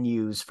our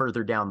venues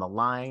further down the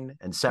line,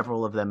 and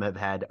several of them have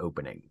had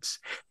openings.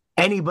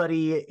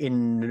 Anybody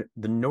in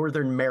the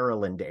Northern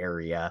Maryland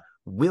area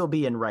will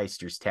be in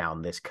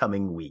Reisterstown this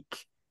coming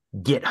week.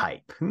 Get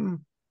hype.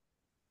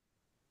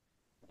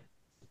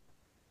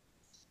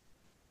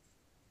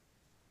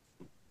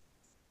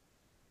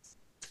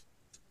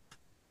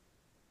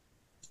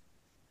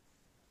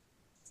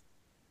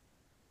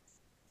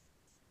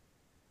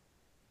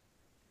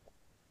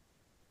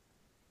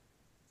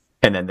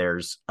 And then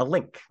there's a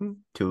link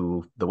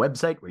to the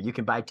website where you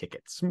can buy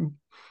tickets.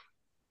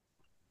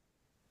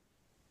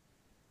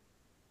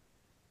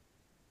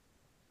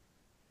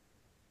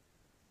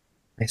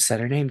 I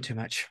said her name too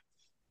much.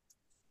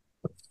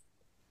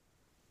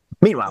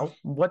 Meanwhile,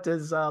 what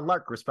does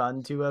Lark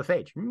respond to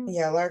Phage?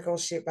 Yeah, Lark will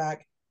shoot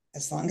back.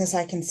 As long as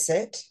I can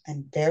sit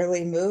and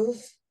barely move,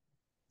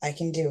 I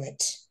can do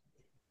it.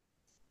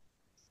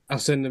 I'll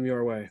send them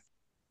your way,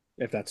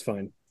 if that's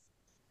fine.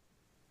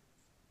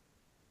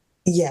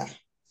 Yeah,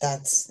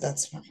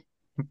 that's fine.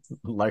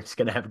 Lark's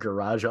gonna have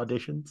garage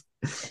auditions.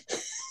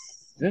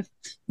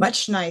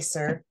 Much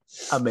nicer.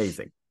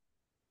 Amazing.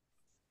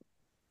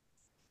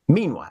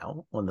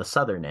 Meanwhile, on the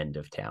southern end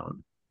of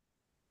town,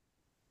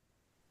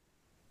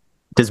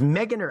 does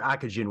Megan or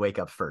Akujin wake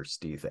up first,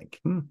 do you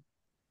think?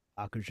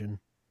 Akujin.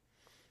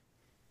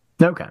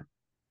 Okay.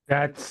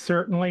 That's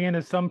certainly an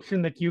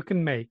assumption that you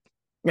can make.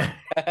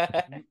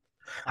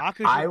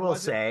 I will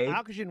say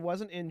Akujin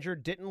wasn't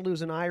injured, didn't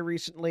lose an eye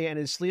recently, and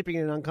is sleeping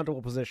in an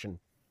uncomfortable position.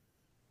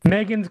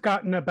 Megan's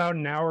gotten about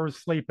an hour's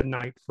sleep a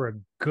night for a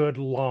good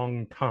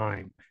long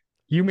time.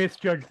 You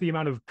misjudge the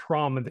amount of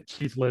trauma that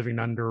she's living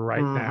under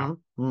right now.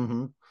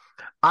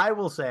 I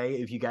will say,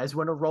 if you guys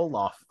want to roll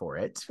off for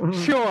it.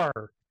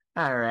 Sure.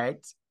 All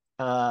right.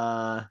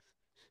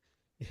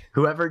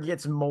 Whoever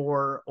gets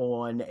more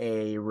on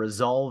a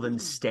resolve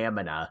and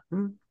stamina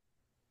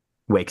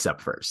wakes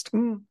up first.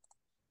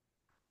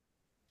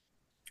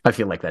 I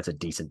feel like that's a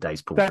decent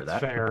dice pool for That's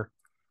that. fair.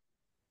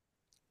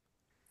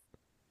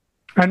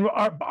 And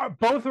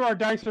both of our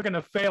dice are going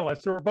to fail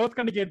us, so we're both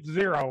going to get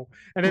 0,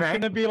 and it's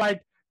going to be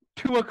like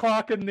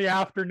 2:00 in the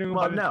afternoon.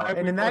 Well, no,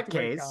 and in that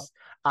case,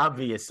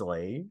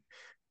 obviously,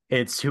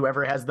 it's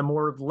whoever has the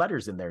more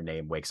letters in their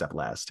name wakes up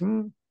last.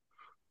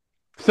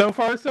 So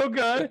far, so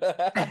good.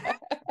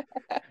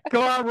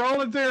 Go on,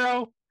 roll a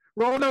 0.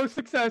 Roll no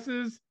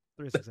successes.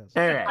 3 successes.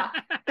 All right.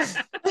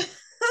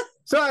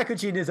 So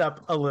Akujin is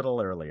up a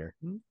little earlier.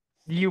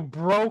 You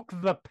broke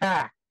the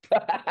pact.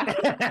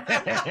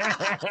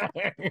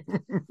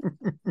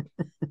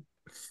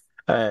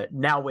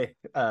 Now with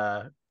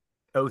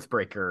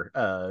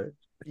Oathbreaker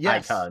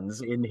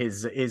icons in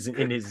his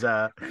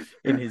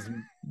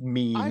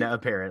mien,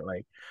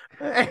 apparently.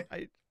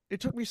 It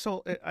took me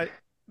so.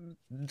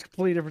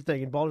 Completely different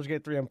thing. In Baldur's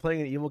Gate 3, I'm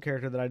playing an evil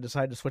character that I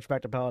decided to switch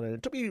back to Paladin.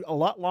 It took me a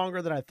lot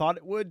longer than I thought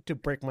it would to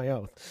break my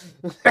oath.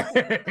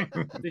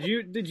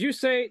 Did you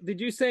say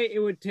it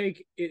would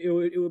take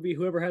it would be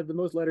whoever had the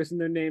most letters in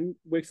their name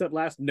wakes up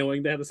last,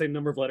 knowing they have the same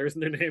number of letters in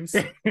their names?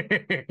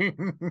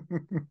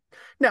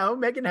 No,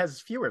 Megan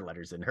has fewer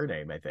letters in her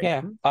name, I think.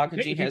 Yeah,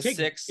 Akujin has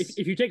 6.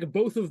 If you take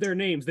both of their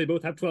names, they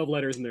both have 12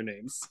 letters in their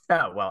names.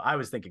 Oh, well, I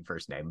was thinking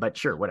first name, but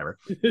sure, whatever.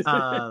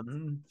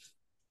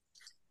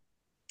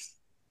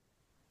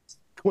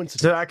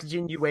 So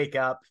Akujin, you wake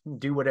up,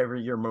 do whatever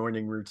your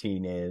morning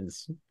routine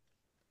is.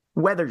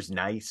 Weather's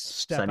nice,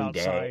 Step sunny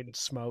outside, day.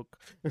 smoke.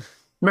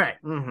 Right.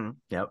 Mm-hmm.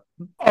 Yep.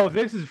 Oh,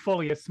 this is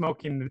fully a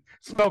smoking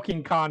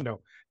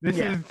condo. This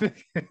is.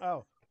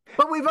 Oh.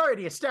 But we've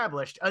already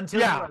established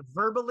until you are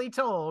verbally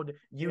told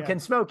you can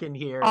smoke in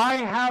here. I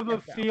have a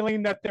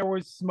feeling that there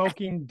was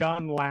smoking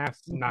done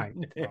last night.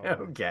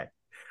 Okay.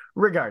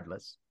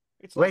 Regardless,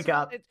 wake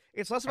up.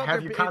 It's less about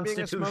have your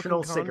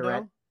constitutional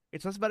cigarette.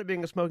 It's less about it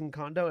being a smoking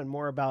condo and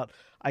more about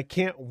I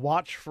can't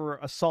watch for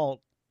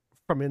assault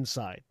from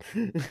inside.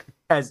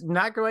 As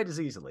not quite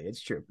as easily,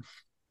 it's true.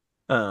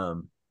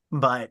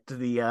 But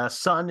the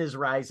sun is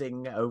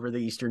rising over the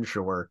eastern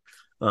shore.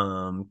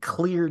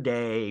 Clear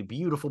day,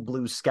 beautiful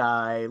blue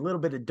sky, a little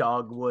bit of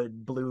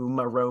dogwood bloom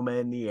aroma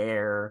in the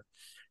air.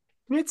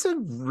 It's a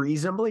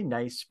reasonably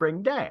nice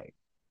spring day.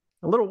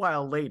 A little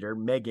while later,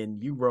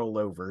 Megan, you roll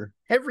over.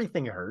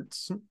 Everything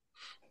hurts.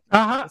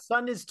 The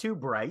sun is too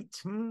bright.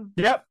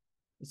 Yep.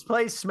 This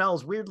place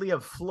smells weirdly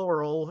of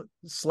floral,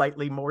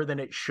 slightly more than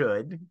it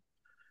should.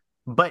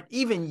 But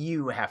even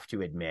you have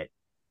to admit,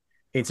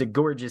 it's a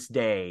gorgeous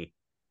day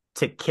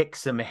to kick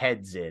some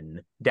heads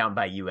in down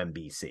by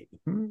UMBC.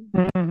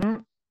 Mm-hmm.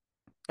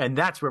 And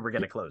that's where we're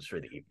going to close for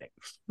the evening.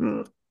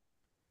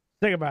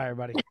 Say goodbye,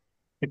 everybody.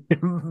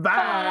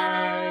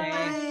 Bye.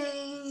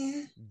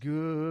 Bye.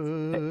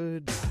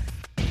 Good.